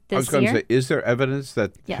year. I was going to say, is there evidence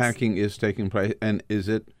that hacking is taking place? And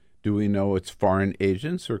do we know it's foreign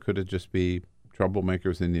agents, or could it just be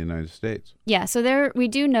troublemakers in the United States? Yeah, so we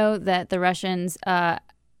do know that the Russians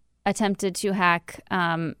attempted to hack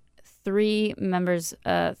three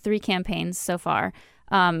campaigns so far.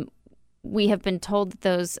 We have been told that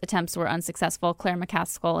those attempts were unsuccessful. Claire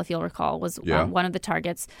McCaskill, if you'll recall, was one of the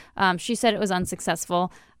targets. She said it was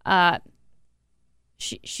unsuccessful.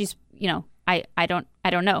 She's, I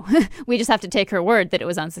don't know. We just have to take her word that it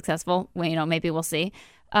was unsuccessful. Well, maybe we'll see.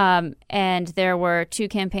 And there were two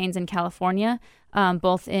campaigns in California,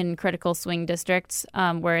 both in critical swing districts,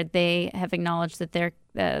 where they have acknowledged that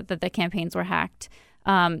that the campaigns were hacked.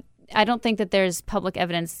 I don't think that there's public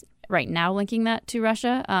evidence right now linking that to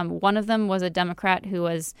Russia. One of them was a Democrat who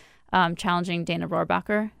was challenging Dana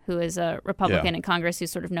Rohrabacher, who is a Republican in Congress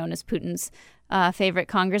who's sort of known as Putin's favorite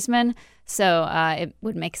congressman. So it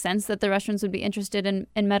would make sense that the Russians would be interested in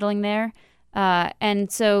meddling there. And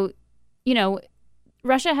so,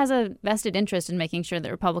 Russia has a vested interest in making sure that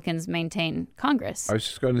Republicans maintain Congress. I was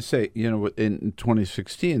just going to say, in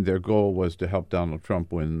 2016, their goal was to help Donald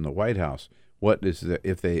Trump win the White House. what is the,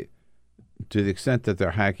 if they, to the extent that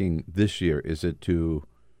they're hacking this year, is it to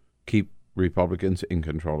keep Republicans in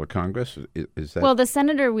control of Congress? Is that? Well, the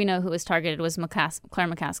senator we know who was targeted was Claire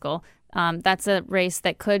McCaskill. That's a race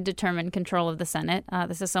that could determine control of the Senate.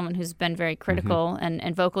 This is someone who's been very critical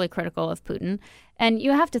and vocally critical of Putin. And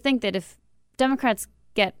you have to think that if Democrats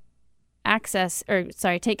get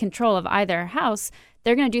take control of either house,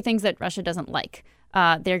 they're going to do things that Russia doesn't like.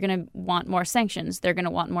 They're going to want more sanctions. They're going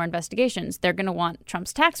to want more investigations. They're going to want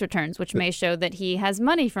Trump's tax returns, which may show that he has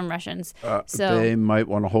money from Russians. So they might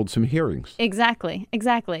want to hold some hearings. Exactly.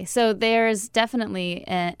 So there's definitely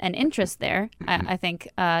an interest there, I think,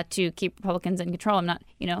 to keep Republicans in control. I'm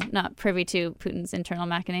not privy to Putin's internal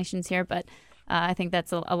machinations here, but I think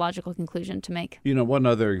that's a logical conclusion to make. One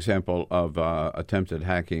other example of attempted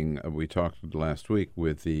hacking, we talked last week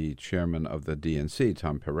with the chairman of the DNC,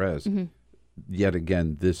 Tom Perez. Yet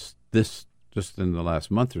again, this just in the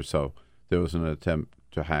last month or so, there was an attempt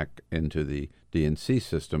to hack into the DNC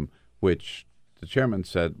system, which the chairman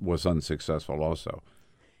said was unsuccessful also,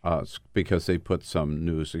 because they put some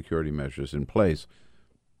new security measures in place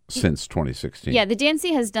since 2016. Yeah, the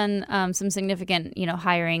DNC has done some significant,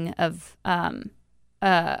 hiring of some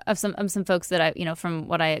folks that from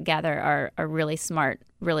what I gather are really smart,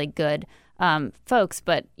 really good folks.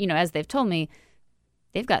 But as they've told me,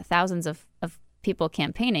 they've got thousands of people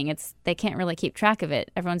campaigning. They can't really keep track of it.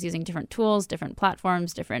 Everyone's using different tools, different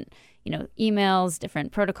platforms, different emails,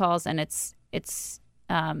 different protocols, and they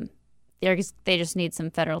just need some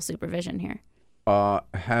federal supervision here.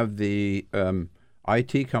 Have the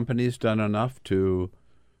IT companies done enough to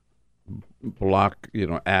block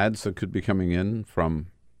ads that could be coming in from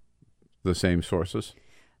the same sources?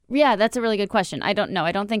 Yeah, that's a really good question. I don't know.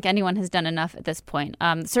 I don't think anyone has done enough at this point.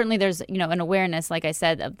 Certainly there's, an awareness, like I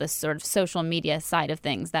said, of the sort of social media side of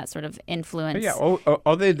things, that sort of influence. Yeah,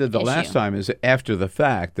 all they did the last time is after the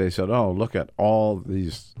fact, they said, oh, look at all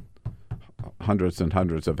these hundreds and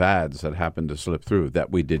hundreds of ads that happened to slip through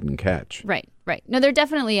that we didn't catch. Right. No, they're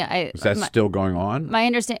definitely. Is that still going on? My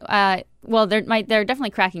understanding. Well, they're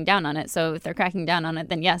definitely cracking down on it. So if they're cracking down on it,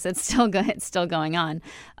 then yes, it's still It's still going on.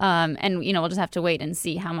 And we'll just have to wait and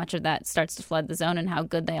see how much of that starts to flood the zone and how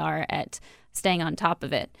good they are at staying on top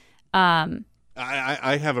of it. I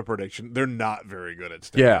have a prediction. They're not very good at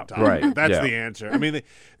staying on top of it. That's the answer. I mean,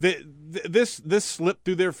 this slipped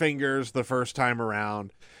through their fingers the first time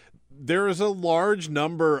around. There is a large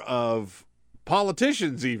number of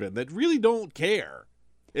politicians even that really don't care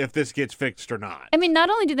if this gets fixed or not. I mean, not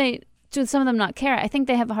only do some of them not care, I think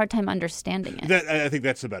they have a hard time understanding it. I think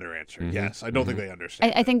that's the better answer. Yes, I don't think they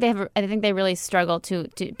understand. I think they really struggle to.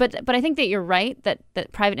 But I think that you're right that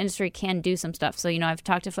private industry can do some stuff. So I've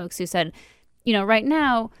talked to folks who said, right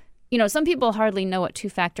now, some people hardly know what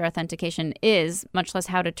two-factor authentication is, much less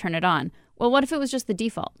how to turn it on. Well, what if it was just the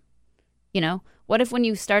default? What if when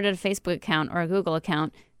you started a Facebook account or a Google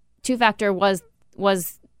account, two-factor was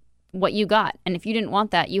what you got, and if you didn't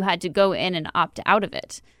want that, you had to go in and opt out of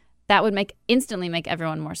it. That would instantly make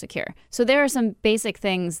everyone more secure. So there are some basic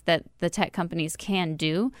things that the tech companies can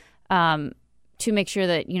do to make sure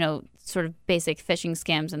that sort of basic phishing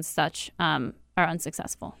scams and such are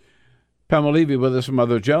unsuccessful. Pema Levy with us from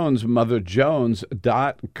Mother Jones,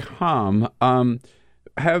 motherjones.com.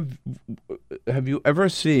 Have you ever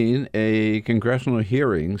seen a congressional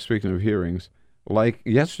hearing, speaking of hearings, like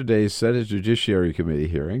yesterday's Senate Judiciary Committee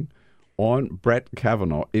hearing on Brett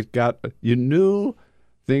Kavanaugh? You knew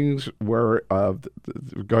things were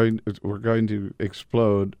going to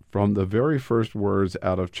explode from the very first words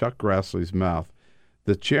out of Chuck Grassley's mouth.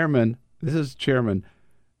 The chairman,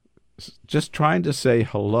 just trying to say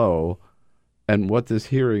hello and what this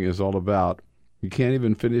hearing is all about. You can't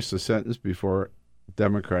even finish the sentence before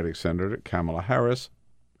Democratic Senator Kamala Harris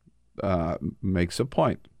makes a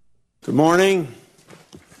point. Good morning.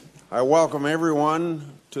 I welcome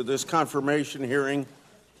everyone to this confirmation hearing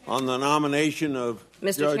on the nomination of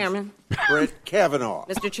Judge Brett Kavanaugh.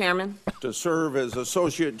 Mr. Chairman. To serve as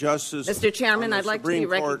Associate Justice. Mr. Chairman, I'd like to be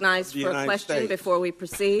recognized for a question before we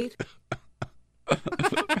proceed.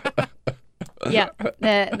 Yeah,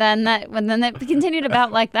 then that continued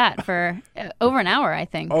about like that for over an hour, I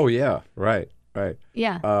think. Oh yeah, right.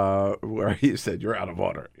 Yeah. Where he said, "You're out of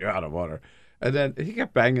order. You're out of order," and then he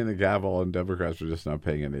kept banging the gavel, and Democrats were just not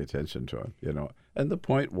paying any attention to him, And the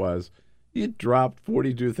point was, you dropped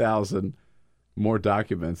 42,000 more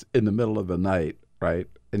documents in the middle of the night, right?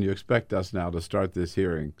 And you expect us now to start this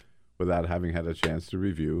hearing without having had a chance to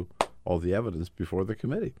review all the evidence before the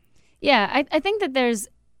committee. Yeah, I think that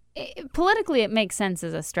politically it makes sense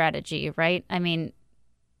as a strategy, right? I mean,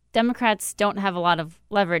 Democrats don't have a lot of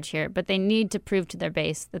leverage here, but they need to prove to their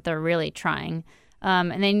base that they're really trying.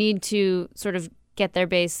 And they need to sort of get their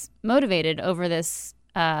base motivated over this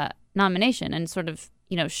nomination and sort of,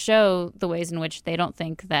 show the ways in which they don't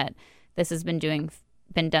think that this has been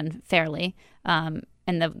done fairly, and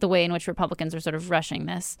the way in which Republicans are sort of rushing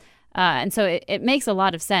this. And so it makes a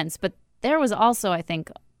lot of sense. But there was also, I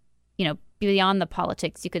think, beyond the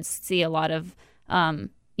politics, you could see a lot of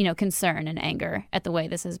concern and anger at the way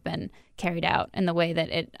this has been carried out and the way that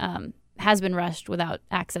it has been rushed without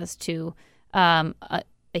access to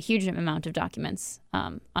a huge amount of documents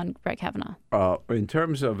on Brett Kavanaugh. In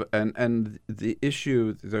terms of, and the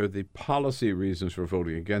issue, there are the policy reasons for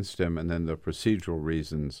voting against him and then the procedural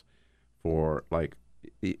reasons for, like,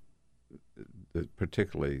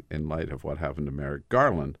 particularly in light of what happened to Merrick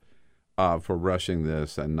Garland, for rushing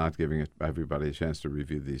this and not giving everybody a chance to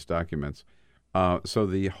review these documents. So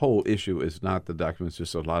the whole issue is not the documents,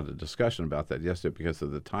 just a lot of discussion about that yesterday because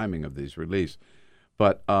of the timing of these release.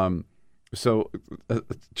 But so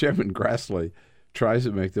Chairman Grassley tries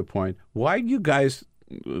to make the point, why you guys,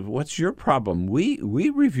 what's your problem? We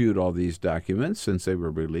reviewed all these documents since they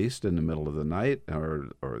were released in the middle of the night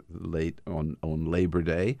or late on Labor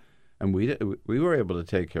Day, and we were able to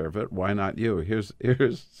take care of it. Why not you? Here's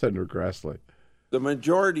Senator Grassley. The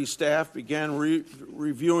majority staff began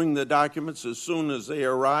reviewing the documents as soon as they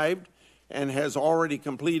arrived and has already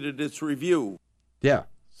completed its review. Yeah.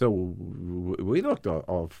 So we looked at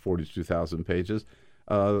all 42,000 pages.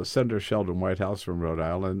 Senator Sheldon Whitehouse from Rhode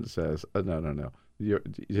Island says, no.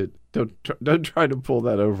 Don't try to pull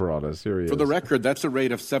that over on us. Here he is. For the record, that's a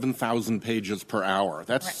rate of 7,000 pages per hour.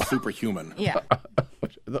 That's superhuman. Yeah.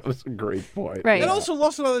 That was a great point. Right. And also, it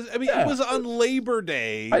was on Labor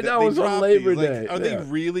Day. I know, it was on Labor Day. Are they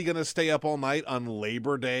really going to stay up all night on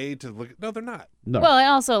Labor Day to look? No, they're not. No. Well, and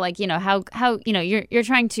also, how you're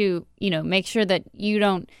trying to, make sure that you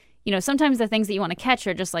don't, sometimes the things that you want to catch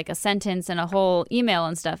are just like a sentence and a whole email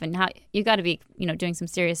and stuff. And how you got to be, doing some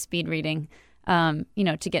serious speed reading,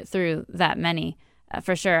 to get through that many,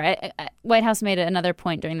 for sure. White House made another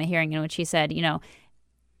point during the hearing in which he said,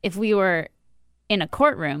 if we were in a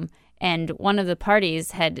courtroom and one of the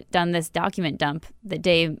parties had done this document dump the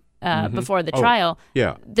day before the trial,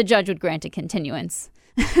 the judge would grant a continuance.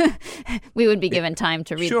 We would be given time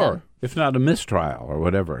to read them. Sure, if not a mistrial or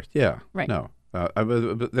whatever. Yeah, right. No,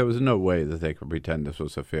 there was no way that they could pretend this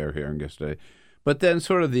was a fair hearing yesterday. But then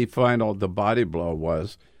sort of the body blow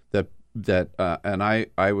was that and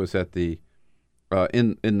I was at the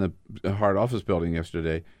in the Hart Office building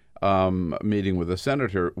yesterday, meeting with a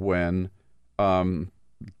senator when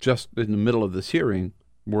just in the middle of this hearing,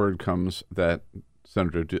 word comes that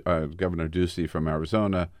Governor Ducey from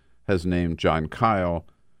Arizona has named John Kyle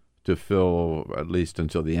to fill, at least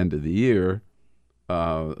until the end of the year,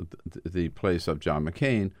 the place of John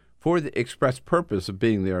McCain for the express purpose of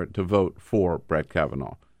being there to vote for Brett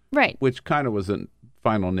Kavanaugh. Right. Which kind of was a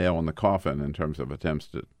final nail in the coffin in terms of attempts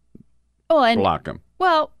to block him.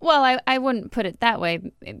 Well, I wouldn't put it that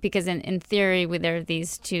way because in theory, there are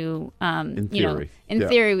these two. In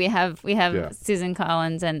theory, we have Susan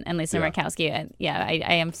Collins and Lisa Murkowski.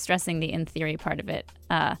 I am stressing the in theory part of it.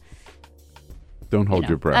 Don't hold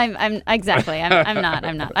your breath. I'm exactly. I'm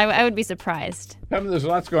not. I would be surprised. There's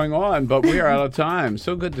lots going on, but we are out of time.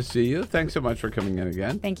 So good to see you. Thanks so much for coming in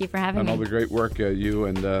again. Thank you for having me. And all the great work you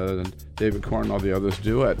and David Korn and all the others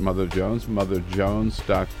do at Mother Jones,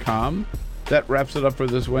 motherjones.com. That wraps it up for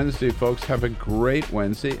this Wednesday, folks. Have a great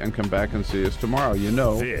Wednesday and come back and see us tomorrow.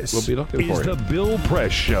 This we'll be looking for you. This is the Bill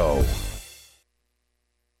Press Show.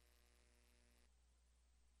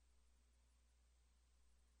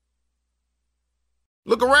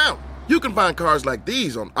 Look around. You can find cars like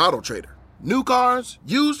these on AutoTrader. New cars,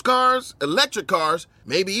 used cars, electric cars,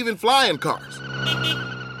 maybe even flying cars.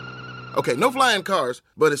 Okay, no flying cars,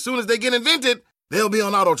 but as soon as they get invented, they'll be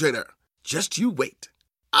on AutoTrader. Just you wait.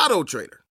 AutoTrader.